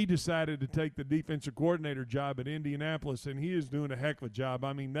he decided to take the defensive coordinator job at Indianapolis, and he is doing a heck of a job.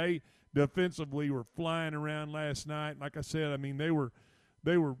 I mean, they defensively were flying around last night. Like I said, I mean, they were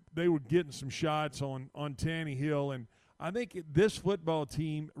getting some shots on Tannehill, and I think this football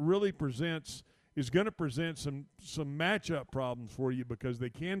team really is going to present some matchup problems for you because they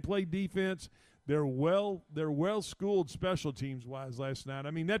can play defense. They're well schooled special teams wise last night.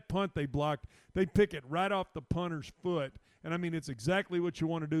 I mean, that punt they blocked, they pick it right off the punter's foot, and I mean, it's exactly what you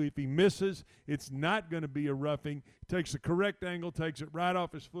want to do. If he misses, it's not going to be a roughing. He takes the correct angle, takes it right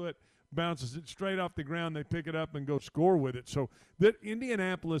off his foot, bounces it straight off the ground. They pick it up and go score with it. So this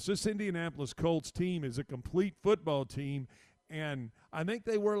Indianapolis Colts team is a complete football team, And I think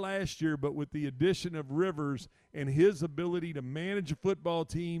they were last year, but with the addition of Rivers and his ability to manage a football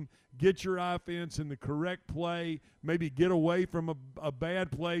team, get your offense in the correct play, maybe get away from a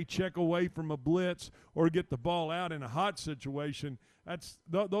bad play, check away from a blitz, or get the ball out in a hot situation,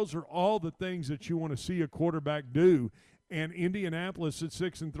 those are all the things that you want to see a quarterback do. And Indianapolis at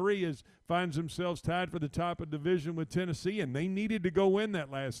 6-3 finds themselves tied for the top of division with Tennessee, and they needed to go win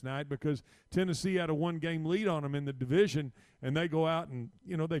that last night because Tennessee had a one-game lead on them in the division, and they go out and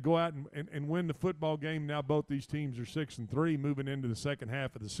win the football game. Now both these teams are 6-3 moving into the second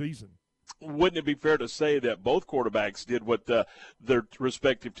half of the season. Wouldn't it be fair to say that both quarterbacks did what their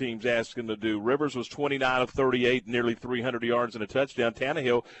respective teams asked them to do? Rivers was 29 of 38, nearly 300 yards and a touchdown.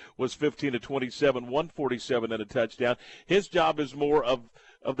 Tannehill was 15 of 27, 147 and a touchdown. His job is more of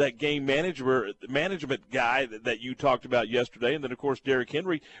that game management guy that you talked about yesterday. And then, of course, Derrick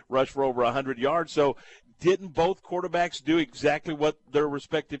Henry rushed for over 100 yards. So didn't both quarterbacks do exactly what their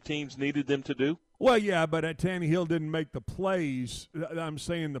respective teams needed them to do? Well, yeah, but Tannehill didn't make the plays. I'm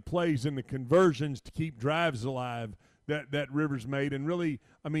saying the plays and the conversions to keep drives alive that Rivers made. And really,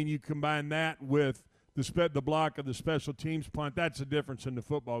 I mean, you combine that with the block of the special teams punt. That's the difference in the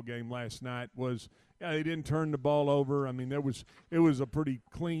football game last night was they didn't turn the ball over. I mean, it was a pretty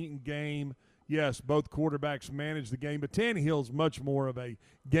clean game. Yes, both quarterbacks managed the game, but Tannehill's much more of a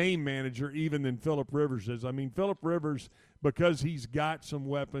game manager even than Phillip Rivers is. I mean, Phillip Rivers, because he's got some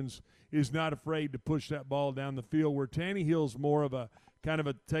weapons, is not afraid to push that ball down the field, where Tannehill's more of a kind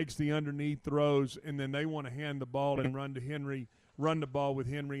of takes the underneath throws, and then they want to hand the ball and run the ball with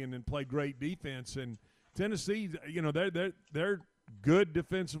Henry, and then play great defense. And Tennessee, they're good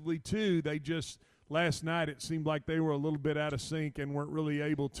defensively too. They just last night it seemed like they were a little bit out of sync and weren't really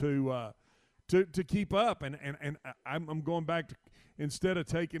able to keep up. And I'm going back to, instead of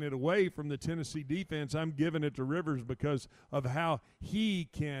taking it away from the Tennessee defense, I'm giving it to Rivers because of how he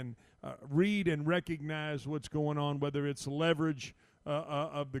can read and recognize what's going on, whether it's leverage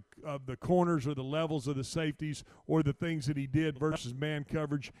of the corners or the levels of the safeties or the things that he did versus man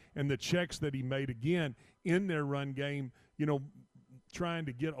coverage and the checks that he made again in their run game, trying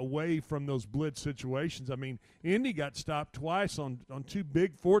to get away from those blitz situations. I mean, Indy got stopped twice on two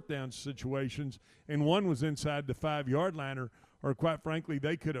big fourth down situations, and one was inside the 5-yard line, or quite frankly,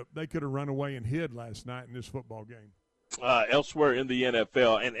 they could have run away and hid last night in this football game. Elsewhere in the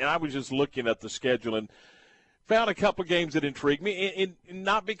NFL, and I was just looking at the schedule and found a couple games that intrigued me, and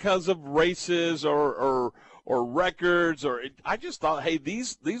not because of races or records, I just thought, hey,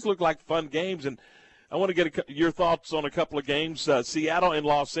 these look like fun games, and I want to get your thoughts on a couple of games, Seattle and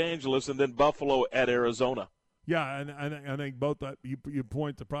Los Angeles, and then Buffalo at Arizona. Yeah, and I think both you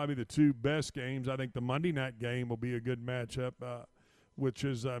point to probably the two best games. I think the Monday night game will be a good matchup, which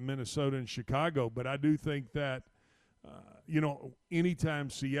is Minnesota and Chicago. But I do think that, anytime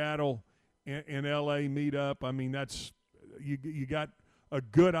Seattle and L.A. meet up, I mean, that's you got a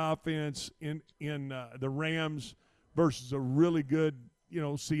good offense in the Rams versus a really good,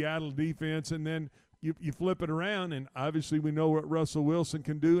 Seattle defense, and then you flip it around, and obviously we know what Russell Wilson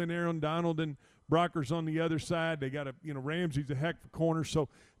can do, and Aaron Donald and Brockers on the other side. They got Ramsey's a heck of a corner. So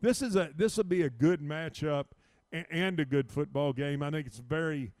this will be a good matchup and a good football game. I think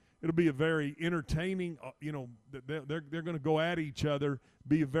it'll be a very entertaining. They're going to go at each other,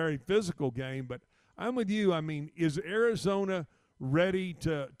 be a very physical game. But I'm with you. I mean, is Arizona ready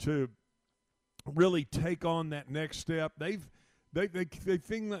to really take on that next step? They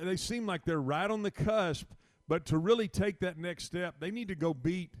seem like they're right on the cusp, but to really take that next step, they need to go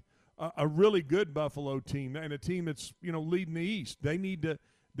beat a really good Buffalo team and a team that's leading the East.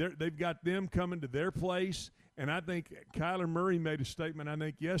 They've got them coming to their place, and I think Kyler Murray made a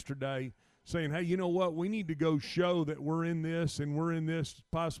statement yesterday saying, hey, you know what, we need to go show that we're in this and we're in this to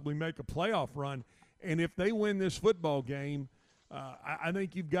possibly make a playoff run. And if they win this football game, I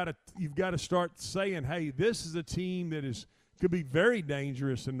think you've got to start saying, hey, this is a team that could be very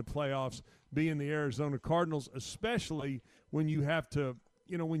dangerous in the playoffs, being the Arizona Cardinals, especially when you have to,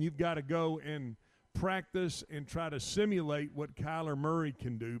 when you've got to go and practice and try to simulate what Kyler Murray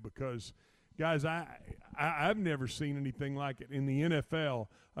can do. Because, guys, I've never seen anything like it in the NFL,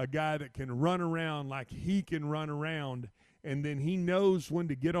 a guy that can run around like he can run around, and then he knows when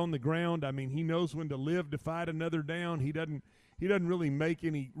to get on the ground. I mean, he knows when to live to fight another down. He doesn't really make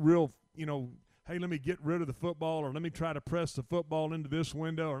any real, hey, let me get rid of the football, or let me try to press the football into this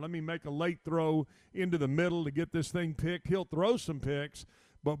window, or let me make a late throw into the middle to get this thing picked. He'll throw some picks,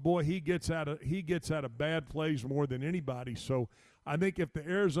 but boy, he gets out of bad plays more than anybody. So I think if the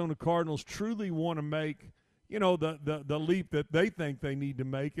Arizona Cardinals truly want to make, the leap that they think they need to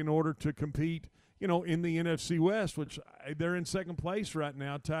make in order to compete, in the NFC West, which they're in second place right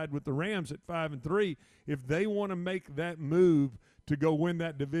now, tied with the Rams at 5-3. If they want to make that move to go win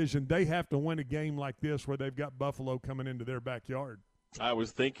that division, they have to win a game like this where they've got Buffalo coming into their backyard. I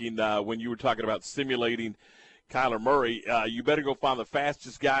was thinking when you were talking about simulating Kyler Murray, you better go find the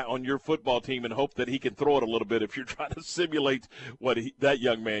fastest guy on your football team and hope that he can throw it a little bit if you're trying to simulate what that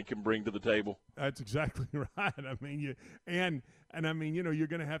young man can bring to the table. That's exactly right. I mean, you're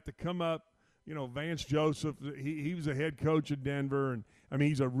going to have to come up. Vance Joseph, he was a head coach at Denver, and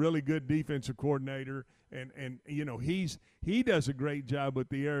he's a really good defensive coordinator, and he does a great job with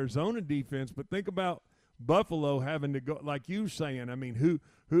the Arizona defense. But think about Buffalo having to go, like you saying. I mean,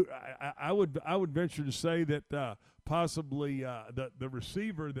 I would venture to say that possibly the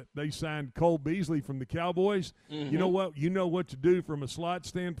receiver that they signed, Cole Beasley from the Cowboys. Mm-hmm. You know what to do from a slot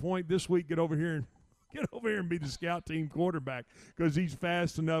standpoint this week. Get over here and be the scout team quarterback, because he's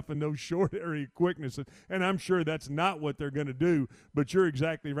fast enough in those short area quickness. And I'm sure that's not what they're going to do, but you're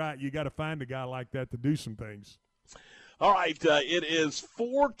exactly right. You got to find a guy like that to do some things. All right, it is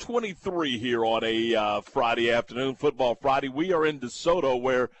 4:23 here on a Friday afternoon, Football Friday. We are in DeSoto,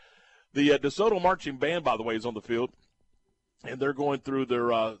 where the DeSoto Marching Band, by the way, is on the field, and they're going through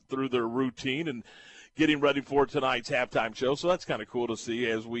their routine and getting ready for tonight's halftime show. So that's kind of cool to see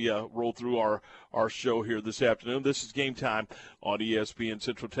as we roll through our show here this afternoon. This is Game Time on ESPN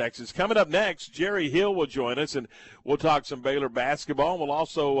Central Texas. Coming up next, Jerry Hill will join us, and we'll talk some Baylor basketball. We'll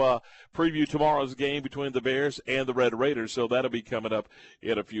also preview tomorrow's game between the Bears and the Red Raiders, so that'll be coming up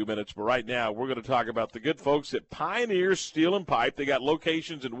in a few minutes. But right now, we're going to talk about the good folks at Pioneer Steel and Pipe. They got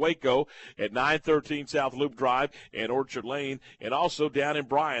locations in Waco at 913 South Loop Drive and Orchard Lane, and also down in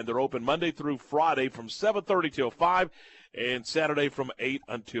Bryan. They're open Monday through Friday from 7:30 till 5, and Saturday from 8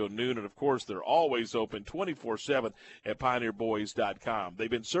 until noon. And, of course, they're always open 24/7 at PioneerBoys.com. They've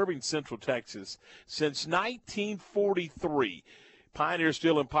been serving Central Texas since 1943. Pioneer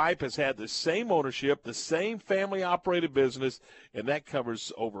Steel and Pipe has had the same ownership, the same family-operated business, and that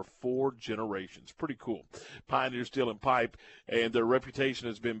covers over 4 generations. Pretty cool. Pioneer Steel and Pipe, and their reputation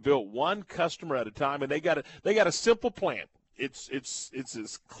has been built one customer at a time, and they got a simple plan. It's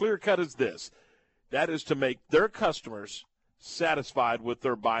as clear-cut as this. That is to make their customers satisfied with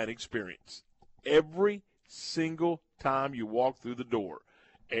their buying experience every single time you walk through the door.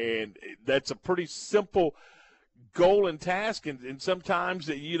 And that's a pretty simple goal and task, and sometimes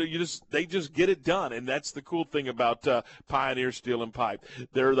they just get it done, and that's the cool thing about Pioneer Steel and Pipe.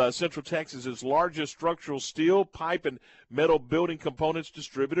 They're Central Texas's largest structural steel, pipe, and metal building components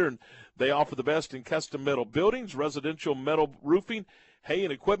distributor, and they offer the best in custom metal buildings, residential metal roofing, hay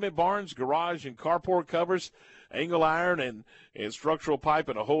and equipment barns, garage and carport covers, angle iron and structural pipe,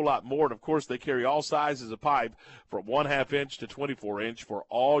 and a whole lot more. And, of course, they carry all sizes of pipe from 1/2 inch to 24 inch for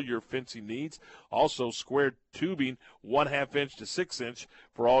all your fencing needs. Also, square tubing 1/2 inch to 6 inch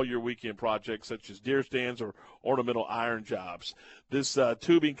for all your weekend projects such as deer stands or ornamental iron jobs. This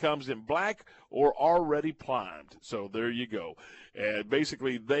tubing comes in black or already primed. So there you go. And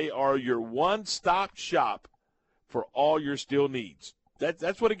basically, they are your one-stop shop for all your steel needs.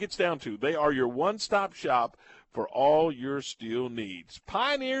 That's what it gets down to. They are your one-stop shop for all your steel needs.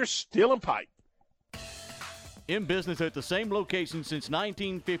 Pioneer Steel and Pipe. In business at the same location since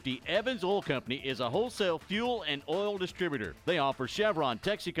 1950, Evans Oil Company is a wholesale fuel and oil distributor. They offer Chevron,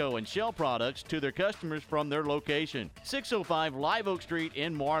 Texaco, and Shell products to their customers from their location. 605 Live Oak Street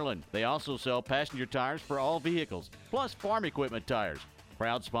in Marlin. They also sell passenger tires for all vehicles, plus farm equipment tires.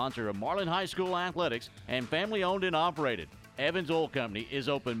 Proud sponsor of Marlin High School Athletics and family owned and operated. Evans Oil Company is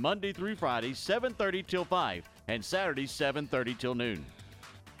open Monday through Friday, 7:30 till 5, and Saturday, 7:30 till noon.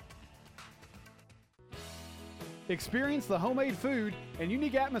 Experience the homemade food and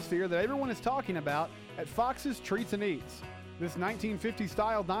unique atmosphere that everyone is talking about at Fox's Treats and Eats. This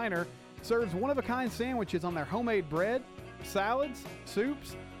 1950-style diner serves one-of-a-kind sandwiches on their homemade bread, salads,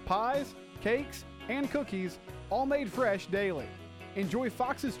 soups, pies, cakes, and cookies, all made fresh daily. Enjoy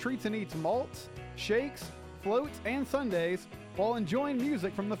Fox's Treats and Eats malts, shakes, floats, and sundaes while enjoying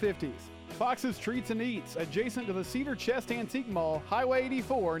music from the 50s. Fox's Treats and Eats, adjacent to the Cedar Chest Antique Mall, Highway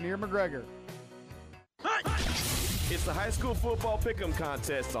 84 near McGregor. It's the high school football pick'em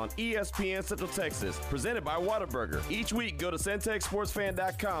contest on ESPN Central Texas, presented by Whataburger. Each week, go to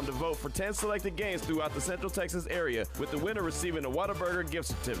CentexSportsFan.com to vote for 10 selected games throughout the Central Texas area, with the winner receiving a Whataburger gift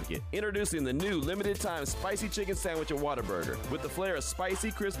certificate. Introducing the new limited-time spicy chicken sandwich at Whataburger. With the flair of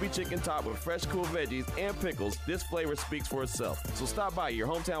spicy, crispy chicken topped with fresh, cool veggies and pickles, this flavor speaks for itself. So stop by your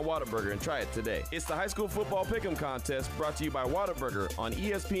hometown Whataburger and try it today. It's the high school football pick'em contest, brought to you by Whataburger on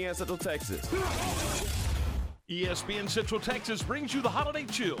ESPN Central Texas. ESPN Central Texas brings you the Holiday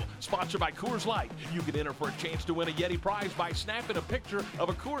Chill, sponsored by Coors Light. You can enter for a chance to win a Yeti prize by snapping a picture of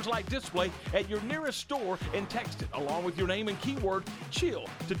a Coors Light display at your nearest store and text it along with your name and keyword CHILL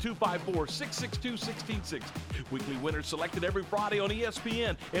to 254-662-1660. Weekly winners selected every Friday on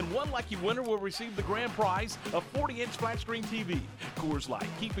ESPN, and one lucky winner will receive the grand prize, a 40-inch flat-screen TV. Coors Light,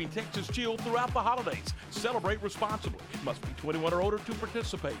 keeping Texas chill throughout the holidays. Celebrate responsibly. Must be 21 or older to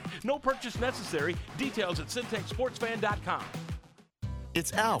participate. No purchase necessary. Details at CentexSportsFan.com.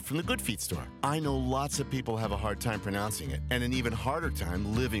 It's Al from the Good Feet store. I know lots of people have a hard time pronouncing it and an even harder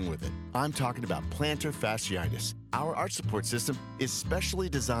time living with it. I'm talking about plantar fasciitis. Our arch support system is specially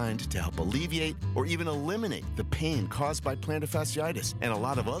designed to help alleviate or even eliminate the pain caused by plantar fasciitis and a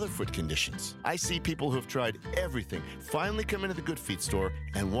lot of other foot conditions. I see people who've tried everything finally come into the Good Feet store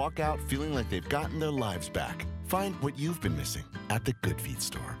and walk out feeling like they've gotten their lives back. Find what you've been missing at the Good Feet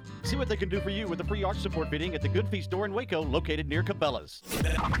store. See what they can do for you with the free arch support fitting at the Good Feet store in Waco, located near Cabela's.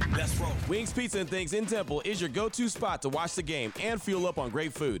 That's wrong. Wings Pizza and Things in Temple is your go-to spot to watch the game and fuel up on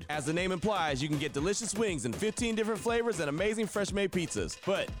great food. As the name implies, you can get delicious wings in 15 different flavors and amazing fresh-made pizzas.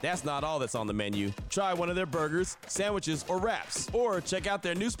 But that's not all that's on the menu. Try one of their burgers, sandwiches, or wraps. Or check out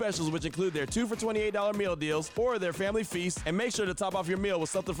their new specials, which include their 2 for $28 meal deals or their family feast, and make sure to top off your meal with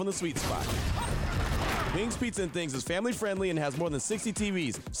something from the sweet spot. Wings Pizza and Things is family-friendly and has more than 60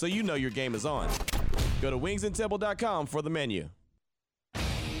 TVs, so you know your game is on. Go to wingsandtemple.com for the menu.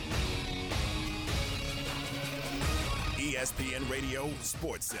 ESPN Radio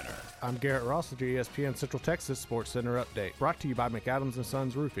Sports Center. I'm Garrett Ross with your ESPN Central Texas Sports Center update, brought to you by McAdams &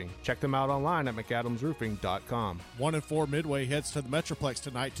 Sons Roofing. Check them out online at McAdamsRoofing.com. 1-4 Midway heads to the Metroplex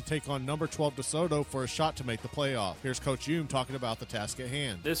tonight to take on number 12 DeSoto for a shot to make the playoff. Here's Coach Hume talking about the task at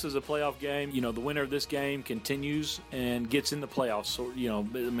hand. This is a playoff game. You know, the winner of this game continues and gets in the playoffs. So, you know,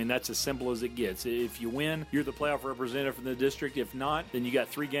 I mean, that's as simple as it gets. If you win, you're the playoff representative from the district. If not, then you got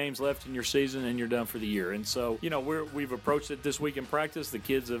 3 games left in your season and you're done for the year. And so, you know, we've approached it this week in practice. The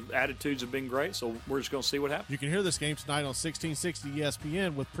kids' attitudes have been great, so we're just going to see what happens. You can hear this game tonight on 1660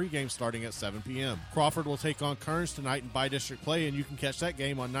 ESPN with pregame starting at 7 p.m. Crawford will take on Kearns tonight in bi-district play, and you can catch that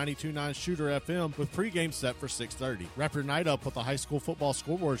game on 92.9 Shooter FM with pregame set for 6:30. Wrap your night up with the high school football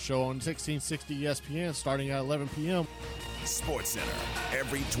scoreboard show on 1660 ESPN starting at 11 p.m. Sports Center,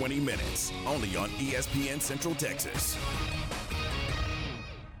 every 20 minutes, only on ESPN Central Texas.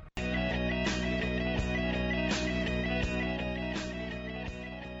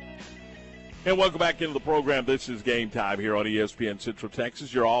 And welcome back into the program. This is Game Time here on ESPN Central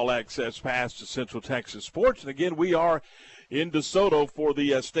Texas, your all-access pass to Central Texas sports. And again, we are in DeSoto for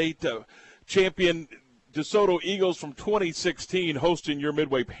the state champion DeSoto Eagles from 2016 hosting your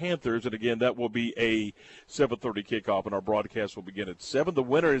Midway Panthers. And again, that will be a 7:30 kickoff, and our broadcast will begin at 7. The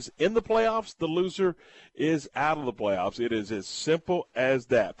winner is in the playoffs. The loser is out of the playoffs. It is as simple as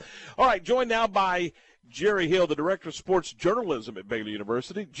that. All right, joined now by Jerry Hill, the Director of Sports Journalism at Baylor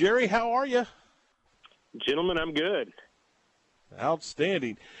University. Jerry, how are you? Gentlemen, I'm good.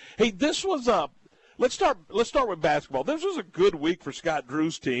 Outstanding. Hey, this was let's start with basketball. This was a good week for Scott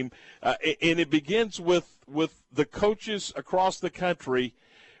Drew's team, and it begins with the coaches across the country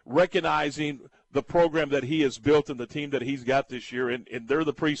recognizing the program that he has built and the team that he's got this year, and they're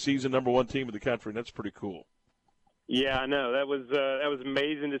the preseason #1 team in the country, and that's pretty cool. Yeah, I know. That was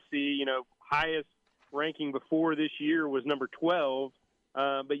amazing to see. You know, highest ranking before this year was number 12,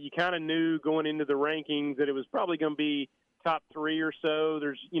 but you kind of knew going into the rankings that it was probably going to be top 3 or so.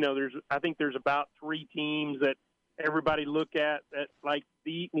 I think there's about 3 teams that everybody look at that like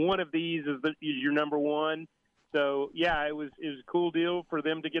one of these is your number 1. So yeah, it was a cool deal for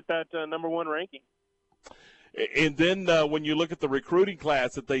them to get that number 1 ranking. And then when you look at the recruiting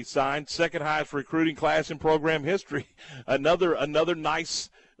class that they signed, second highest recruiting class in program history, another nice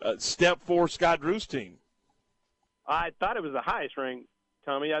step for Scott Drew's team. I thought it was the highest ranked,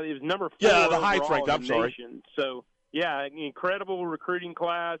 Tommy. It was number 4. Yeah, the highest ranked. I'm sorry. Nation. So yeah, incredible recruiting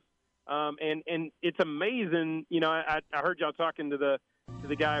class, and it's amazing. You know, I heard y'all talking to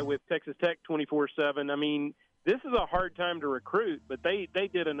the guy with Texas Tech 24/7. I mean, this is a hard time to recruit, but they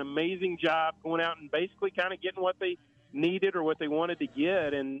did an amazing job going out and basically kind of getting what they needed or what they wanted to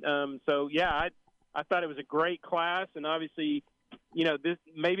get. And so yeah, I thought it was a great class, and obviously, you know, this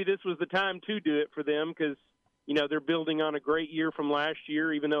was the time to do it for them because, you know, they're building on a great year from last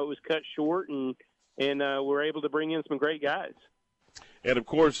year, even though it was cut short, and we're able to bring in some great guys. And, of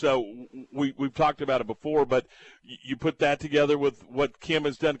course, we've talked about it before, but you put that together with what Kim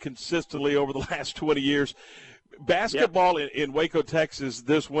has done consistently over the last 20 years. Basketball in Waco, Texas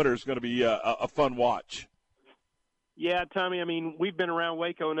this winter is going to be a fun watch. Yeah, Tommy, I mean, we've been around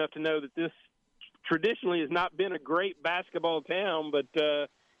Waco enough to know that this traditionally has not been a great basketball town, but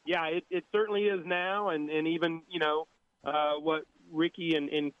yeah, it certainly is now. And even what Ricky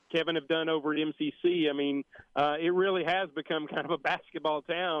and Kevin have done over at MCC, I mean, it really has become kind of a basketball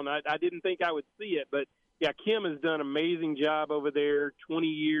town. I didn't think I would see it, but yeah, Kim has done an amazing job over there. 20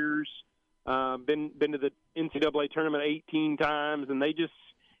 years, been to the NCAA tournament 18 times, and they just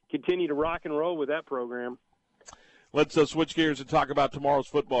continue to rock and roll with that program. Let's switch gears and talk about tomorrow's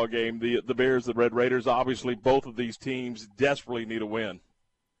football game. The Bears, the Red Raiders. Obviously, both of these teams desperately need a win.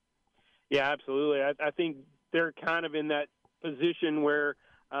 Yeah, absolutely. I think they're kind of in that position where,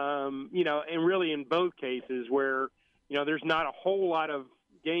 and really in both cases where, there's not a whole lot of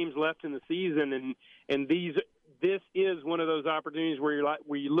games left in the season, and this is one of those opportunities where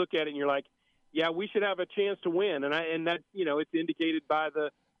you look at it and you're like, yeah, we should have a chance to win, and that it's indicated by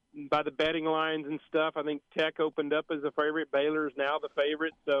the betting lines and stuff. I think Tech opened up as a favorite. Baylor is now the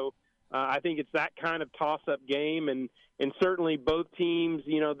favorite, so I think it's that kind of toss-up game, and certainly both teams,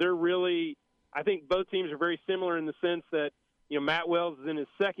 they're really. I think both teams are very similar in the sense that Matt Wells is in his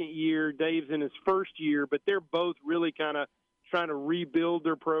second year, Dave's in his first year, but they're both really kind of trying to rebuild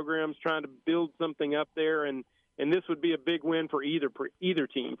their programs, trying to build something up there, and this would be a big win for either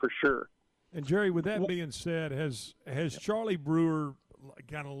team for sure. And Jerry, with that being said, has Charlie Brewer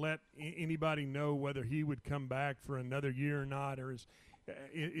kind of let anybody know whether he would come back for another year or not, or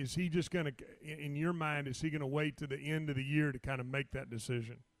is he just going to, in your mind, is he going to wait to the end of the year to kind of make that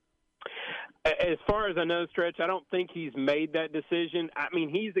decision? As far as I know, Stretch, I don't think he's made that decision. I mean,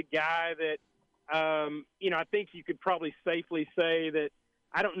 he's a guy that, I think you could probably safely say that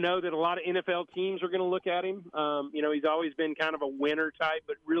I don't know that a lot of NFL teams are going to look at him. He's always been kind of a winner type,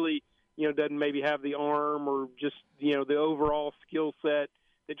 but really, doesn't maybe have the arm or just, the overall skill set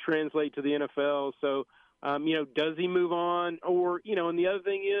that translate to the NFL. So, does he move on? Or, and the other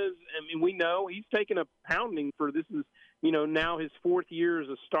thing is, we know he's taken a pounding for this is, now his fourth year as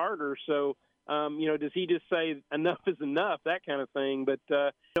a starter. So, does he just say enough is enough, that kind of thing? But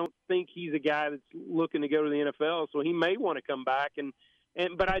I don't think he's a guy that's looking to go to the NFL, so he may want to come back.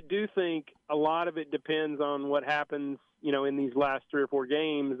 But I do think a lot of it depends on what happens, in these last 3 or 4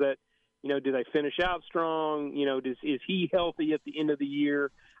 games that, do they finish out strong? Is he healthy at the end of the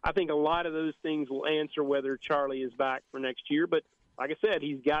year? I think a lot of those things will answer whether Charlie is back for next year. But like I said,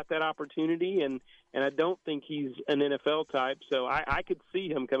 he's got that opportunity, and I don't think he's an NFL type. So I could see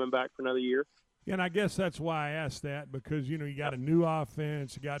him coming back for another year. Yeah, and I guess that's why I asked that, because, you got a new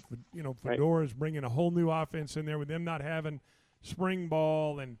offense. You got, Fedora's bringing a whole new offense in there with them not having spring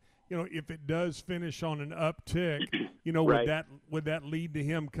ball. And, if it does finish on an uptick, right. would that lead to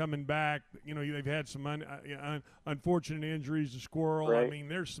him coming back? They've had some unfortunate injuries to Squirrel. Right. I mean,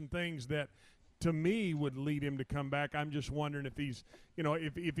 there's some things that, to me, would lead him to come back. I'm just wondering if he's,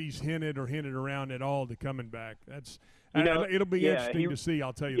 if he's hinted around at all to coming back. That's it'll be interesting to see,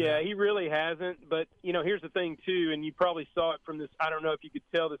 I'll tell you that. Yeah, he really hasn't. But, here's the thing, too, and you probably saw it from this. I don't know if you could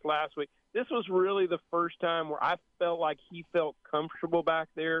tell this last week. This was really the first time where I felt like he felt comfortable back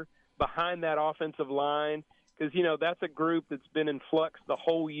there behind that offensive line because, that's a group that's been in flux the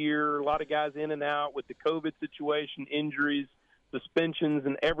whole year. A lot of guys in and out with the COVID situation, injuries, suspensions,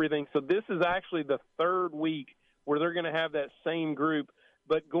 and everything. So this is actually the third week where they're going to have that same group.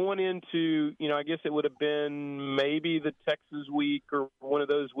 But going into, I guess it would have been maybe the Texas week or one of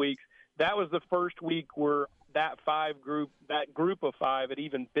those weeks, that was the first week where that group of 5 had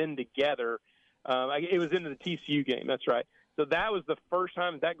even been together. It was into the TCU game, that's right. So that was the first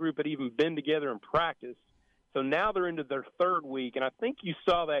time that group had even been together in practice. So now they're into their third week, and I think you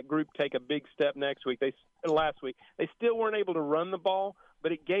saw that group take a big step last week. They still weren't able to run the ball,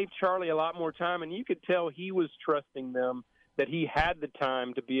 but it gave Charlie a lot more time, and you could tell he was trusting them that he had the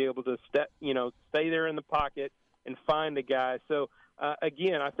time to be able to stay there in the pocket and find a guy. So,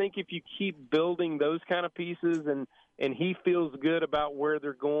 again, I think if you keep building those kind of pieces and he feels good about where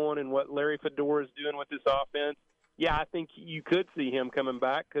they're going and what Larry Fedora is doing with this offense, yeah, I think you could see him coming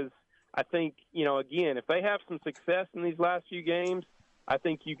back because I think, again, if they have some success in these last few games, I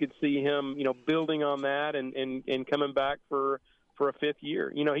think you could see him, building on that and coming back for a 5th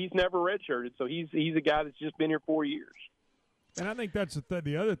year. He's never redshirted, so he's a guy that's just been here 4 years. And I think that's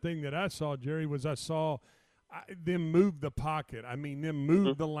the other thing that I saw, Jerry, was I saw them move the pocket. I mean, them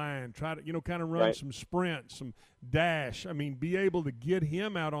move the line, try to, kind of run some sprints, some dash. I mean, be able to get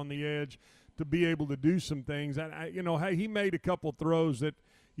him out on the edge to be able to do some things. And, hey, he made a couple throws that,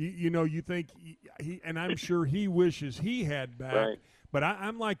 you think he and I'm sure he wishes he had back. Right. But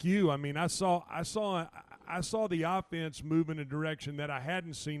I'm like you. I mean, I I saw the offense move in a direction that I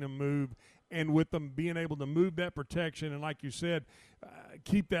hadn't seen them move, and with them being able to move that protection and, like you said,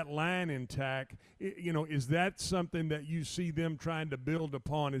 keep that line intact, is that something that you see them trying to build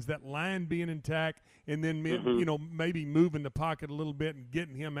upon? Is that line being intact and then, maybe moving the pocket a little bit and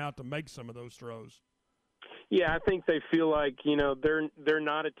getting him out to make some of those throws? Yeah, I think they feel like, they're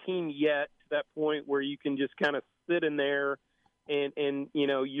not a team yet to that point where you can just kind of sit in there and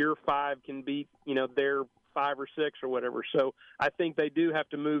your 5 can beat, their 5 or 6 or whatever. So I think they do have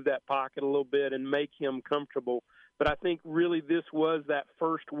to move that pocket a little bit and make him comfortable. But I think really this was that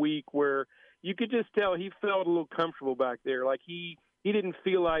first week where you could just tell he felt a little comfortable back there. Like he didn't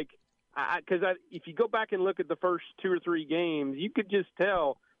feel like because if you go back and look at the first 2 or 3 games, you could just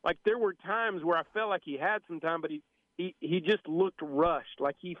tell, like there were times where I felt like he had some time, but he just looked rushed.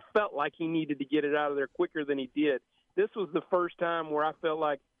 Like he felt like he needed to get it out of there quicker than he did. This was the first time where I felt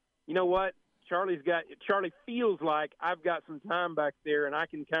like, you know what, Charlie feels like I've got some time back there and I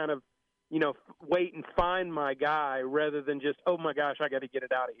can kind of, wait and find my guy rather than just, oh my gosh, I got to get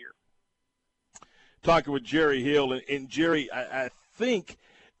it out of here. Talking with Jerry Hill, and Jerry, I think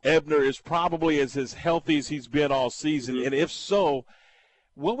Ebner is probably as healthy as he's been all season, and if so,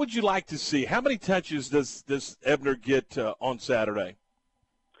 what would you like to see? How many touches does Ebner get on Saturday?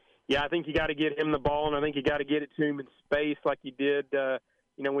 Yeah, I think you got to get him the ball, and I think you got to get it to him in space like you did,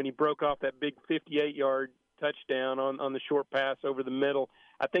 when he broke off that big 58-yard touchdown on the short pass over the middle.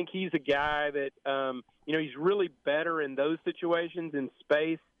 I think he's a guy that, he's really better in those situations in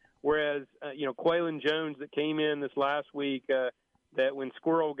space, whereas, Quaylon Jones that came in this last week, that when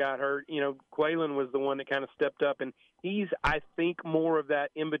Squirrel got hurt, Quaylon was the one that kind of stepped up, and he's, I think, more of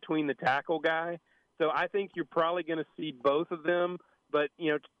that in-between the tackle guy. So I think you're probably going to see both of them, but,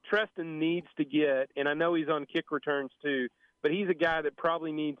 Treston needs to get, and I know he's on kick returns too, but he's a guy that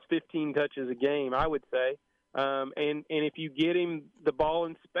probably needs 15 touches a game, I would say. And if you get him the ball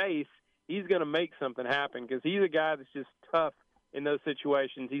in space, he's going to make something happen because he's a guy that's just tough in those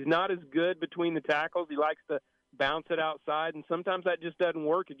situations. He's not as good between the tackles. He likes to bounce it outside, and sometimes that just doesn't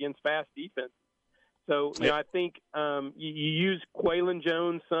work against fast defense. So, I think you use Quaylon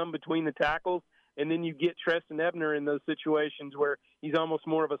Jones some between the tackles, and then you get Treston Ebner in those situations where he's almost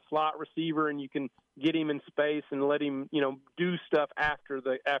more of a slot receiver, and you can get him in space and let him, do stuff after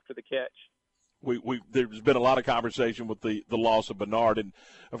the catch. There's been a lot of conversation with the loss of Bernard, and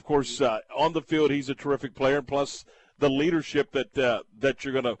of course on the field he's a terrific player, and plus the leadership that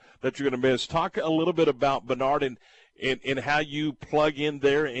you're gonna miss. Talk a little bit about Bernard and how you plug in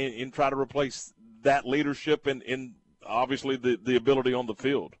there and try to replace that leadership and obviously the ability on the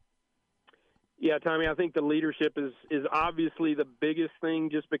field. Yeah, Tommy, I think the leadership is obviously the biggest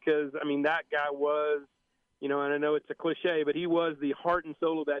thing, just because that guy was. And I know it's a cliche, but he was the heart and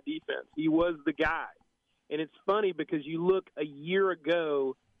soul of that defense. He was the guy. And it's funny because you look a year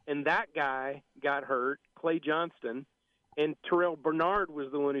ago and that guy got hurt, Clay Johnston, and Terrell Bernard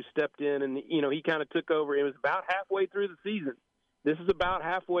was the one who stepped in and, he kind of took over. It was about halfway through the season. This is about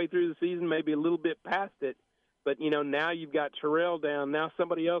halfway through the season, maybe a little bit past it. But, now you've got Terrell down. Now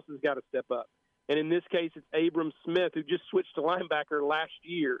somebody else has got to step up. And in this case, it's Abram Smith, who just switched to linebacker last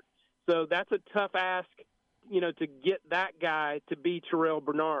year. So that's a tough ask, to get that guy to be Terrell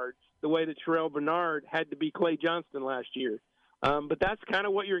Bernard, the way that Terrell Bernard had to be Clay Johnston last year. But that's kind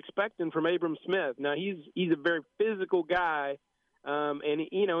of what you're expecting from Abram Smith. Now, he's a very physical guy, and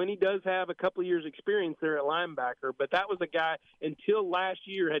he does have a couple of years' experience there at linebacker. But that was a guy, until last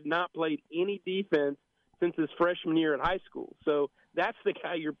year, had not played any defense since his freshman year at high school. So that's the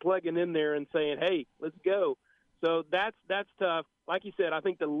guy you're plugging in there and saying, hey, let's go. So that's tough. Like you said, I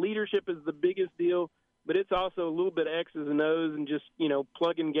think the leadership is the biggest deal. But it's also a little bit of X's and O's and just,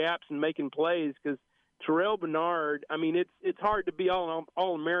 plugging gaps and making plays because Terrell Bernard, it's hard to be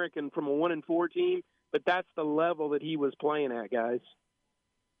all-American from a 1-4 team, but that's the level that he was playing at, guys.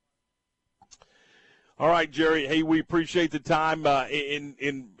 All right, Jerry. Hey, we appreciate the time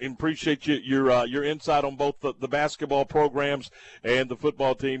and appreciate your insight on both the basketball programs and the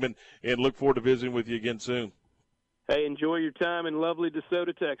football team, and look forward to visiting with you again soon. Hey, enjoy your time in lovely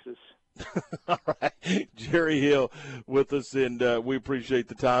DeSoto, Texas. All right, Jerry Hill with us, and we appreciate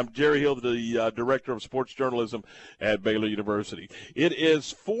the time. Jerry Hill, the Director of Sports Journalism at Baylor University. It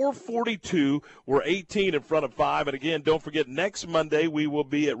is 4:42. We're 18 in front of 5. And, again, don't forget, next Monday we will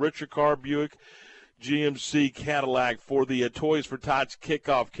be at Richard Carr Buick GMC Cadillac for the Toys for Tots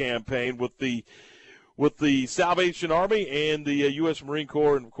kickoff campaign with the Salvation Army and the U.S. Marine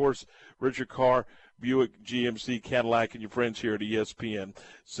Corps, and, of course, Richard Carr Buick GMC Cadillac and your friends here at ESPN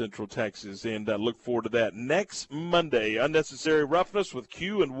Central Texas. And look forward to that next Monday. Unnecessary Roughness with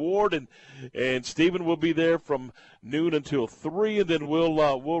Q and Ward, and Stephen will be there from noon until 3, and then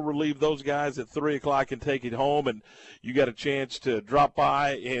we'll relieve those guys at 3 o'clock and take it home. And you got a chance to drop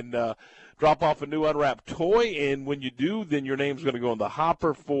by and drop off a new unwrapped toy. And when you do, then your name's going to go in the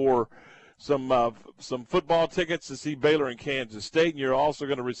hopper for some football tickets to see Baylor and Kansas State, and you're also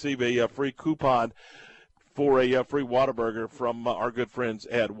going to receive a free coupon for a free Whataburger from our good friends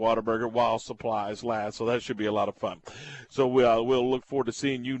at Whataburger while supplies last. So that should be a lot of fun. So we'll look forward to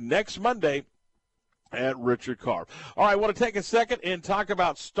seeing you next Monday at Richard Carr. All right, I want to take a second and talk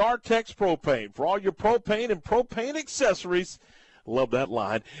about StarTex Propane. For all your propane and propane accessories, love that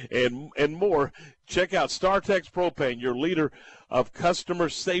line, and more, check out StarTex Propane, your leader of customer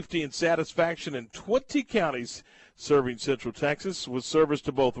safety and satisfaction in 20 counties serving Central Texas, with service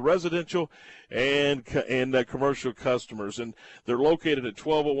to both residential and commercial customers. And they're located at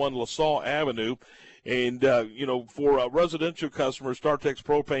 1201 LaSalle Avenue. And, for residential customers, StarTex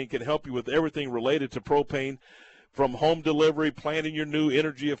Propane can help you with everything related to propane, from home delivery, planning your new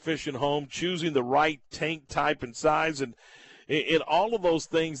energy-efficient home, choosing the right tank type and size, and all of those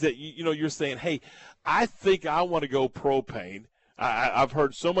things that, you're saying, hey, I think I want to go propane. I've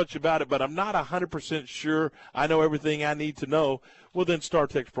heard so much about it, but I'm not 100% sure I know everything I need to know. Well, then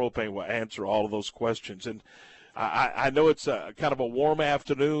StarTex Propane will answer all of those questions. And I know it's kind of a warm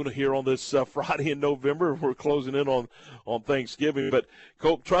afternoon here on this Friday in November. We're closing in on Thanksgiving. But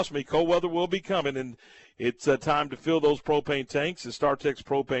trust me, cold weather will be coming, and it's time to fill those propane tanks. And StarTex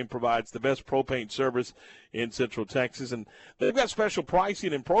Propane provides the best propane service in Central Texas. And they've got special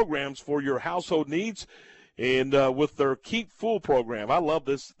pricing and programs for your household needs. And with their Keep Full program, I love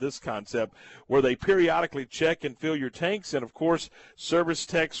this concept, where they periodically check and fill your tanks. And, of course, service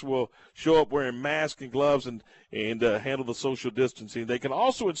techs will show up wearing masks and gloves and handle the social distancing. They can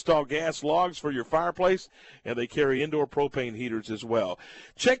also install gas logs for your fireplace, and they carry indoor propane heaters as well.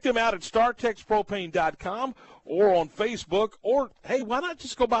 Check them out at StarTexPropane.com or on Facebook, or, hey, why not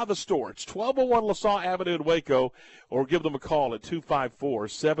just go by the store? It's 1201 LaSalle Avenue in Waco, or give them a call at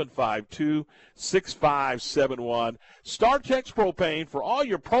 254-752-6571. StarTex Propane for all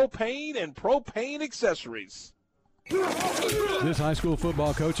your propane and propane accessories. This high school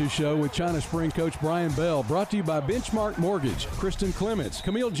football coaches show with China Spring coach Brian Bell, brought to you by Benchmark Mortgage, Kristen Clements,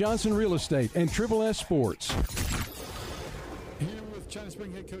 Camille Johnson Real Estate, and Triple S Sports. Here with China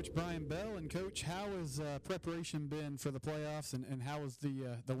Spring head coach Brian Bell. And, Coach, how has preparation been for the playoffs, and how was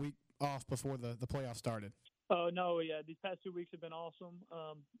the week off before the playoffs started? Oh, no, yeah, these past 2 weeks have been awesome.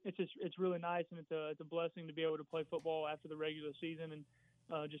 It's really nice, and it's a blessing to be able to play football after the regular season and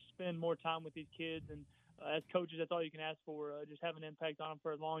just spend more time with these kids. And as coaches, that's all you can ask for, just have an impact on them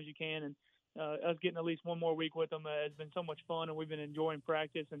for as long as you can. And us getting at least one more week with them has been so much fun, and we've been enjoying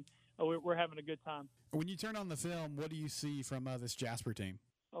practice, and we're having a good time. When you turn on the film, what do you see from this Jasper team?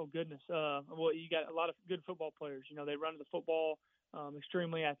 Oh, goodness. Well, you got a lot of good football players. They run the football,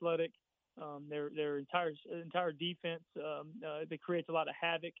 extremely athletic. Their entire defense they creates a lot of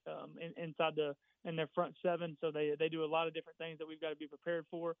havoc inside in their front seven. So they do a lot of different things that we've got to be prepared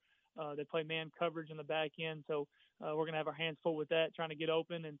for. They play man coverage in the back end, so we're going to have our hands full with that, trying to get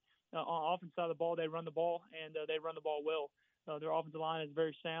open. And on offense side of the ball, they run the ball, and they run the ball well. Their offensive line is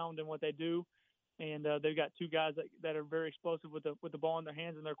very sound in what they do, and they've got two guys that are very explosive with the ball in their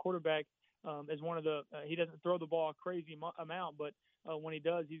hands. And their quarterback is one of the he doesn't throw the ball a crazy amount, but when he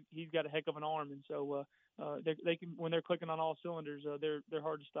does, he's got a heck of an arm. And so they can, when they're clicking on all cylinders, they're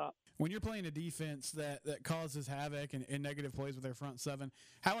hard to stop. When you're playing a defense that causes havoc and negative plays with their front seven,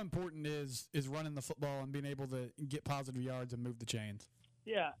 how important is running the football and being able to get positive yards and move the chains?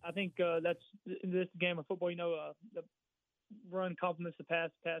 Yeah, I think that's in this game of football. The run complements the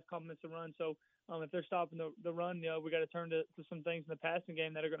pass complements the run. So if they're stopping the run, we got to turn to some things in the passing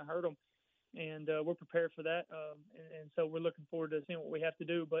game that are going to hurt them. And we're prepared for that, and so we're looking forward to seeing what we have to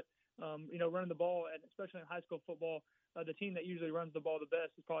do. But, running the ball, and especially in high school football, the team that usually runs the ball the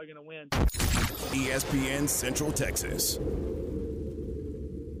best is probably going to win. ESPN Central Texas.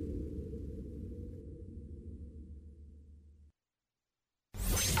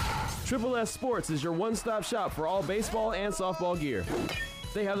 Triple S Sports is your one-stop shop for all baseball and softball gear.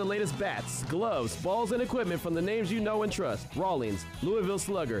 They have the latest bats, gloves, balls, and equipment from the names you know and trust. Rawlings, Louisville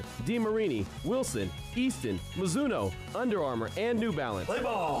Slugger, DeMarini, Wilson, Easton, Mizuno, Under Armour, and New Balance. Play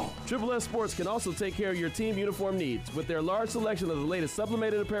ball! Triple S Sports can also take care of your team uniform needs with their large selection of the latest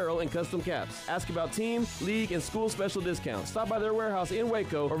sublimated apparel and custom caps. Ask about team, league, and school special discounts. Stop by their warehouse in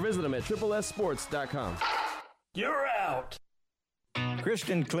Waco or visit them at triplessports.com. You're out!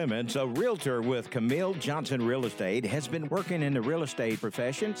 Kristen Clements, a realtor with Camille Johnson Real Estate, has been working in the real estate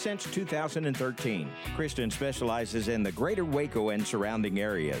profession since 2013. Kristen specializes in the greater Waco and surrounding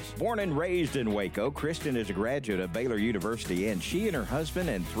areas. Born and raised in Waco, Kristen is a graduate of Baylor University, and she and her husband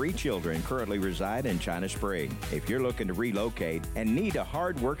and 3 children currently reside in China Spring. If you're looking to relocate and need a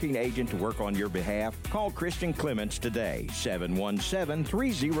hard-working agent to work on your behalf, call Kristen Clements today,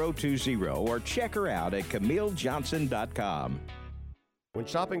 717-3020, or check her out at CamilleJohnson.com. When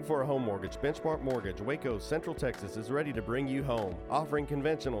shopping for a home mortgage, Benchmark Mortgage, Waco, Central Texas is ready to bring you home, offering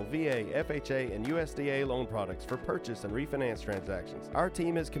conventional VA, FHA, and USDA loan products for purchase and refinance transactions. Our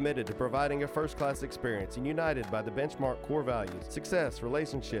team is committed to providing a first-class experience and united by the Benchmark core values: success,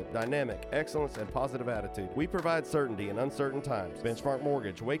 relationship, dynamic, excellence, and positive attitude. We provide certainty in uncertain times. Benchmark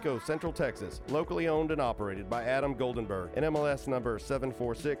Mortgage, Waco, Central Texas, locally owned and operated by Adam Goldenberg, NMLS number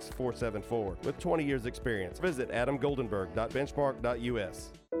 746474, with 20 years experience. Visit adamgoldenberg.benchmark.us.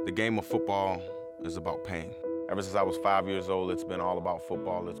 The game of football is about pain. Ever since I was 5 years old, it's been all about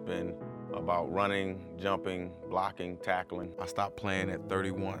football. It's been about running, jumping, blocking, tackling. I stopped playing at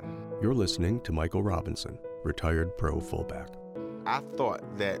 31. You're listening to Michael Robinson, retired pro fullback. I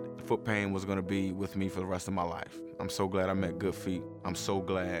thought that foot pain was going to be with me for the rest of my life. I'm so glad I met Good Feet. I'm so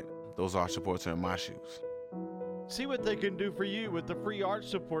glad those arch supports are in my shoes. See what they can do for you with the free arch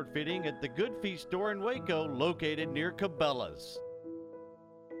support fitting at the Good Feet store in Waco, located near Cabela's.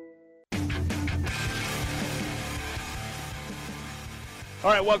 All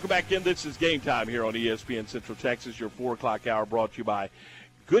right, welcome back in. This is Game Time here on ESPN Central Texas, your 4 o'clock hour brought to you by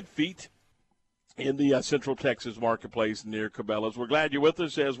Good Feet in the Central Texas marketplace near Cabela's. We're glad you're with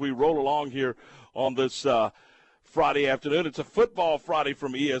us as we roll along here on this Friday afternoon. It's a football Friday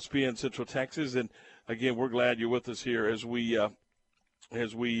from ESPN Central Texas, and again, we're glad you're with us here as we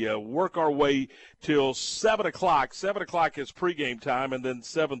work our way till 7 o'clock. 7 o'clock is pregame time, and then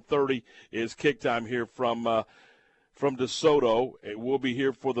 7:30 is kick time here from DeSoto. We'll be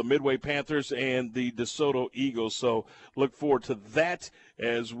here for the Midway Panthers and the DeSoto Eagles, so look forward to that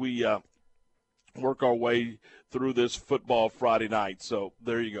as we work our way through this football Friday night. So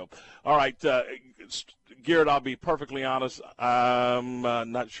there you go. All right, Garrett, I'll be perfectly honest. I'm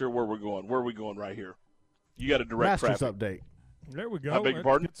not sure where we're going. Where are we going right here? You got a direct Masters traffic. update. There we go. I beg your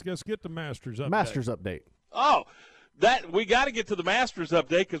pardon? Let's get the Masters update. Masters update. Oh, that we got to get to the Masters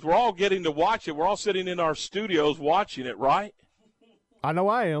update because we're all getting to watch it. We're all sitting in our studios watching it, right? I know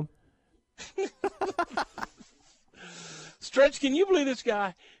I am. Stretch, can you believe this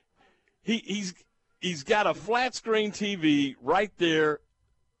guy? He's got a flat screen TV right there,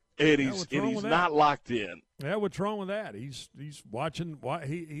 and he's not locked in. Yeah, what's wrong with that? He's watching.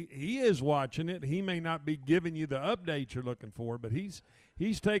 He is watching it. He may not be giving you the update you're looking for, but he's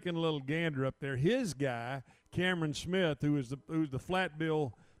taking a little gander up there. His guy, Cameron Smith, who's the flat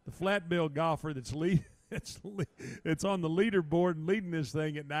bill golfer that's lead. It's on the leaderboard and leading this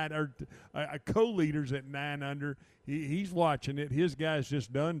thing at 9, or co-leaders at 9 under. He's watching it. His guy's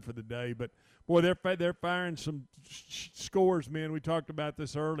just done for the day. But boy, they're firing some scores, man. We talked about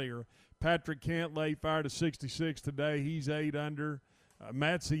this earlier. Patrick Cantlay fired a 66 today. He's 8 under.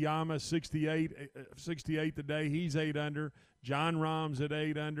 Matsuyama 68 today. He's 8 under. John Rahm's at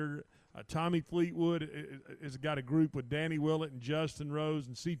 8 under. Tommy Fleetwood has got a group with Danny Willett and Justin Rose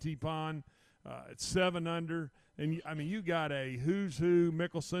and C.T. Pond at 7 under. And, I mean, you got a who's who.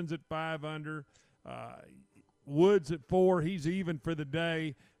 Mickelson's at 5 under. Woods at 4. He's even for the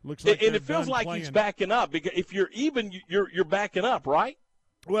day. Looks like and it feels like he's backing up. Because if you're even, you're backing up, right?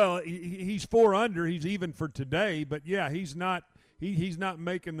 Well, he's 4 under. He's even for today. But, yeah, he's not he's not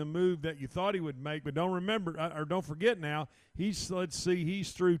making the move that you thought he would make. But don't forget now, he's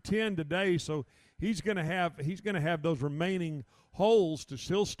through 10 today. So he's going to have those remaining holes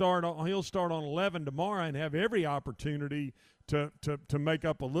he'll start on 11 tomorrow and have every opportunity to make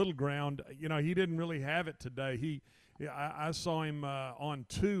up a little ground. You know, he didn't really have it today. I saw him on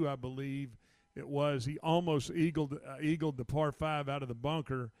 2, I believe it was. He almost eagled the par 5 out of the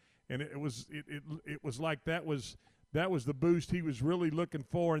bunker, and it was like that was the boost he was really looking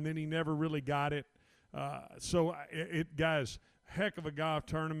for, and then he never really got it. Guys, heck of a golf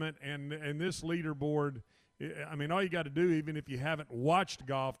tournament, and this leaderboard. I mean, all you got to do, even if you haven't watched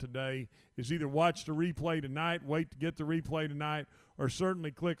golf today, is either watch the replay tonight, wait to get the replay tonight, or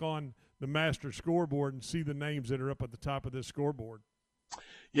certainly click on the Masters scoreboard and see the names that are up at the top of this scoreboard.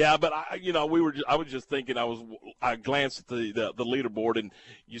 Yeah, but I was just thinking. I glanced at the leaderboard, and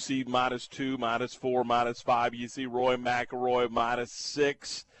you see -2, -4, -5. You see Roy McIlroy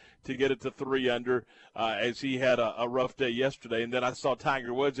 -6 to get it to 3 under, as he had a rough day yesterday. And then I saw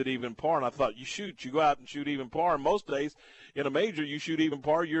Tiger Woods at even par, and I thought, you go out and shoot even par. And most days, in a major, you shoot even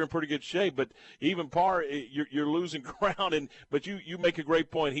par, you're in pretty good shape. But even par, you're losing ground. But you make a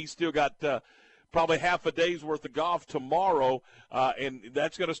great point. He's still got probably half a day's worth of golf tomorrow, and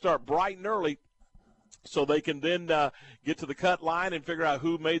that's going to start bright and early. So they can then get to the cut line and figure out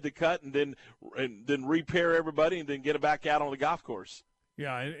who made the cut, and then repair everybody, and then get it back out on the golf course.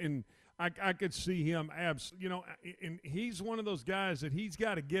 Yeah, and I could see him and he's one of those guys that he's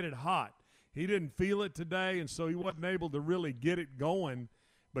got to get it hot. He didn't feel it today, and so he wasn't able to really get it going.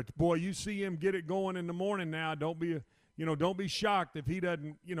 But boy, you see him get it going in the morning now. Don't be shocked if he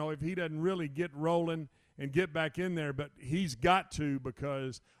doesn't really get rolling and get back in there. But he's got to,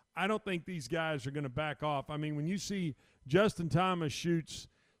 because I don't think these guys are going to back off. I mean, when you see Justin Thomas shoots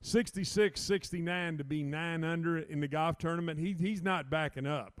 66, 69 to be 9 under in the golf tournament, he's not backing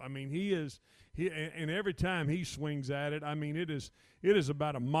up. I mean, and every time he swings at it, I mean, it is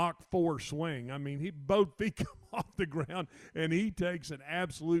about a Mach 4 swing. I mean, both feet come off the ground, and he takes an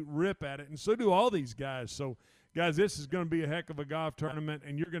absolute rip at it, and so do all these guys. So, guys, this is going to be a heck of a golf tournament,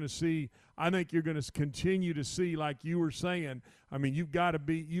 and you're going to see, I think you're going to continue to see, like you were saying, I mean, you've got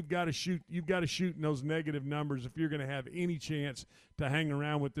to shoot in those negative numbers if you're going to have any chance to hang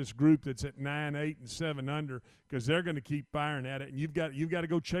around with this group that's at 9, 8, and 7 under, because they're going to keep firing at it, and you've got to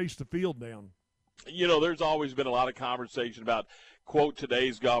go chase the field down. There's always been a lot of conversation about, quote,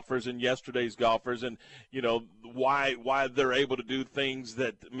 today's golfers and yesterday's golfers, and why they're able to do things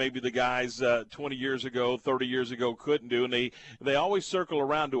that maybe the guys 20 years ago, 30 years ago couldn't do, and they always circle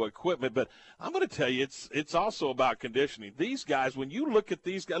around to equipment. But I'm going to tell you, it's also about conditioning. These guys, when you look at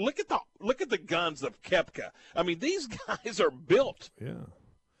these guys, look at the guns of Koepka. I mean, these guys are built.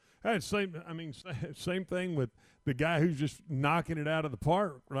 Yeah, same thing with the guy who's just knocking it out of the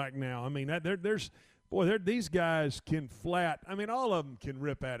park right now. I mean, these guys can flat. I mean, all of them can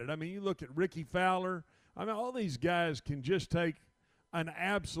rip at it. I mean, you look at Ricky Fowler. I mean, all these guys can just take an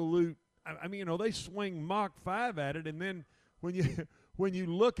absolute. I mean, they swing Mach 5 at it, and then when you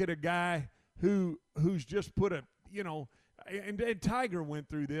look at a guy who's just put and Tiger went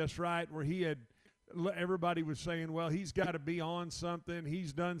through this, right, where he had. Everybody was saying, well, he's got to be on something.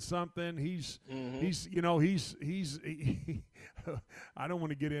 He's done something. He's I don't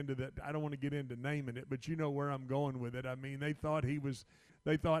want to get into that. I don't want to get into naming it, but you know where I'm going with it. I mean, they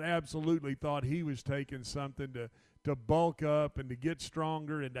absolutely thought he was taking something to bulk up and to get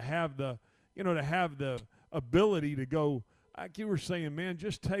stronger and to have the ability to go, like you were saying, man,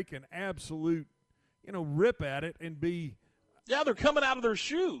 just take an absolute, rip at it and be. Yeah, they're coming out of their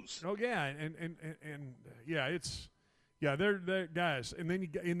shoes. Oh yeah, and they're guys, and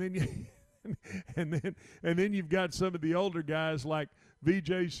then you've got some of the older guys like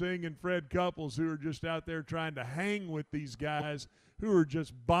Vijay Singh and Fred Couples who are just out there trying to hang with these guys who are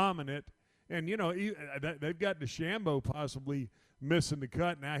just bombing it, and they've got DeChambeau possibly missing the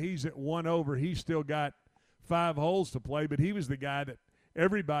cut now. He's at 1 over. He's still got 5 holes to play, but he was the guy that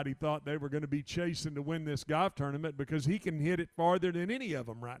everybody thought they were going to be chasing to win this golf tournament because he can hit it farther than any of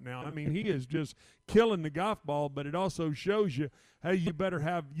them right now. I mean, he is just killing the golf ball, but it also shows you, hey, you better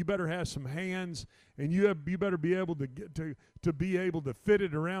have some hands, and you better be able to be able to fit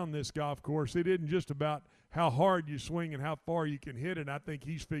it around this golf course. It isn't just about how hard you swing and how far you can hit it. And I think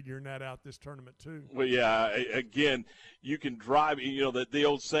he's figuring that out this tournament too. Well, yeah, again, you can drive, the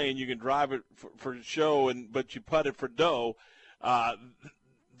old saying, you can drive it for show, but you putt it for dough.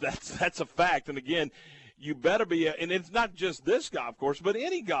 That's a fact. And again, you better be, and it's not just this golf course, but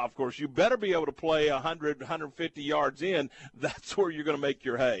any golf course, you better be able to play 100, 150 yards in. That's where you're going to make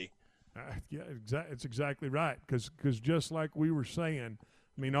your hay. Yeah, it's exactly right. Because just like we were saying,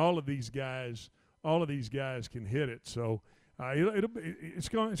 I mean, all of these guys can hit it. So it's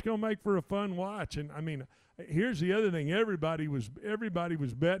going to make for a fun watch. And I mean, here's the other thing: everybody was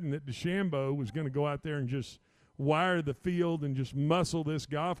betting that DeChambeau was going to go out there and just wire the field and just muscle this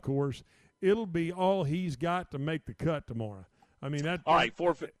golf course. It'll be all he's got to make the cut tomorrow. I mean, that. All right,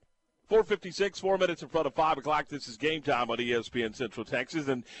 4:56, 4 minutes in front of 5 o'clock. This is Game Time on ESPN Central Texas.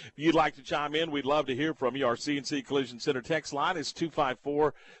 And if you'd like to chime in, we'd love to hear from you. Our CNC Collision Center text line is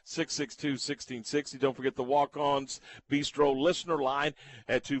 254-662-1660. Don't forget the Walk-Ons Bistro listener line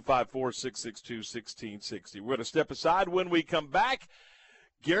at 254-662-1660. We're going to step aside. When we come back,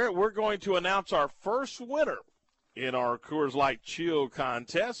 Garrett, we're going to announce our first winner in our Coors Light Chill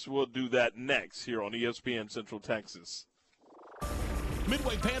contest. We'll do that next here on ESPN Central Texas.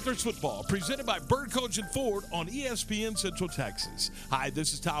 Midway Panthers football, presented by Bird Coach and Ford on ESPN Central Texas. Hi,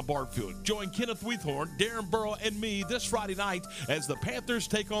 this is Tom Barfield. Join Kenneth Weathorn, Darren Burrow, and me this Friday night as the Panthers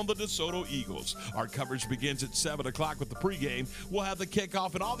take on the DeSoto Eagles. Our coverage begins at 7 o'clock with the pregame. We'll have the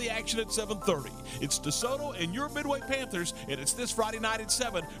kickoff and all the action at 7:30. It's DeSoto and your Midway Panthers, and it's this Friday night at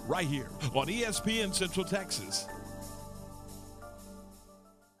 7 right here on ESPN Central Texas.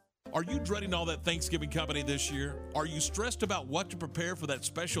 Are you dreading all that Thanksgiving company this year? Are you stressed about what to prepare for that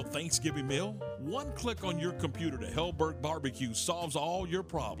special Thanksgiving meal? One click on your computer to Hellberg Barbecue solves all your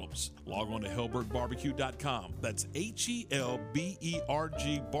problems. Log on to HellbergBarbecue.com. That's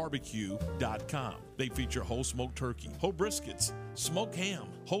HELBERG barbecue.com. They feature whole smoked turkey, whole briskets, smoked ham,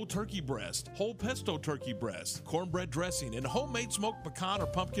 whole turkey breast, whole pesto turkey breast, cornbread dressing, and homemade smoked pecan or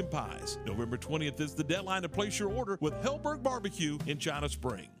pumpkin pies. November 20th is the deadline to place your order with Hellberg Barbecue in China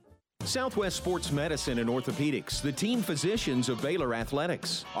Spring. Southwest Sports Medicine and Orthopedics, the team physicians of Baylor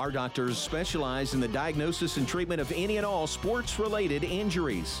Athletics. Our doctors specialize in the diagnosis and treatment of any and all sports-related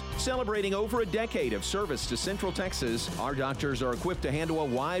injuries. Celebrating over a decade of service to Central Texas, our doctors are equipped to handle a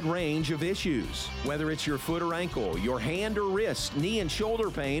wide range of issues. Whether it's your foot or ankle, your hand or wrist, knee and shoulder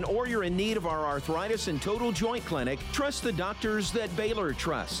pain, or you're in need of our arthritis and total joint clinic, trust the doctors that Baylor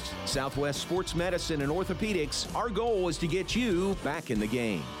trusts. Southwest Sports Medicine and Orthopedics, our goal is to get you back in the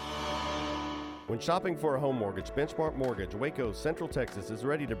game. When shopping for a home mortgage, Benchmark Mortgage, Waco, Central Texas is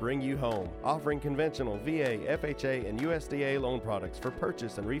ready to bring you home, offering conventional VA, FHA, and USDA loan products for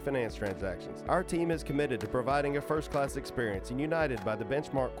purchase and refinance transactions. Our team is committed to providing a first-class experience and united by the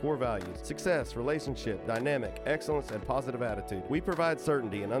Benchmark core values: success, relationship, dynamic, excellence, and positive attitude. We provide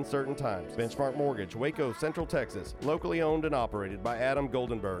certainty in uncertain times. Benchmark Mortgage, Waco, Central Texas, locally owned and operated by Adam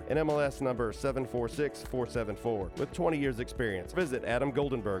Goldenberg, NMLS number 746474, with 20 years experience. Visit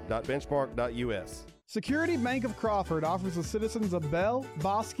adamgoldenberg.benchmark.us. Security Bank of Crawford offers the citizens of Bell,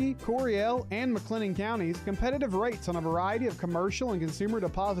 Bosque, Coryell, and McLennan counties competitive rates on a variety of commercial and consumer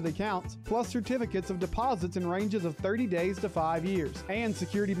deposit accounts, plus certificates of deposits in ranges of 30 days to 5 years. And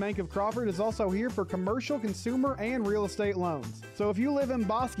Security Bank of Crawford is also here for commercial, consumer, and real estate loans. So if you live in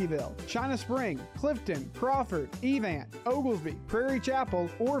Bosqueville, China Spring, Clifton, Crawford, Evant, Oglesby, Prairie Chapel,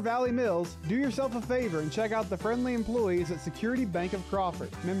 or Valley Mills, do yourself a favor and check out the friendly employees at Security Bank of Crawford.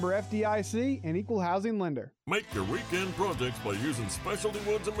 Member FDIC and equal housing lender. Make your weekend projects by using specialty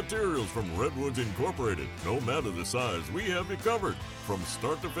woods and materials from Redwoods Incorporated. No matter the size, we have you covered. From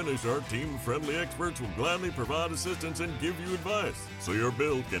start to finish, our team-friendly experts will gladly provide assistance and give you advice, so your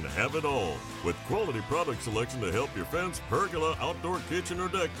build can have it all. With quality product selection to help your fence, pergola, outdoor kitchen, or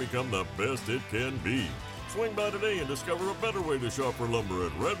deck become the best it can be. Swing by today and discover a better way to shop for lumber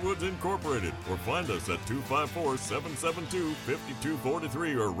at Redwoods Incorporated, or find us at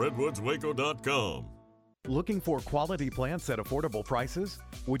 254-772-5243 or redwoodswaco.com. Looking for quality plants at affordable prices?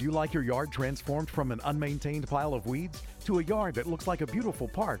 Would you like your yard transformed from an unmaintained pile of weeds to a yard that looks like a beautiful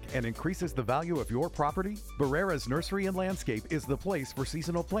park and increases the value of your property? Barrera's Nursery and Landscape is the place for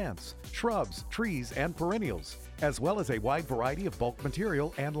seasonal plants, shrubs, trees, and perennials, as well as a wide variety of bulk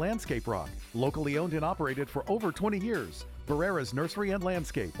material and landscape rock. Locally owned and operated for over 20 years. Barrera's Nursery and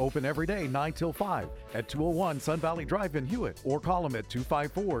Landscape, open every day 9 till 5 at 201 Sun Valley Drive in Hewitt, or call them at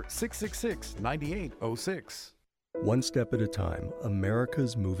 254-666-9806. One step at a time,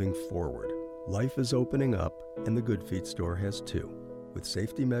 America's moving forward. Life is opening up, and the Good Feet store has too. With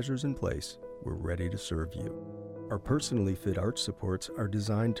safety measures in place, we're ready to serve you. Our personally fit arch supports are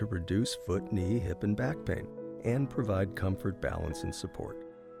designed to reduce foot, knee, hip, and back pain and provide comfort, balance, and support.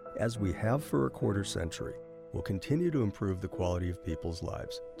 As we have for a quarter century, we'll continue to improve the quality of people's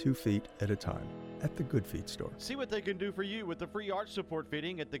lives, 2 feet at a time, at the Good Feet store. See what they can do for you with the free arch support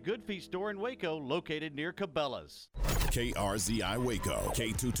fitting at the Good Feet store in Waco, located near Cabela's. KRZI Waco,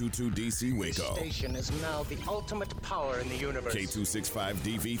 K222DC Waco. This station is now the ultimate power in the universe.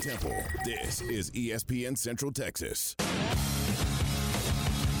 K265DV Temple. This is ESPN Central Texas.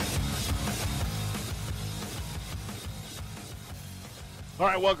 All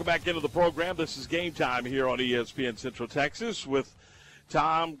right, welcome back into the program. This is Game Time here on ESPN Central Texas with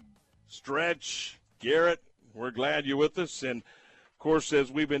Tom, Stretch, Garrett. We're glad you're with us. And, of course,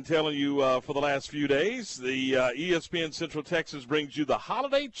 as we've been telling you for the last few days, the ESPN Central Texas brings you the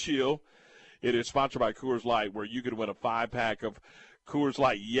Holiday Chill. It is sponsored by Coors Light, where you could win a 5-pack of Coors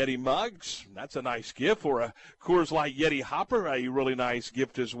Light Yeti mugs. That's a nice gift. For a Coors Light Yeti hopper, a really nice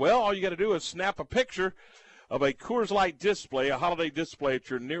gift as well. All you got to do is snap a picture of a Coors Light display, a holiday display at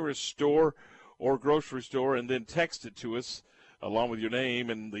your nearest store or grocery store, and then text it to us along with your name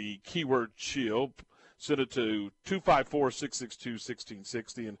and the keyword chill. Send it to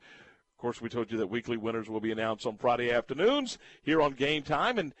 254-662-1660. And, of course, we told you that weekly winners will be announced on Friday afternoons here on Game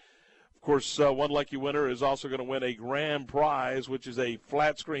Time. And, of course, one lucky winner is also going to win a grand prize, which is a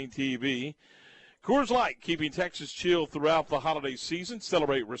flat-screen TV. Coors Light, keeping Texas chill throughout the holiday season.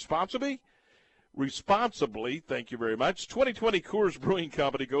 Celebrate responsibly. Thank you very much. 2020 Coors Brewing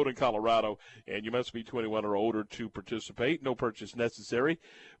Company, Golden, Colorado. And you must be 21 or older to participate. No purchase necessary.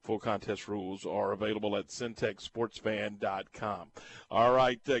 Full contest rules are available at centexsportsfan.com. All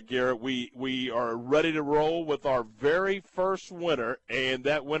right, Garrett, we are ready to roll with our very first winner, and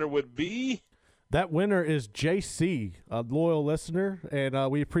that winner would be? That winner is JC, a loyal listener, and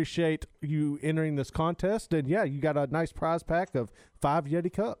we appreciate you entering this contest. And, yeah, you got a nice prize pack of 5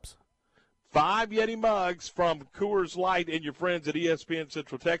 Yeti cups. 5 Yeti mugs from Coors Light and your friends at ESPN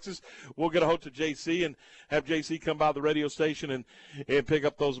Central Texas. We'll get a hold to JC and have JC come by the radio station and pick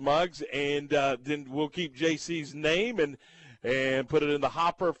up those mugs. And then we'll keep JC's name and put it in the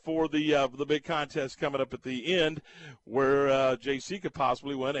hopper for the big contest coming up at the end, where JC could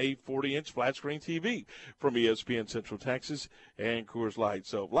possibly win a 40-inch flat-screen TV from ESPN Central Texas and Coors Light.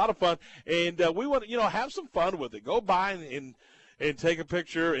 So a lot of fun. And we want to, have some fun with it. Go by and take a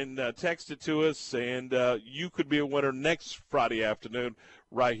picture and text it to us, and you could be a winner next Friday afternoon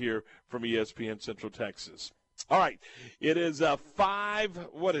right here from ESPN Central Texas. All right, it is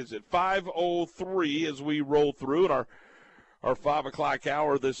 5:03 as we roll through, and our 5 o'clock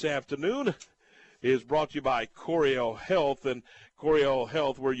hour this afternoon is brought to you by Coryell Health, and Coryell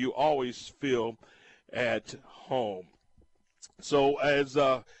Health, where you always feel at home. So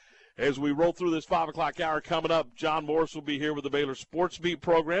as we roll through this 5 o'clock hour coming up, John Morris will be here with the Baylor Sports Beat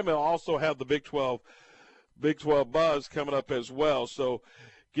program. He'll also have the Big 12 Buzz coming up as well. So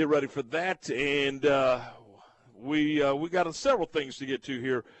get ready for that. And we got several things to get to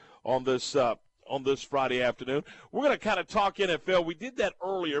here on this Friday afternoon. We're going to kind of talk NFL. We did that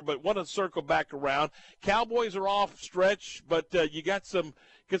earlier, but want to circle back around. Cowboys are off stretch, but you got some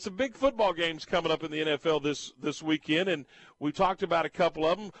big football games coming up in the NFL this weekend, and we talked about a couple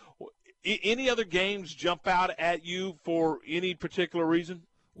of them. Any other games jump out at you for any particular reason?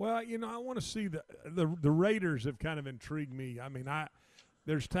 Well, I want to see the Raiders have kind of intrigued me. I mean,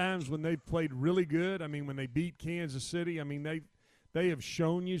 there's times when they've played really good. I mean, when they beat Kansas City, I mean, they have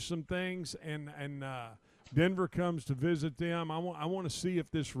shown you some things, and Denver comes to visit them. I want to see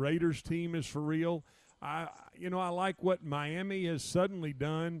if this Raiders team is for real. I like what Miami has suddenly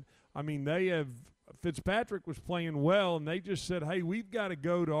done. I mean, Fitzpatrick was playing well, and they just said, hey, we've got to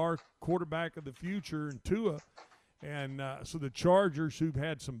go to our quarterback of the future in Tua. And so the Chargers, who've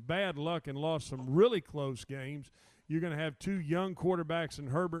had some bad luck and lost some really close games, you're going to have 2 young quarterbacks in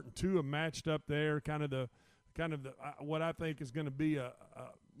Herbert and Tua matched up there, kind of the what I think is going to be a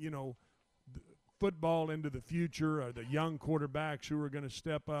football into the future, or the young quarterbacks who are going to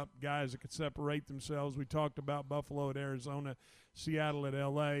step up, guys that could separate themselves. We talked about Buffalo at Arizona, Seattle at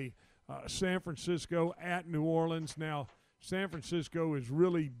L.A., San Francisco at New Orleans. Now, San Francisco is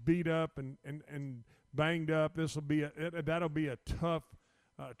really beat up and banged up. That'll be a tough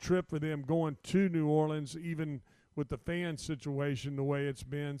trip for them going to New Orleans, even with the fan situation the way it's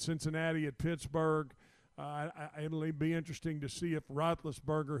been. Cincinnati at Pittsburgh. It'll be interesting to see if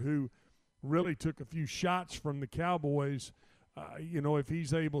Roethlisberger, who really took a few shots from the Cowboys, if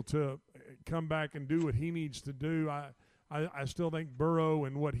he's able to come back and do what he needs to do. I still think Burrow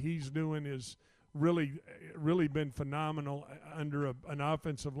and what he's doing is really been phenomenal under an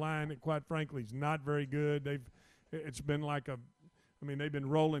offensive line that, quite frankly, is not very good. It's been like they've been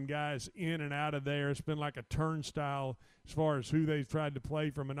rolling guys in and out of there. It's been like a turnstile as far as who they've tried to play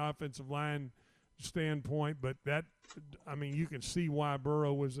from an offensive line standpoint, but you can see why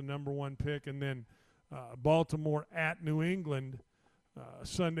Burrow was the number 1 pick. And then Baltimore at New England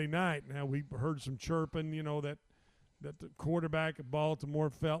Sunday night. Now, we heard some chirping, that the quarterback at Baltimore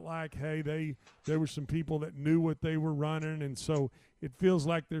felt like, hey, there were some people that knew what they were running, and so it feels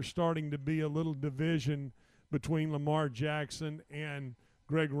like there's starting to be a little division between Lamar Jackson and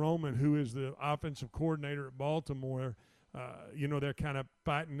Greg Roman, who is the offensive coordinator at Baltimore. They're kind of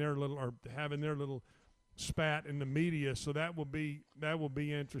fighting having their little spat in the media, so that will be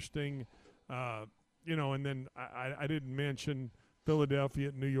interesting. And then I didn't mention Philadelphia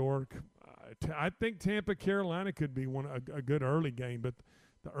at New York. I think Tampa, Carolina could be a good early game, but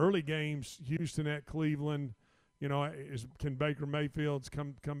the early games, Houston at Cleveland, can Baker Mayfield's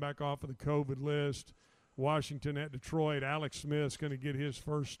come back off of the COVID list? Washington at Detroit, Alex Smith's going to get his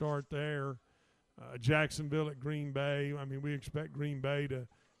first start there. Jacksonville at Green Bay. I mean, we expect Green Bay to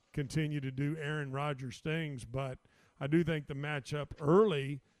continue to do Aaron Rodgers things, but I do think the matchup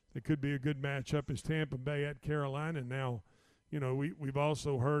early that could be a good matchup is Tampa Bay at Carolina. Now, you know, we've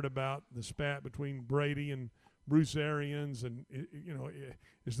also heard about the spat between Brady and Bruce Arians, and you know,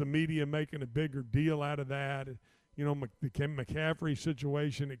 is the media making a bigger deal out of that? You know, the McCaffrey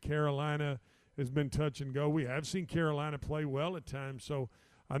situation at Carolina has been touch and go. We have seen Carolina play well at times, so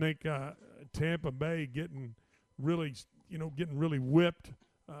I think Tampa Bay getting really whipped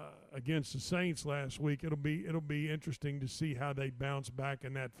against the Saints last week. It'll be interesting to see how they bounce back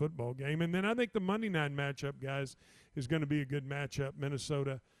in that football game. And then I think the Monday night matchup, guys, is going to be a good matchup.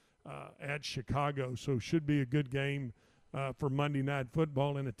 Minnesota at Chicago, so should be a good game for Monday Night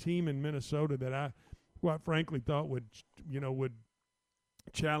Football, and a team in Minnesota that I quite frankly thought would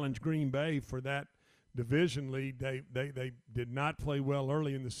challenge Green Bay for that division lead. They did not play well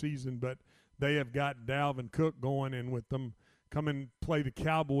early in the season, but they have got Dalvin Cook going, and with them come and play the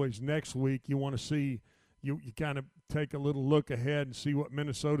Cowboys next week, you want to see you kind of take a little look ahead and see what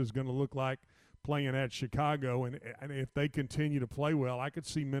Minnesota is going to look like playing at Chicago, and if they continue to play well, I could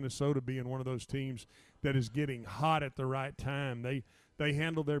see Minnesota being one of those teams that is getting hot at the right time. They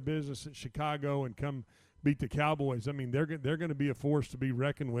handle their business at Chicago and come beat the Cowboys. I mean, they're going to be a force to be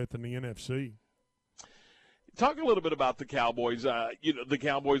reckoned with in the NFC. Talk a little bit about the Cowboys. You know, the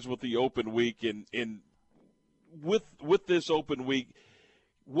Cowboys with the open week, and with this open week,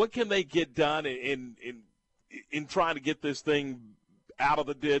 what can they get done in trying to get this thing out of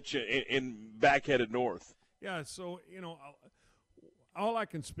the ditch and back headed north? Yeah, so, you know, all I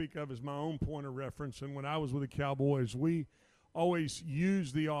can speak of is my own point of reference. And when I was with the Cowboys, we always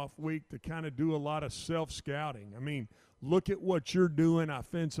used the off week to kind of do a lot of self-scouting. I mean, look at what you're doing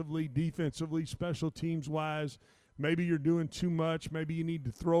offensively, defensively, special teams-wise. Maybe you're doing too much. Maybe you need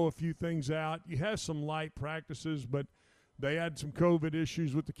to throw a few things out. You have some light practices, but they had some COVID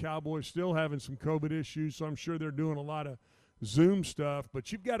issues with the Cowboys, still having some COVID issues, so I'm sure they're doing a lot of Zoom stuff.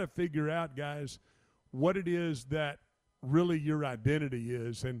 But you've got to figure out, guys, what it is that really your identity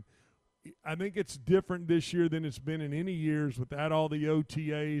is. And I think it's different this year than it's been in any years without all the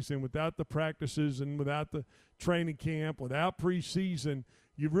OTAs and without the practices and without the training camp, without preseason.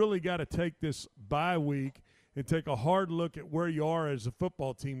 You've really got to take this bye week and take a hard look at where you are as a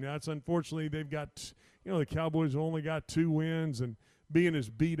football team. Now, it's unfortunately they've got, you know, the Cowboys have only got 2 wins, and being as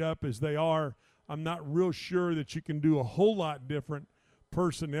beat up as they are, I'm not real sure that you can do a whole lot different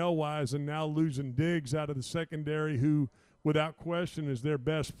personnel-wise, and now losing Diggs out of the secondary, who, without question, is their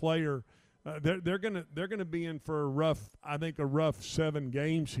best player. They're gonna be in for a rough 7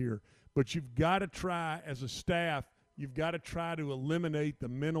 games here. But you've got to try, as a staff, you've got to try to eliminate the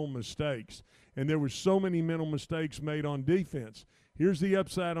mental mistakes. And there were so many mental mistakes made on defense. Here's the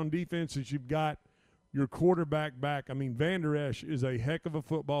upside on defense is you've got your quarterback back. I mean, Van Der Esch is a heck of a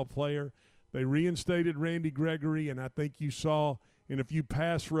football player. They reinstated Randy Gregory, and I think you saw in a few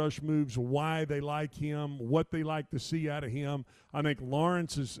pass rush moves why they like him, what they like to see out of him. I think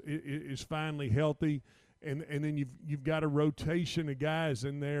Lawrence is finally healthy, and then you've got a rotation of guys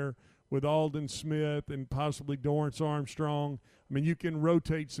in there with Aldon Smith and possibly Dorrance Armstrong. I mean, you can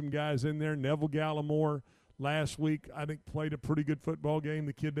rotate some guys in there. Neville Gallimore last week, I think, played a pretty good football game,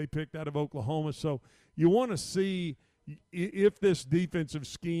 the kid they picked out of Oklahoma. So you want to see if this defensive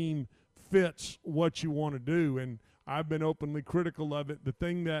scheme fits what you want to do, and I've been openly critical of it. The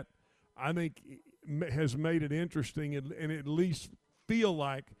thing that I think has made it interesting and at least feel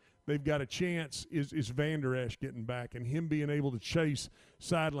like they've got a chance is Van Der Esch getting back and him being able to chase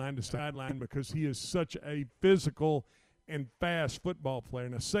sideline to sideline, because he is such a physical and fast football player.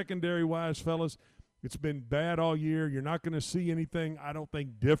 Now, secondary-wise, fellas, it's been bad all year. You're not going to see anything, I don't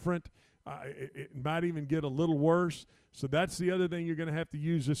think, different. It might even get a little worse. So that's the other thing you're going to have to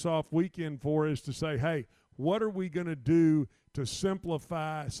use this off weekend for, is to say, hey, what are we going to do to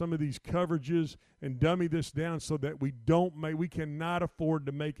simplify some of these coverages and dummy this down so that we cannot afford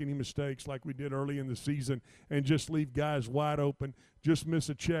to make any mistakes like we did early in the season and just leave guys wide open, just miss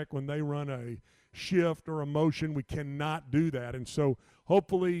a check when they run a shift or a motion. We cannot do that. And so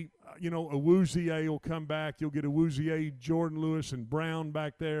hopefully, Awuzie will come back. You'll get Awuzie, Jordan Lewis, and Brown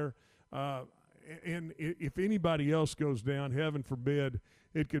back there. And if anybody else goes down, heaven forbid,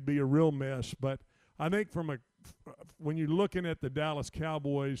 it could be a real mess. But I think when you're looking at the Dallas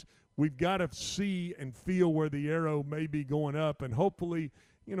Cowboys, we've got to see and feel where the arrow may be going up. And hopefully,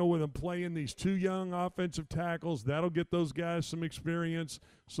 with them playing these 2 young offensive tackles, that'll get those guys some experience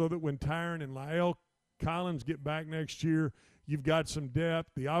so that when Tyron and La'el Collins get back next year, you've got some depth.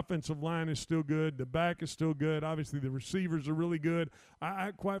 The offensive line is still good. The back is still good. Obviously, the receivers are really good.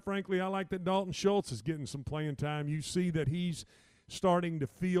 I quite frankly, I like that Dalton Schultz is getting some playing time. You see that he's starting to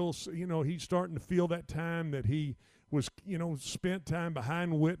feel, that time that he was, spent time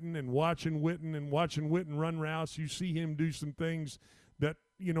behind Witten and watching Witten run routes. You see him do some things that,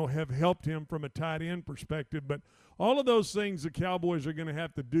 have helped him from a tight end perspective. But all of those things the Cowboys are going to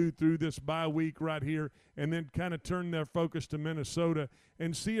have to do through this bye week right here, and then kind of turn their focus to Minnesota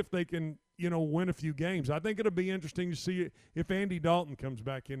and see if they can, win a few games. I think it'll be interesting to see if Andy Dalton comes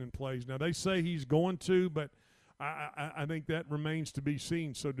back in and plays. Now, they say he's going to, but I think that remains to be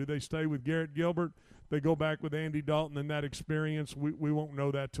seen. So do they stay with Garrett Gilbert? They go back with Andy Dalton and that experience? We won't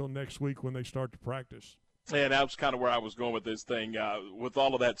know that till next week when they start to practice. And that was kind of where I was going with this thing. With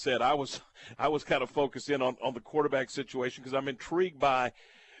all of that said, I was kind of focused in on the quarterback situation because I'm intrigued by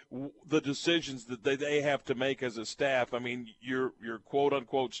the decisions that they have to make as a staff. I mean, your quote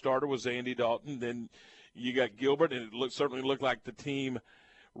unquote starter was Andy Dalton. Then you got Gilbert, and it certainly looked like the team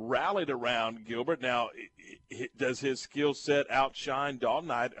rallied around Gilbert. Now, does his skill set outshine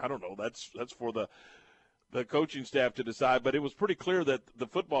Dalton? I don't know. That's for the coaching staff to decide, but it was pretty clear that the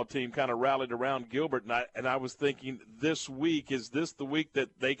football team kind of rallied around Gilbert, and I was thinking, this week, is this the week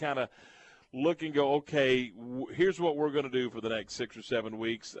that they kind of look and go, okay, here's what we're going to do for the next 6 or 7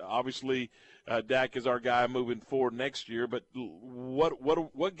 weeks. Obviously, Dak is our guy moving forward next year, but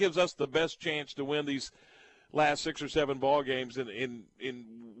what gives us the best chance to win these last 6 or 7 ball games, and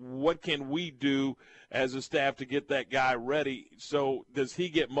what can we do as a staff to get that guy ready? So does he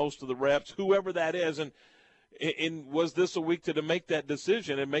get most of the reps, whoever that is, and was this a week to make that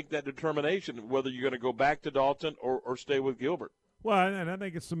decision and make that determination whether you're going to go back to Dalton or stay with Gilbert? Well, and I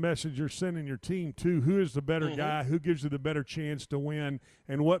think it's the message you're sending your team too. Who is the better guy? Who gives you the better chance to win?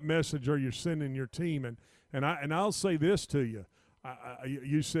 And what message are you sending your team? And I'll say this to you.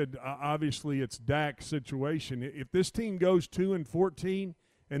 You said obviously it's Dak's situation. If this team goes 2-14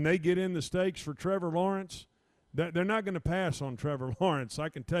 and they get in the stakes for Trevor Lawrence, they're not going to pass on Trevor Lawrence. I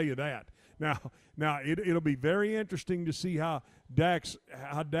can tell you that. Now it'll be very interesting to see how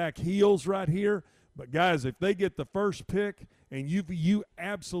Dak heals right here. But guys, if they get the first pick and you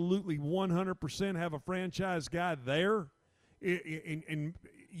absolutely 100% have a franchise guy there, and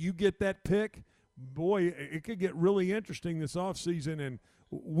you get that pick, boy, it could get really interesting this offseason, and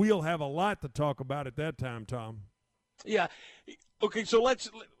we'll have a lot to talk about at that time, Tom. Yeah. Okay, so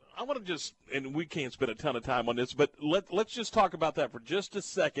I want to just, and we can't spend a ton of time on this, but let's just talk about that for just a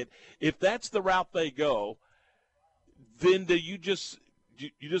second. If that's the route they go, then do you just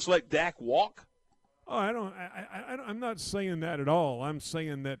let Dak walk? Oh, I'm not saying that at all. I'm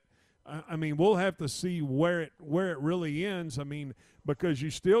saying that, I mean, we'll have to see where it really ends. I mean, because you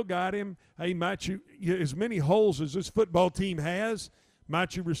still got him. Hey, might you as many holes as this football team has,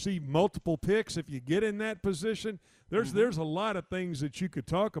 might you receive multiple picks if you get in that position? There's a lot of things that you could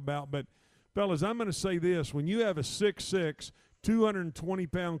talk about. But, fellas, I'm going to say this. When you have a 6'6",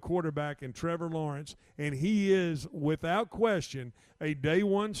 220-pound quarterback in Trevor Lawrence, and he is, without question, a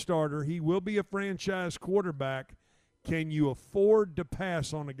day-one starter, he will be a franchise quarterback, can you afford to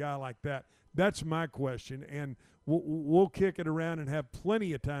pass on a guy like that? That's my question, and we'll kick it around and have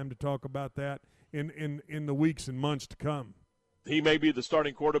plenty of time to talk about that in the weeks and months to come. He may be the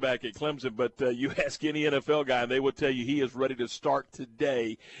starting quarterback at Clemson, but you ask any NFL guy, and they would tell you he is ready to start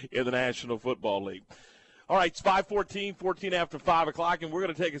today in the National Football League. All right, it's 5:14, 14 after 5 o'clock, and we're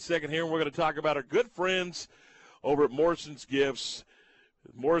going to take a second here, and we're going to talk about our good friends over at Morrison's Gifts.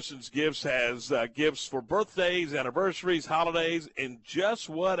 Morrison's Gifts has gifts for birthdays, anniversaries, holidays, and just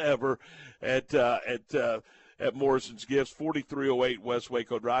whatever at Morrison's Gifts, 4308 West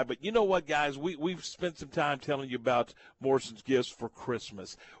Waco Drive. But you know what, guys? We've spent some time telling you about Morrison's Gifts for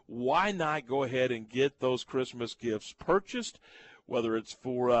Christmas. Why not go ahead and get those Christmas gifts purchased, whether it's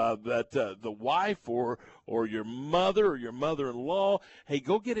for the wife or your mother or your mother-in-law? Hey,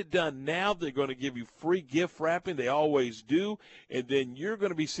 go get it done now. They're going to give you free gift wrapping. They always do. And then you're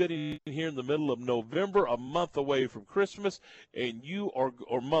going to be sitting here in the middle of November, a month away from Christmas, and or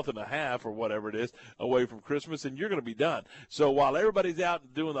a month and a half or whatever it is away from Christmas, and you're going to be done. So while everybody's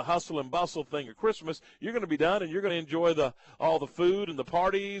out doing the hustle and bustle thing of Christmas, you're going to be done, and you're going to enjoy all the food and the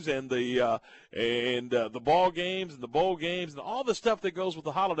parties and the ball games and the bowl games and all the stuff that goes with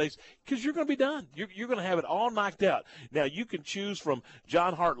the holidays, because you're going to be done. You're going to have it all knocked out. Now, you can choose from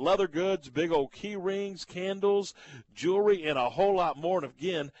John Hart leather goods, big old key rings, candles, jewelry, and a whole lot more. And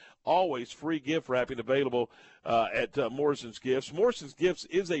again, always free gift wrapping available at Morrison's Gifts. Morrison's Gifts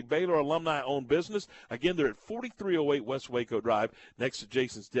is a Baylor alumni-owned business. Again, they're at 4308 West Waco Drive, next to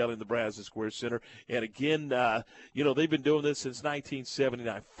Jason's Deli in the Brazos Square Center. And again, they've been doing this since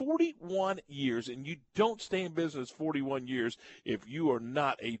 1979. 41 years, and you don't stay in business 41 years if you are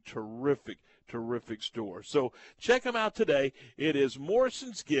not a terrific store. So check them out today. It is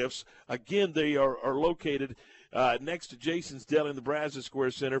Morrison's Gifts. Again, they are located next to Jason's Deli in the Brazos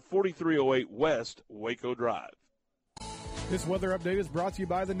Square Center, 4308 West Waco Drive. This weather update is brought to you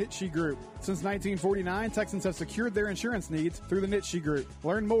by the Nitsche Group. Since 1949, Texans have secured their insurance needs through the Nitsche Group.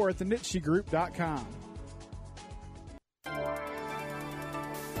 Learn more at thenitschegroup.com.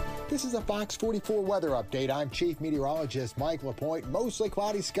 This is a Fox 44 weather update. I'm Chief Meteorologist Mike LaPointe. Mostly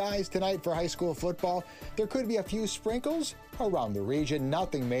cloudy skies tonight for high school football. There could be a few sprinkles around the region,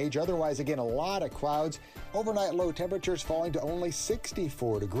 nothing major. Otherwise, again, a lot of clouds. Overnight low temperatures falling to only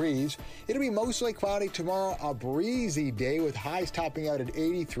 64 degrees. It'll be mostly cloudy tomorrow, a breezy day with highs topping out at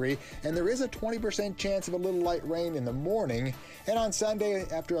 83, and there is a 20% chance of a little light rain in the morning. And on Sunday,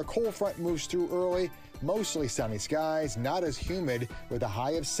 after a cold front moves through early, mostly sunny skies, not as humid, with a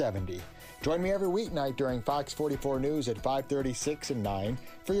high of 70. Join me every weeknight during Fox 44 News at 5:30, 6, and 9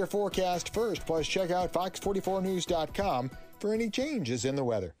 for your forecast first. Plus, check out fox44news.com for any changes in the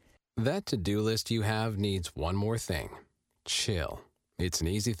weather. That to-do list you have needs one more thing. Chill. It's an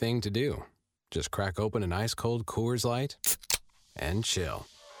easy thing to do. Just crack open an ice-cold Coors Light and chill.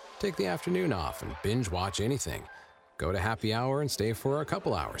 Take the afternoon off and binge watch anything. Go to happy hour and stay for a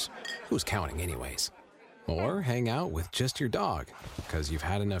couple hours. Who's counting anyways? Or hang out with just your dog, because you've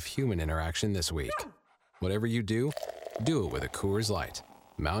had enough human interaction this week. Whatever you do, do it with a Coors Light.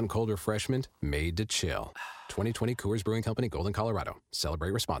 Mountain cold refreshment made to chill. 2020 Coors Brewing Company, Golden, Colorado.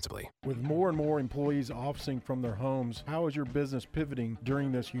 Celebrate responsibly. With more and more employees officing from their homes, how is your business pivoting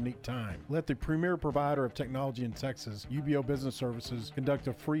during this unique time? Let the premier provider of technology in Texas, UBO Business Services, conduct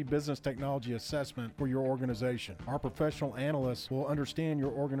a free business technology assessment for your organization. Our professional analysts will understand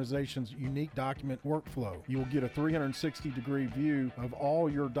your organization's unique document workflow. You will get a 360-degree view of all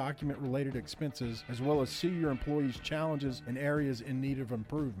your document-related expenses, as well as see your employees' challenges and areas in need of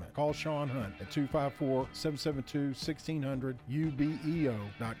improvement. Call Sean Hunt at 254-772-1600,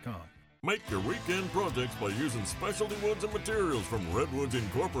 ubeo.com. Make your weekend projects by using specialty woods and materials from Redwoods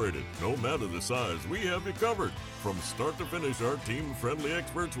Incorporated. No matter the size, we have you covered. From start to finish, our team-friendly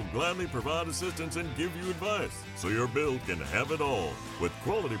experts will gladly provide assistance and give you advice, so your build can have it all. With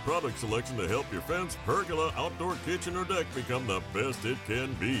quality product selection to help your fence, pergola, outdoor kitchen, or deck become the best it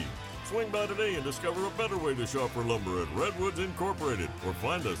can be. Swing by today and discover a better way to shop for lumber at Redwoods Incorporated, or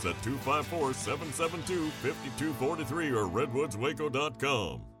find us at 254-772-5243 or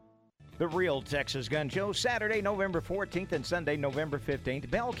redwoodswaco.com. The Real Texas Gun Show, Saturday, November 14th and Sunday, November 15th.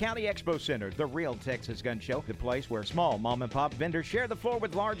 Bell County Expo Center, the Real Texas Gun Show, the place where small mom-and-pop vendors share the floor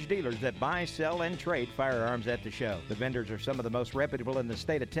with large dealers that buy, sell, and trade firearms at the show. The vendors are some of the most reputable in the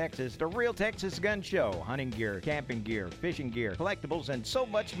state of Texas. The Real Texas Gun Show, hunting gear, camping gear, fishing gear, collectibles, and so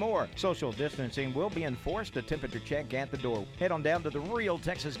much more. Social distancing will be enforced, a temperature check at the door. Head on down to the Real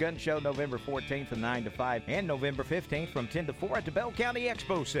Texas Gun Show, November 14th from 9 to 5 and November 15th from 10 to 4 at the Bell County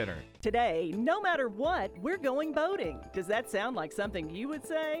Expo Center. Today, no matter what, we're going boating. Does that sound like something you would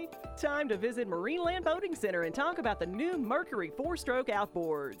say? Time to visit Marineland Boating Center and talk about the new Mercury 4-stroke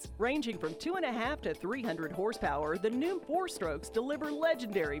outboards. Ranging from 2.5 to 300 horsepower, the new 4-strokes deliver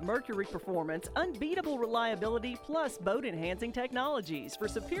legendary Mercury performance, unbeatable reliability, plus boat-enhancing technologies for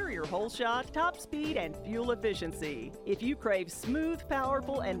superior hole shot, top speed, and fuel efficiency. If you crave smooth,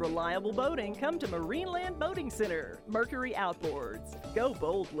 powerful, and reliable boating, come to Marineland Boating Center. Mercury Outboards. Go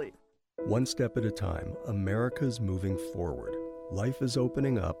boldly. One step at a time, America's moving forward. Life is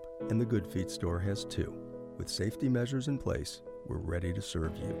opening up, and the Good Feet store has too. With safety measures in place, we're ready to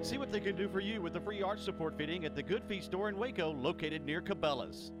serve you. See what they can do for you with the free arch support fitting at the Good Feet store in Waco, located near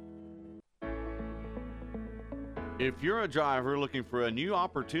Cabela's. If you're a driver looking for a new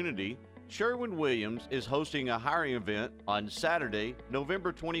opportunity, Sherwin-Williams is hosting a hiring event on Saturday,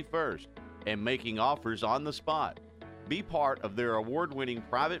 November 21st, and making offers on the spot. Be part of their award-winning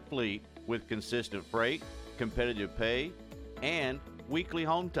private fleet with consistent freight, competitive pay, and weekly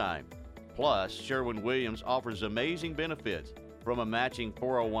home time. Plus, Sherwin-Williams offers amazing benefits, from a matching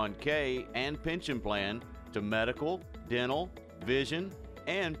 401k and pension plan to medical, dental, vision,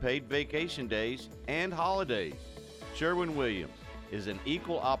 and paid vacation days and holidays. Sherwin-Williams is an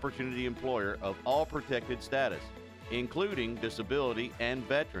equal opportunity employer of all protected status, including disability and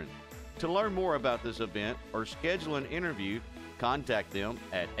veteran. To learn more about this event or schedule an interview, contact them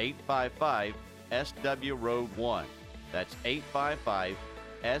at 855-SW Road 1. That's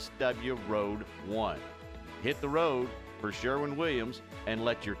 855-SW Road 1. Hit the road for Sherwin-Williams and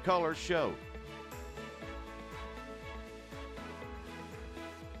let your colors show.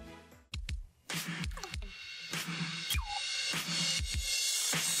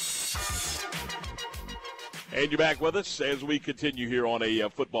 And you're back with us as we continue here on a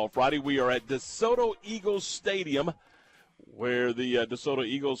Football Friday. We are at DeSoto Eagles Stadium where the DeSoto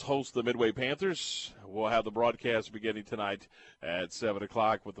Eagles host the Midway Panthers. We'll have the broadcast beginning tonight at 7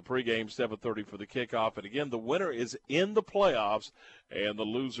 o'clock with the pregame, 7:30 for the kickoff. And, again, the winner is in the playoffs, and the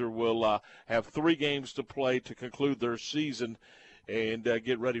loser will have 3 games to play to conclude their season and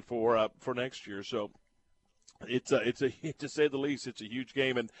get ready for next year. So it's to say the least, it's a huge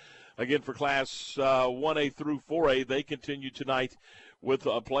game. And, again, for Class 1A through 4A, they continue tonight with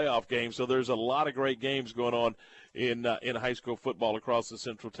a playoff game. So there's a lot of great games going on in high school football across the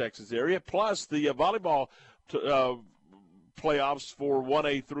Central Texas area. Plus, the volleyball playoffs for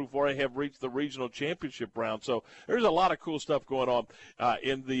 1A through 4A have reached the regional championship round. So there's a lot of cool stuff going on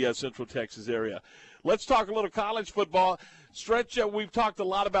in the Central Texas area. Let's talk a little college football. Stretch, we've talked a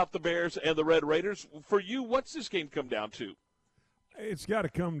lot about the Bears and the Red Raiders. For you, what's this game come down to? It's got to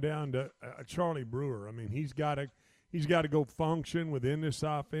come down to Charlie Brewer. I mean, he's got to go function within this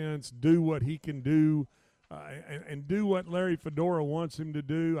offense, do what he can do, and do what Larry Fedora wants him to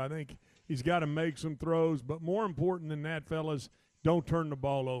do. I think he's got to make some throws. But more important than that, fellas, don't turn the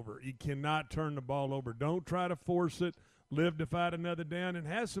ball over. You cannot turn the ball over. Don't try to force it. Live to fight another down, and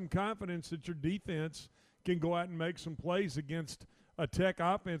have some confidence that your defense can go out and make some plays against a Tech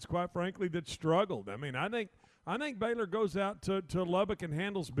offense, quite frankly, that struggled. I mean, I think Baylor goes out to Lubbock and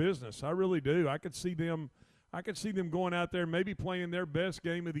handles business. I really do. I could see them going out there, maybe playing their best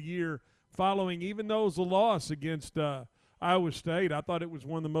game of the year, following, even though it was a loss against Iowa State. I thought it was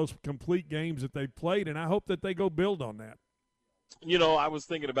one of the most complete games that they've played, and I hope that they go build on that. You know, I was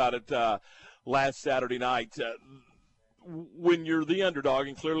thinking about it last Saturday night. When you're the underdog,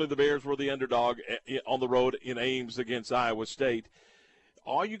 and clearly the Bears were the underdog on the road in Ames against Iowa State,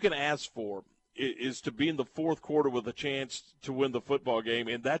 all you can ask for is to be in the fourth quarter with a chance to win the football game,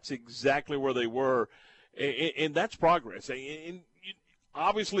 and that's exactly where they were, and that's progress. And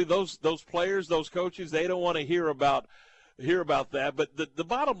obviously, those players, those coaches, they don't want to hear about that. But the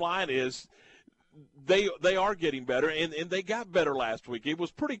bottom line is they are getting better, and they got better last week. It was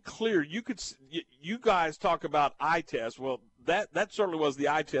pretty clear. You guys talk about eye test. Well, that certainly was the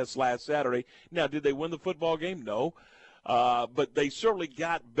eye test last Saturday. Now, did they win the football game? No. But they certainly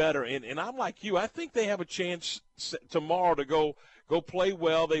got better. And I'm like you. I think they have a chance tomorrow to go play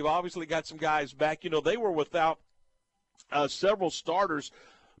well. They've obviously got some guys back. You know, they were without several starters,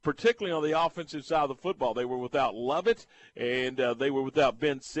 particularly on the offensive side of the football. They were without Lovett, and they were without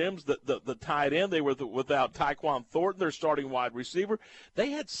Ben Sims, the tight end. They were without Tyquan Thornton, their starting wide receiver. They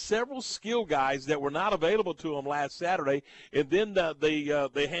had several skill guys that were not available to them last Saturday, and then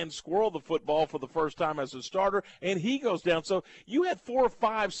they hand Squirrel the football for the first time as a starter, and he goes down. So you had 4 or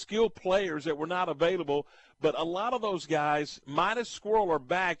 5 skilled players that were not available, but a lot of those guys, minus Squirrel, are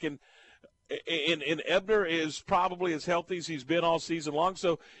back, and Ebner is probably as healthy as he's been all season long.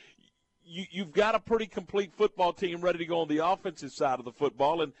 So you've got a pretty complete football team ready to go on the offensive side of the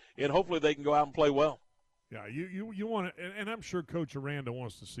football, and hopefully they can go out and play well. Yeah, you want to, and I'm sure Coach Aranda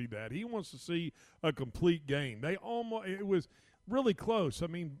wants to see that. He wants to see a complete game. It was really close. I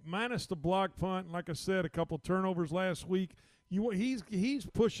mean, minus the block punt, like I said, a couple of turnovers last week. He's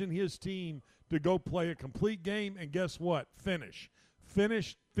pushing his team to go play a complete game, and guess what? Finish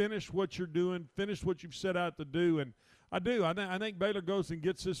what you're doing, finish what you've set out to do, and I think Baylor goes and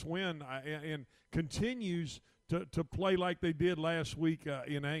gets this win and continues to play like they did last week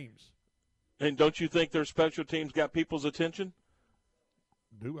in Ames. And don't you think their special teams got people's attention?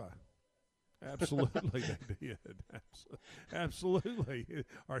 Do I? Absolutely, they did. Absolutely.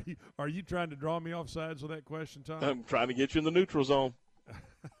 Are you trying to draw me off sides with that question, Tom? I'm trying to get you in the neutral zone.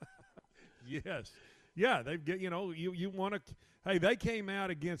 Yes. Yeah, they've get you want to. Hey, they came out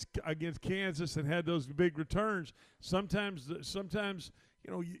against Kansas and had those big returns. Sometimes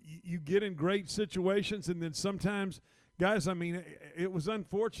you get in great situations, and then sometimes, guys, I mean, it was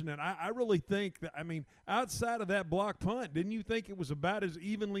unfortunate. I really think that, I mean, outside of that block punt, didn't you think it was about as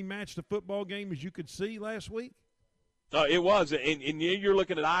evenly matched a football game as you could see last week? It was, and you're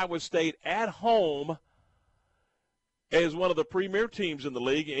looking at Iowa State at home as one of the premier teams in the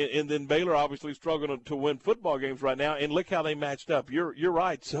league, and then Baylor obviously struggling to win football games right now, and look how they matched up. You're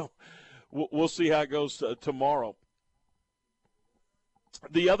right, so we'll see how it goes tomorrow.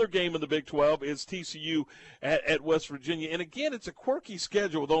 The other game in the Big 12 is TCU at West Virginia. And, again, it's a quirky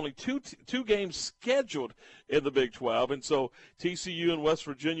schedule with only two games scheduled in the Big 12. And so TCU and West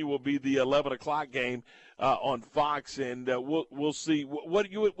Virginia will be the 11 o'clock game on Fox. And we'll see. What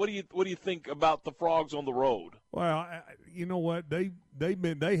do you think about the Frogs on the road? Well, you know what? They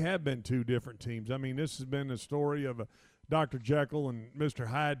have been two different teams. I mean, this has been a story of a Dr. Jekyll and Mr.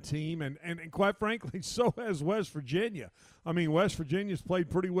 Hyde team, and quite frankly, so has West Virginia. I mean, West Virginia's played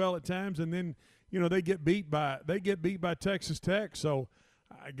pretty well at times, and then they get beat by Texas Tech. So,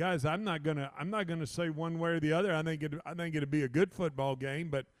 guys, I'm not gonna say one way or the other. I think it'll be a good football game,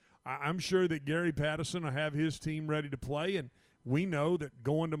 but I'm sure that Gary Patterson will have his team ready to play, and we know that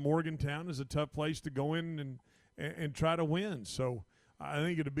going to Morgantown is a tough place to go in and try to win. So I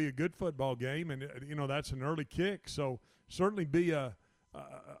think it'll be a good football game, and that's an early kick. So certainly be a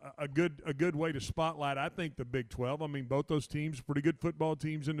good way to spotlight, I think, the Big 12. I mean, both those teams, pretty good football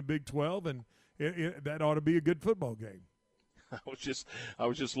teams in the Big 12, and that ought to be a good football game. I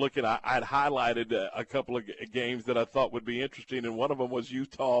was just looking. I'd highlighted a couple of games that I thought would be interesting, and one of them was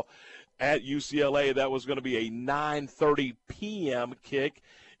Utah at UCLA. That was going to be a 9:30 p.m. kick,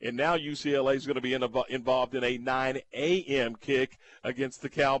 and now UCLA is going to be involved in a 9 a.m. kick against the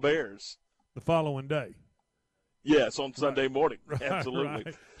Cal Bears. The following day. Yes, on Sunday morning. Absolutely.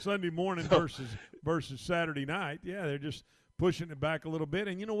 Right. Sunday morning versus Saturday night. Yeah, they're just pushing it back a little bit.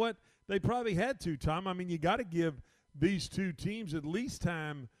 And you know what? They probably had to, Tom. I mean, you got to give these two teams at least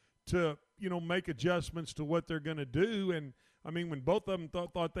time to, make adjustments to what they're going to do. And, I mean, when both of them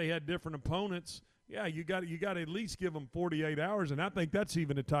thought they had different opponents, yeah, you got to at least give them 48 hours. And I think that's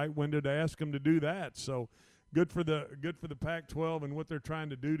even a tight window to ask them to do that. So good for the Pac-12 and what they're trying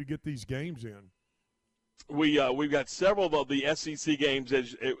to do to get these games in. We've got several of the SEC games,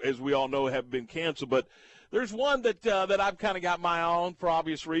 as we all know, have been canceled. But there's one that I've kind of got my eye on for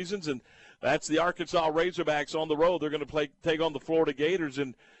obvious reasons, and that's the Arkansas Razorbacks on the road. They're going to take on the Florida Gators,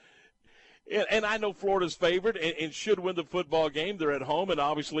 and I know Florida's favored and should win the football game. They're at home, and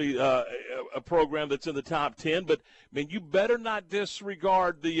obviously a program that's in the top 10. But, I mean, you better not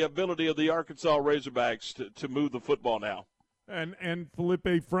disregard the ability of the Arkansas Razorbacks to move the football now. And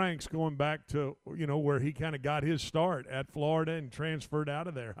Felipe Franks going back to, where he kind of got his start at Florida and transferred out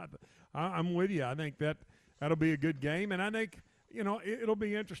of there. I'm with you. I think that'll be a good game. And I think, it'll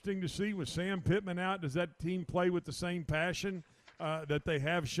be interesting to see with Sam Pittman out. Does that team play with the same passion that they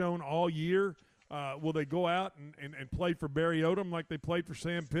have shown all year? Will they go out and play for Barry Odom like they played for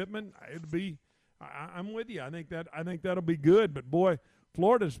Sam Pittman? I'm with you. I think that'll be good. But, boy,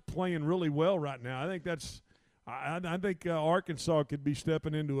 Florida's playing really well right now. I think Arkansas could be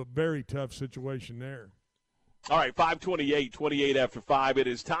stepping into a very tough situation there. All right, 5:28, 28 after 5. It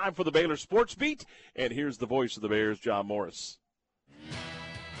is time for the Baylor Sports Beat, and here's the voice of the Bears, John Morris.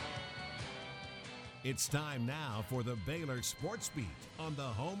 It's time now for the Baylor Sports Beat on the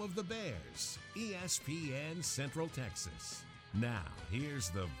home of the Bears, ESPN Central Texas. Now, here's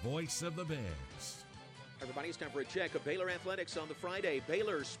the voice of the Bears. Everybody, it's time for a check of Baylor Athletics on the Friday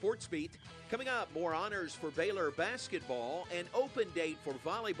Baylor Sports Beat. Coming up, more honors for Baylor basketball, an open date for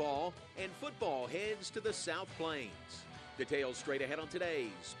volleyball, and football heads to the South Plains. Details straight ahead on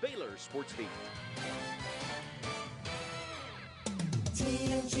today's Baylor Sports Beat.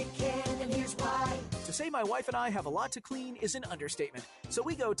 TNG can, and here's why. To say my wife and I have a lot to clean is an understatement. So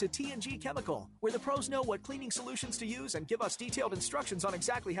we go to TNG Chemical, where the pros know what cleaning solutions to use and give us detailed instructions on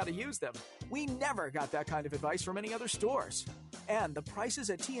exactly how to use them. We never got that kind of advice from any other stores. And the prices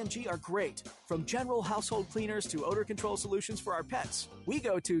at TNG are great. From general household cleaners to odor control solutions for our pets. We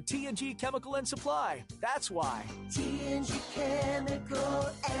go to TNG Chemical and Supply. That's why. TNG Chemical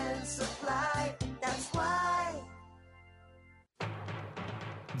and Supply. That's why.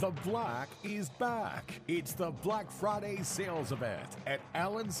 The Black is back. It's the Black Friday sales event at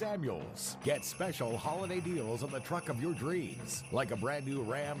Allen Samuels. Get special holiday deals on the truck of your dreams, like a brand new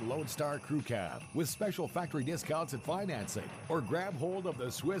Ram Lone Star Crew Cab with special factory discounts and financing, or grab hold of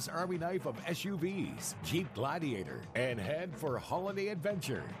the Swiss Army knife of SUVs, Jeep Gladiator, and head for holiday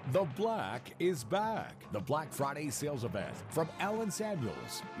adventure. The Black is back. The Black Friday sales event from Allen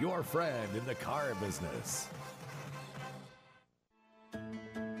Samuels, your friend in the car business.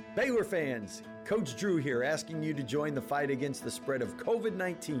 Baylor fans, Coach Drew here asking you to join the fight against the spread of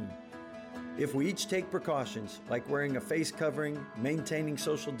COVID-19. If we each take precautions like wearing a face covering, maintaining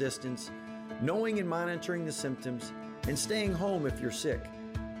social distance, knowing and monitoring the symptoms, and staying home if you're sick,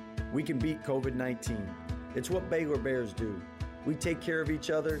 we can beat COVID-19. It's what Baylor Bears do. We take care of each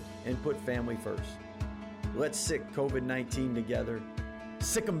other and put family first. Let's sick COVID-19 together.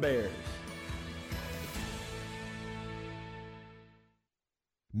 Sick 'em Bears.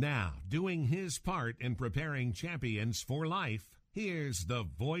 Now, doing his part in preparing champions for life, here's the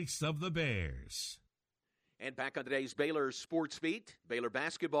voice of the Bears. And back on today's Baylor Sports Beat, Baylor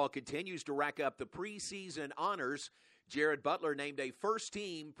basketball continues to rack up the preseason honors. Jared Butler named a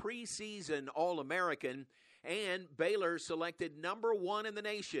first-team preseason All-American, and Baylor selected number 1 in the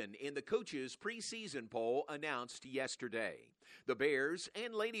nation in the coaches' preseason poll announced yesterday. The Bears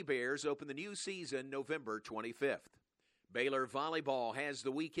and Lady Bears open the new season November 25th. Baylor Volleyball has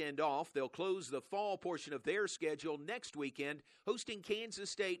the weekend off. They'll close the fall portion of their schedule next weekend, hosting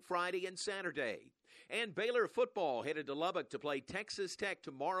Kansas State Friday and Saturday. And Baylor football headed to Lubbock to play Texas Tech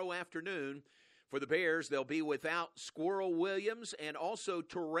tomorrow afternoon. For the Bears, they'll be without Squirrel Williams and also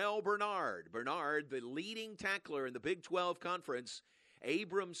Terrell Bernard. Bernard, the leading tackler in the Big 12 Conference.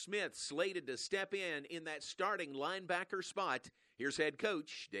 Abram Smith slated to step in that starting linebacker spot. Here's head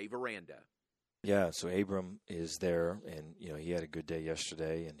coach Dave Aranda. Yeah, so Abram is there, and he had a good day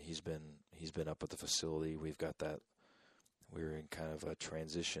yesterday, and he's been up at the facility. We've got that. We're in kind of a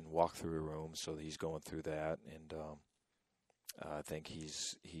transition walkthrough room, so he's going through that, and I think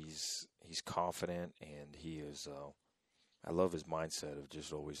he's confident, and he is. I love his mindset of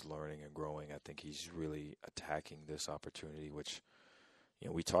just always learning and growing. I think he's really attacking this opportunity, which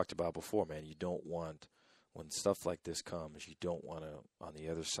we talked about before. Man, you don't want. When stuff like this comes, you don't want to, on the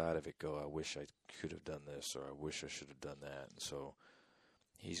other side of it, go, I wish I could have done this, or I wish I should have done that. And so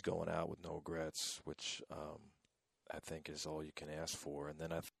he's going out with no regrets, which I think is all you can ask for. And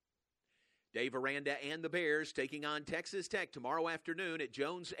then Dave Aranda and the Bears taking on Texas Tech tomorrow afternoon at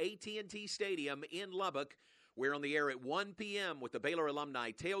Jones AT&T Stadium in Lubbock. We're on the air at 1 p.m. with the Baylor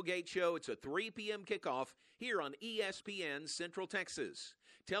Alumni Tailgate Show. It's a 3 p.m. kickoff here on ESPN Central Texas.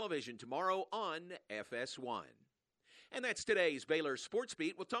 Television tomorrow on FS1. And that's today's Baylor Sports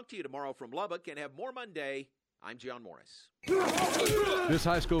Beat. We'll talk to you tomorrow from Lubbock and have more Monday. I'm John Morris. This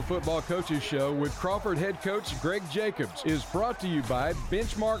high school football coaches show with Crawford head coach Greg Jacobs is brought to you by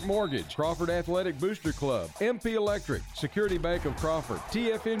Benchmark Mortgage, Crawford Athletic Booster Club, MP Electric, Security Bank of Crawford,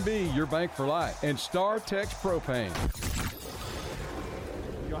 TFNB, your bank for life, and Star Tex Propane.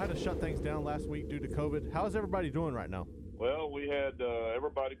 Y'all had to shut things down last week due to COVID. How's everybody doing right now? Well, we had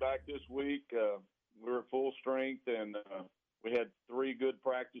everybody back this week. We were at full strength, and we had 3 good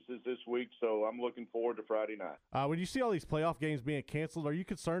practices this week, so I'm looking forward to Friday night. When you see all these playoff games being canceled, are you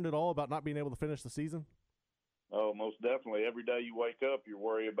concerned at all about not being able to finish the season? Oh, most definitely. Every day you wake up, you're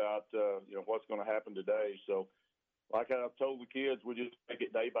worried about what's going to happen today. So, like I've told the kids, we just take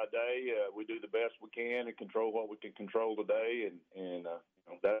it day by day. We do the best we can and control what we can control today, and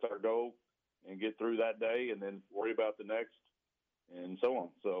that's our goal. And get through that day, and then worry about the next, and so on.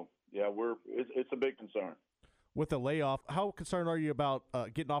 So, yeah, it's a big concern. With the layoff, how concerned are you about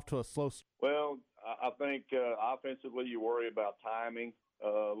getting off to a slow start? Well, I think offensively you worry about timing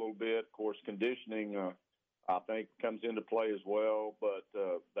a little bit. Of course, conditioning I think comes into play as well. But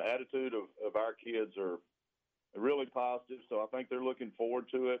the attitude of our kids are really positive, so I think they're looking forward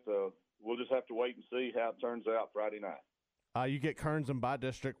to it. We'll just have to wait and see how it turns out Friday night. You get Kearns and by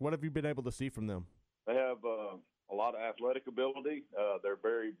district. What have you been able to see from them? They have a lot of athletic ability. They're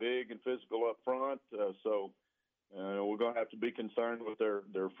very big and physical up front. So we're going to have to be concerned with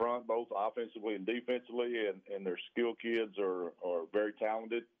their front, both offensively and defensively, and their skill kids are very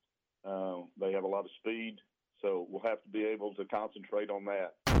talented. They have a lot of speed. So we'll have to be able to concentrate on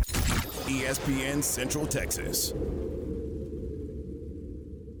that. ESPN Central Texas.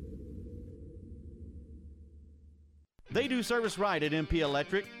 They do service right at MP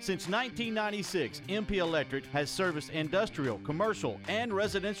Electric. Since 1996, MP Electric has serviced industrial, commercial, and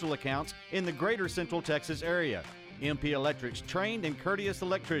residential accounts in the greater Central Texas area. MP Electric's trained and courteous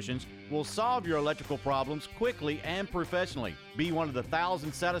electricians will solve your electrical problems quickly and professionally. Be one of the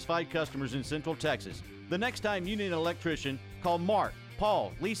 1,000 satisfied customers in Central Texas. The next time you need an electrician, call Mark,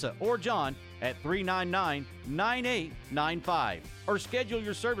 Paul, Lisa, or John at 399-9895 or schedule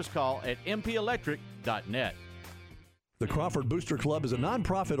your service call at mpelectric.net. The Crawford Booster Club is a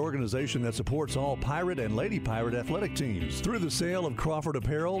nonprofit organization that supports all Pirate and Lady Pirate athletic teams. Through the sale of Crawford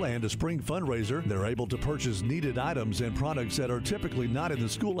apparel and a spring fundraiser, they're able to purchase needed items and products that are typically not in the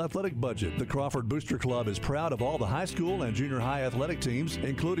school athletic budget. The Crawford Booster Club is proud of all the high school and junior high athletic teams,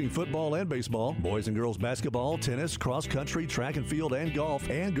 including football and baseball, boys and girls basketball, tennis, cross country, track and field, and golf,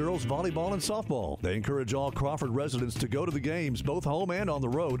 and girls volleyball and softball. They encourage all Crawford residents to go to the games, both home and on the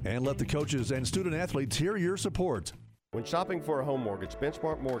road, and let the coaches and student athletes hear your support. When shopping for a home mortgage,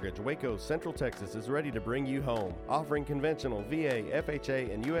 Benchmark Mortgage, Waco, Central Texas is ready to bring you home, offering conventional VA,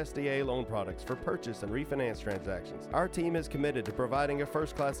 FHA, and USDA loan products for purchase and refinance transactions. Our team is committed to providing a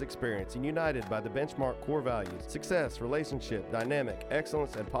first-class experience and united by the Benchmark core values: success, relationship, dynamic,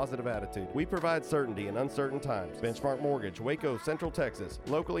 excellence, and positive attitude. We provide certainty in uncertain times. Benchmark Mortgage, Waco, Central Texas,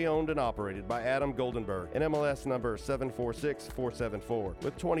 locally owned and operated by Adam Goldenberg, NMLS number 746474,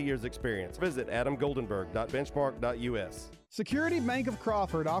 with 20 years experience. Visit adamgoldenberg.benchmark.us. U.S. Security Bank of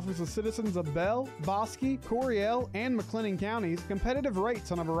Crawford offers the citizens of Bell, Bosque, Coryell, and McLennan counties competitive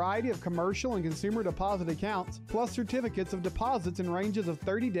rates on a variety of commercial and consumer deposit accounts, plus certificates of deposits in ranges of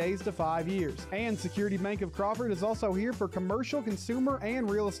 30 days to 5 years. And Security Bank of Crawford is also here for commercial, consumer, and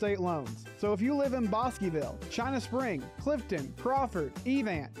real estate loans. So if you live in Bosqueville, China Spring, Clifton, Crawford,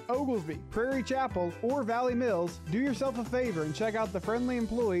 Evant, Oglesby, Prairie Chapel, or Valley Mills, do yourself a favor and check out the friendly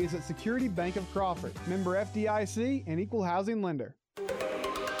employees at Security Bank of Crawford. Member FDIC and equal housing lender.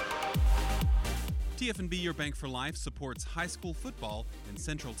 TFNB Your Bank for Life supports high school football in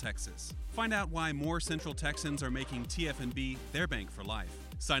Central Texas. Find out why more Central Texans are making TFNB their bank for life.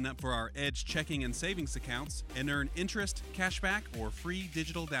 Sign up for our Edge checking and savings accounts and earn interest, cashback, or free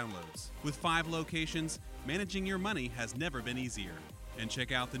digital downloads. With 5 locations, managing your money has never been easier. And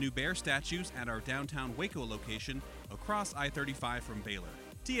check out the new bear statues at our downtown Waco location across I-35 from Baylor.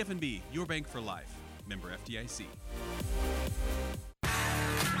 TFNB Your Bank for Life. Member FDIC.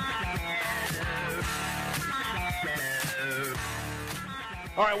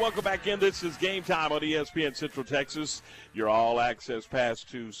 All right, welcome back in. This is Game Time on ESPN Central Texas. Your all-access pass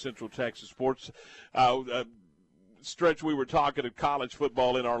to Central Texas sports. Stretch, we were talking of college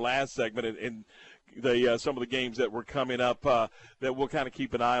football in our last segment, and some of the games that were coming up that we'll kind of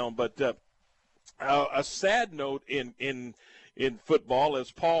keep an eye on. But a sad note in football,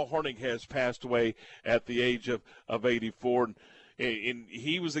 as Paul Hornung has passed away at the age of 84. And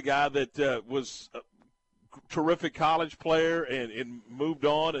he was a guy that was a terrific college player and moved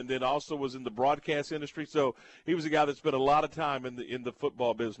on, and then also was in the broadcast industry. So he was a guy that spent a lot of time in the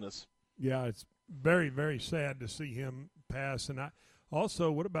football business. Yeah, it's very, very sad to see him pass. And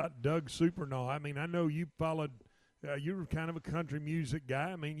what about Doug Supernaw? I mean, I know you followed you were kind of a country music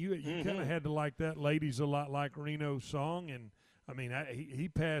guy. I mean, you kind of had to like that Ladies a Lot Like Reno song. And, I mean, he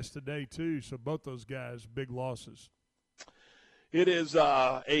passed today, too. So both those guys, big losses. It is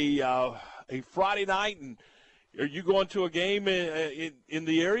a Friday night, and are you going to a game in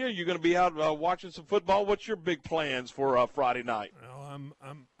the area? Are you going to be out watching some football? What's your big plans for Friday night? Well,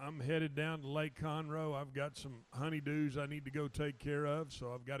 I'm headed down to Lake Conroe. I've got some honeydews I need to go take care of,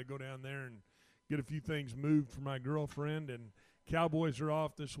 so I've got to go down there and get a few things moved for my girlfriend. And Cowboys are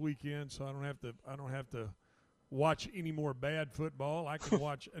off this weekend, so I don't have to watch any more bad football. I can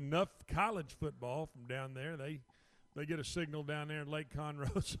watch enough college football from down there. They get a signal down there in Lake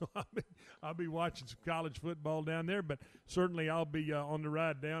Conroe, so I'll be watching some college football down there. But certainly I'll be on the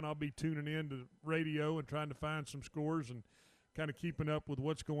ride down. I'll be tuning in to the radio and trying to find some scores and kind of keeping up with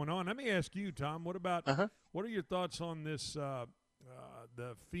what's going on. Let me ask you, Tom, what are your thoughts on this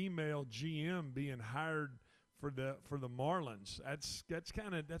the female GM being hired for the Marlins? That's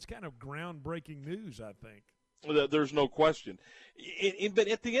kind of groundbreaking news, I think. There's no question. But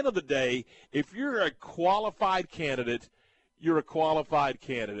at the end of the day, if you're a qualified candidate, you're a qualified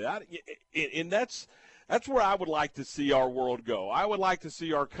candidate. And that's where I would like to see our world go. I would like to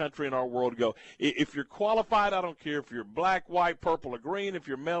see our country and our world go. If you're qualified, I don't care if you're black, white, purple, or green, if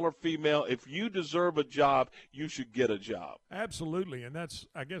you're male or female, if you deserve a job, you should get a job. Absolutely. And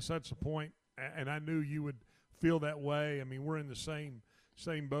I guess that's the point. And I knew you would feel that way. I mean, we're in the same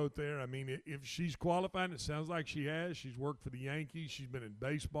boat there. I mean, if she's qualified, it sounds like she has. She's worked for the Yankees. She's been in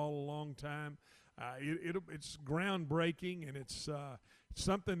baseball a long time. It's groundbreaking, and it's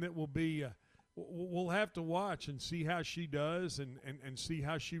something that will be we'll have to watch and see how she does and see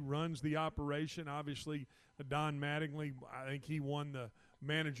how she runs the operation. Obviously, Don Mattingly, I think he won the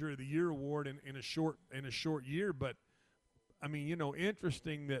Manager of the Year award in a short year. But I mean,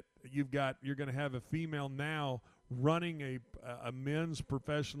 interesting that you're going to have a female now running a men's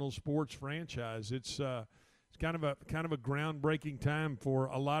professional sports franchise. It's kind of a groundbreaking time for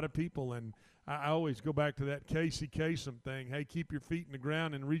a lot of people, and I always go back to that Casey Kasem thing. Hey, keep your feet in the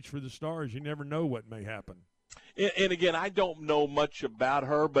ground and reach for the stars. You never know what may happen. And again, I don't know much about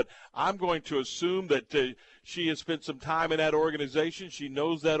her, but I'm going to assume that she has spent some time in that organization. She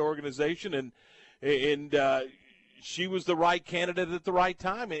knows that organization, and she was the right candidate at the right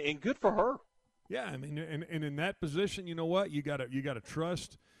time, and good for her. Yeah, I mean, and in that position, you know what? You got to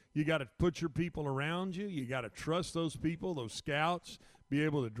trust. You got to put your people around you. You got to trust those people, those scouts, be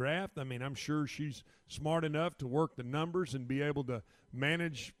able to draft. I mean, I'm sure she's smart enough to work the numbers and be able to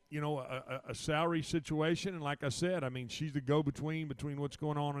manage, a salary situation. And like I said, I mean, she's the go-between between what's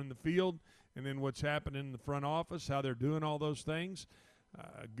going on in the field and then what's happening in the front office, how they're doing all those things.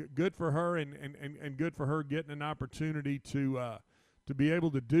 Good for her, and good for her getting an opportunity to be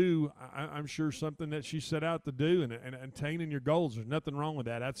able to do, I'm sure, something that she set out to do and attaining your goals. There's nothing wrong with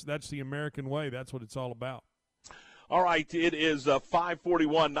that. That's the American way. That's what it's all about. All right, it is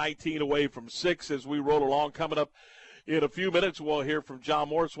 5:41, 19 away from 6 as we roll along. Coming up In a few minutes, we'll hear from John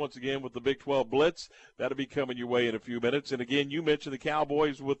Morris once again with the Big 12 Blitz. That'll be coming your way in a few minutes. And again, you mentioned the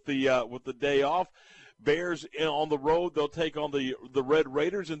Cowboys with the day off. Bears on the road, they'll take on the Red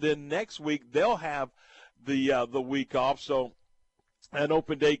Raiders, and then next week they'll have the week off. So an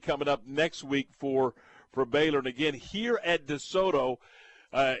open day coming up next week for Baylor. And again, here at DeSoto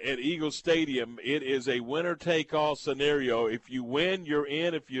at Eagle Stadium, it is a winner-take-all scenario. If you win, you're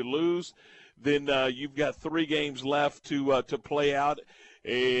in. If you lose, then you've got 3 games left to play out,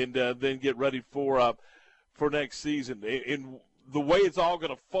 and then get ready for next season. In the way it's all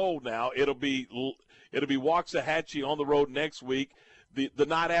going to fold now, it'll be Waxahachie on the road next week. The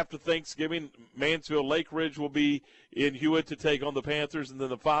night after Thanksgiving, Mansfield Lake Ridge will be in Hewitt to take on the Panthers, and then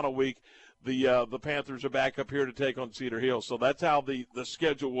the final week, the Panthers are back up here to take on Cedar Hill. So that's how the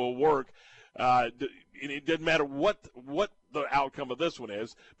schedule will work. It doesn't matter what the outcome of this one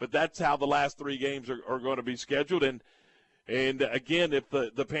is, but that's how the last 3 games are going to be scheduled. And again, if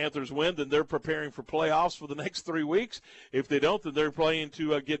the Panthers win, then they're preparing for playoffs for the next 3 weeks. If they don't, then they're playing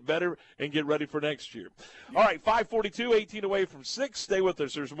to get better and get ready for next year. All right, 5:42, 18 away from 6. Stay with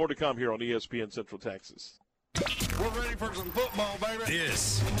us. There's more to come here on ESPN Central Texas. We're ready for some football, baby.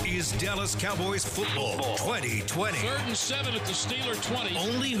 This is Dallas Cowboys football 2020. 3rd and 7 at the Steeler 20.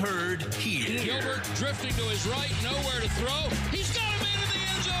 Only heard here. Gilbert drifting to his right, nowhere to throw. He's got him into the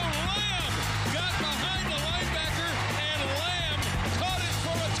end zone. Lamb got behind the linebacker, and Lamb caught it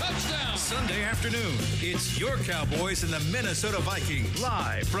for a touchdown. Sunday afternoon, it's your Cowboys and the Minnesota Vikings.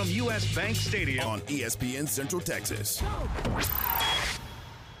 Live from U.S. Bank Stadium. On ESPN Central Texas.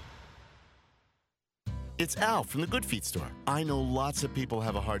 It's Al from the Good Feet store. I know lots of people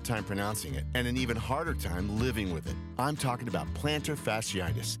have a hard time pronouncing it and an even harder time living with it. I'm talking about plantar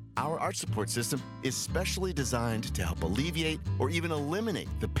fasciitis. Our arch support system is specially designed to help alleviate or even eliminate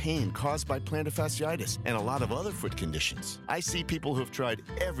the pain caused by plantar fasciitis and a lot of other foot conditions. I see people who have tried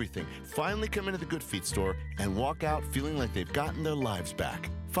everything finally come into the Good Feet store and walk out feeling like they've gotten their lives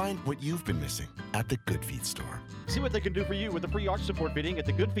back. Find what you've been missing at the Good Feet store. See what they can do for you with a free arch support fitting at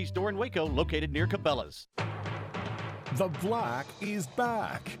the Good Feet store in Waco, located near Cabela's. The Black is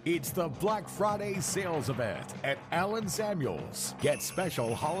back. It's the Black Friday sales event at Allen Samuels. Get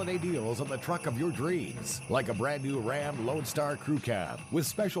special holiday deals on the truck of your dreams, like a brand new Ram Lone Star Crew Cab with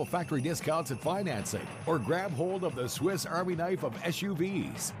special factory discounts and financing, or grab hold of the Swiss Army knife of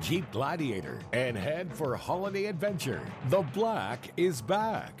SUVs, Jeep Gladiator, and head for holiday adventure. The Black is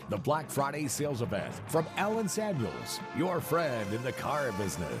back. The Black Friday sales event from Allen Samuels, your friend in the car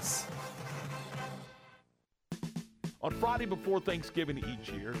business. On Friday before Thanksgiving each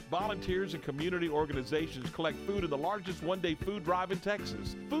year, volunteers and community organizations collect food in the largest one-day food drive in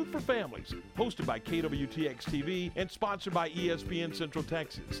Texas. Food for Families, hosted by KWTX-TV and sponsored by ESPN Central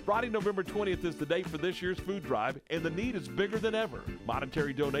Texas. Friday, November 20th is the date for this year's food drive, and the need is bigger than ever.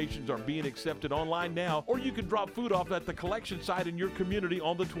 Monetary donations are being accepted online now, or you can drop food off at the collection site in your community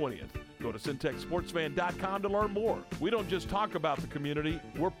on the 20th. Go to CentexSportsFan.com to learn more. We don't just talk about the community,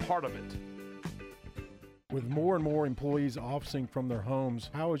 we're part of it. With more and more employees officing from their homes,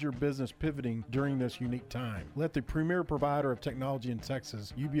 how is your business pivoting during this unique time? Let the premier provider of technology in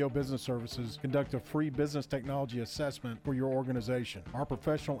Texas, UBO Business Services, conduct a free business technology assessment for your organization. Our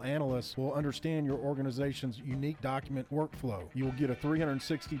professional analysts will understand your organization's unique document workflow. You will get a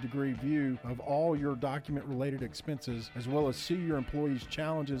 360-degree view of all your document-related expenses, as well as see your employees'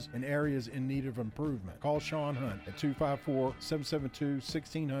 challenges and areas in need of improvement. Call Sean Hunt at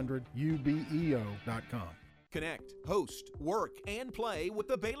 254-772-1600, ubeo.com. Connect, host, work, and play with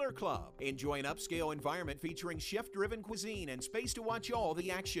the Baylor Club. Enjoy an upscale environment featuring chef-driven cuisine and space to watch all the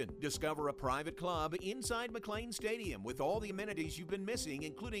action. Discover a private club inside McLean Stadium with all the amenities you've been missing,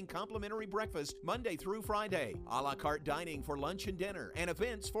 including complimentary breakfast Monday through Friday, a la carte dining for lunch and dinner, and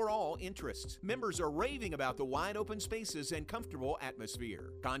events for all interests. Members are raving about the wide open spaces and comfortable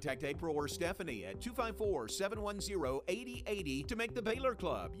atmosphere. Contact April or Stephanie at 254-710-8080 to make the Baylor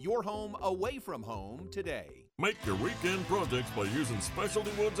Club your home away from home today. Make your weekend projects by using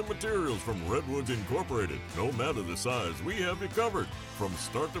specialty woods and materials from Redwoods Incorporated. No matter the size, we have you covered. From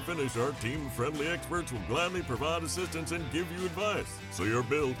start to finish, our team-friendly experts will gladly provide assistance and give you advice, so your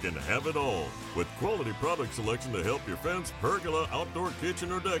build can have it all. With quality product selection to help your fence, pergola, outdoor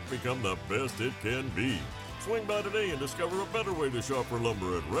kitchen, or deck become the best it can be. Swing by today and discover a better way to shop for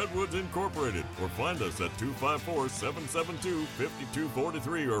lumber at Redwoods Incorporated, or find us at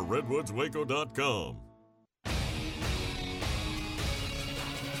 254-772-5243 or redwoodswaco.com.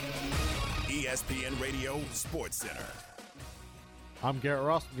 ESPN Radio Sports Center. I'm Garrett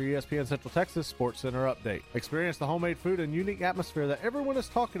Ross with your ESPN Central Texas Sports Center update. Experience the homemade food and unique atmosphere that everyone is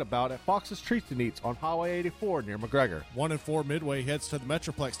talking about at Fox's Treats and Eats on Highway 84 near McGregor. 1-4 Midway heads to the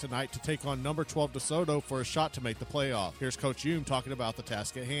Metroplex tonight to take on number 12 DeSoto for a shot to make the playoff. Here's Coach Hume talking about the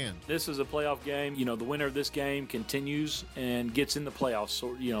task at hand. This is a playoff game. You know, the winner of this game continues and gets in the playoffs.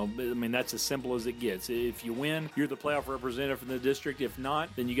 So, you know, I mean, that's as simple as it gets. If you win, you're the playoff representative from the district. If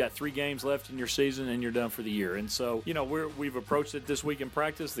not, then you got 3 games left in your season and you're done for the year. And so, you know, we've approached it this week in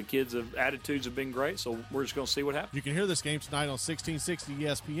practice. The kids' attitudes have been great, so we're just going to see what happens. You can hear this game tonight on 1660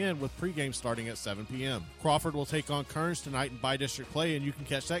 ESPN with pregame starting at 7 p.m. Crawford will take on Kearns tonight in bi-district play, and you can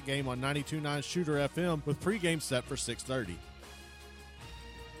catch that game on 92.9 Shooter FM with pregame set for 6:30.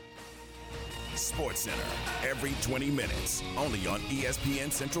 Sports Center, every 20 minutes, only on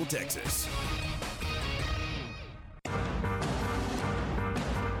ESPN Central Texas.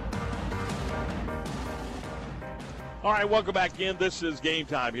 All right, welcome back in. This is Game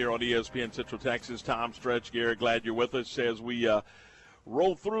Time here on ESPN Central Texas. Tom, Stretch, Garrett, glad you're with us as we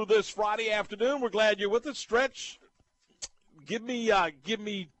roll through this Friday afternoon. We're glad you're with us. Stretch, give me a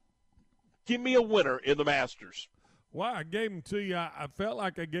winner in the Masters. Well, I gave him to you. I felt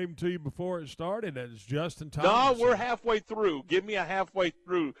like I gave him to you before it started. It's Justin Thomas. No, we're halfway through. Give me a halfway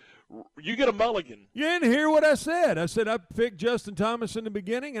through. You get a mulligan. You didn't hear what I said. I said I picked Justin Thomas in the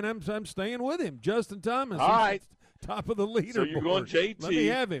beginning, and I'm staying with him. Justin Thomas. All right. Top of the leaderboard. So you're going JT. Let me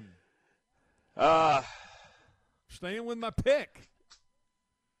have him. Staying with my pick.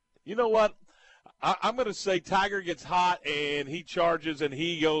 You know what? I'm going to say Tiger gets hot and he charges and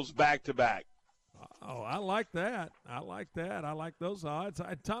he goes back to back. Oh, I like that. I like those odds.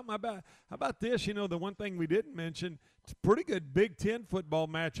 Tom, how about this? You know, the one thing we didn't mention, it's a pretty good Big Ten football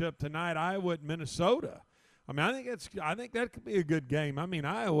matchup tonight, Iowa at Minnesota. I mean, I think that could be a good game. I mean,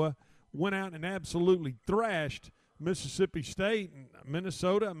 Iowa went out and absolutely thrashed Mississippi State and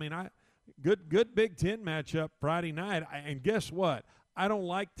Minnesota. I mean, good Big Ten matchup Friday night. And guess what? I don't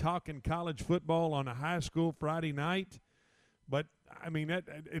like talking college football on a high school Friday night, but I mean,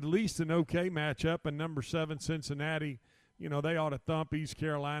 at least an okay matchup. And number 7 Cincinnati, you know, they ought to thump East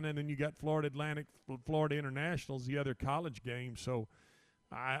Carolina. And then you got Florida Atlantic, Florida International's the other college game. So,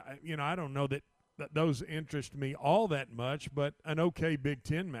 I don't know that those interest me all that much, but an okay Big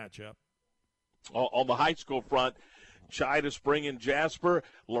Ten matchup. On the high school front, Chida Spring and Jasper,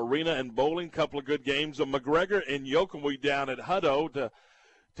 Lorena and Bowling, couple of good games. McGregor and Yoakum down at Hutto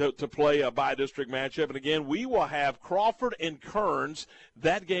to play a bi-district matchup. And again, we will have Crawford and Kearns.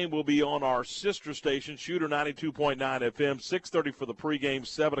 That game will be on our sister station, Shooter 92.9 FM, 6:30 for the pregame,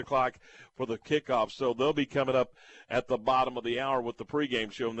 7 o'clock for the kickoff. So they'll be coming up at the bottom of the hour with the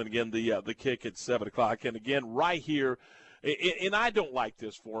pregame show, and then again the kick at 7 o'clock. And again, right here. And I don't like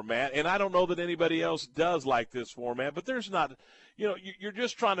this format, and I don't know that anybody else does like this format, but there's not, you know, you're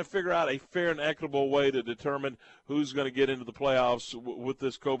just trying to figure out a fair and equitable way to determine who's going to get into the playoffs with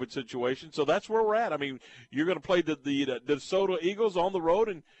this COVID situation. So that's where we're at. I mean, you're going to play the DeSoto Eagles on the road,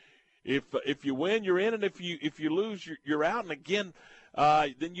 and if you win, you're in, and if you lose, you're out. And again,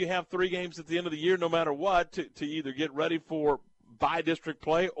 then you have 3 games at the end of the year, no matter what, to either get ready for bi-district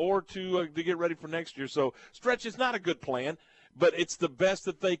play or to get ready for next year. So Stretch is not a good plan, but it's the best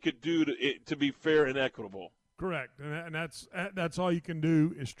that they could do to be fair and equitable. Correct, and that's all you can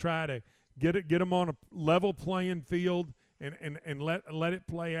do is try to get them on a level playing field and let it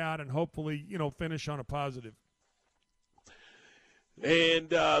play out, and hopefully, you know, finish on a positive. And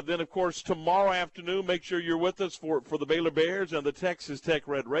then, of course, tomorrow afternoon, make sure you're with us for the Baylor Bears and the Texas Tech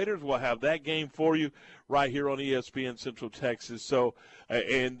Red Raiders. We'll have that game for you right here on ESPN Central Texas. So,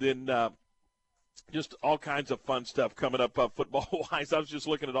 and then just all kinds of fun stuff coming up football-wise. I was just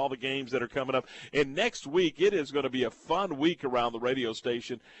looking at all the games that are coming up. And next week, it is going to be a fun week around the radio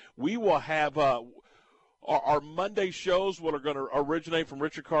station. We will have our Monday shows are going to originate from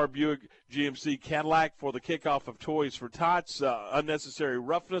Richard Carr Buick GMC Cadillac for the kickoff of Toys for Tots. Unnecessary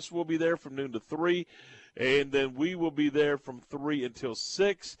Roughness will be there from noon to 3. And then we will be there from 3 until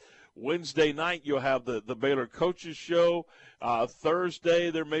 6. Wednesday night, you'll have the Baylor Coaches Show. Thursday,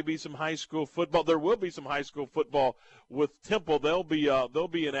 there may be some high school football. There will be some high school football with Temple. They'll be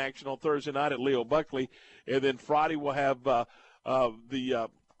in action on Thursday night at Leo Buckley. And then Friday, we'll have the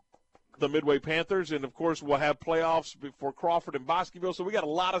the Midway Panthers, and of course we'll have playoffs for Crawford and Bosqueville. So we got a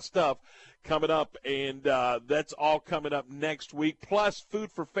lot of stuff coming up, and that's all coming up next week. Plus,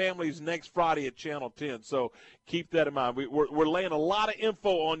 Food for Families next Friday at Channel 10. So keep that in mind. We're laying a lot of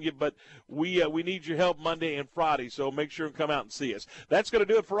info on you, but we need your help Monday and Friday. So make sure and come out and see us. That's going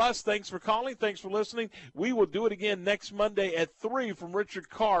to do it for us. Thanks for calling. Thanks for listening. We will do it again next Monday at 3 from Richard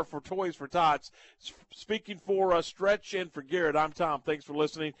Carr for Toys for Tots. Speaking for Stretch and for Garrett, I'm Tom. Thanks for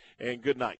listening, and good night.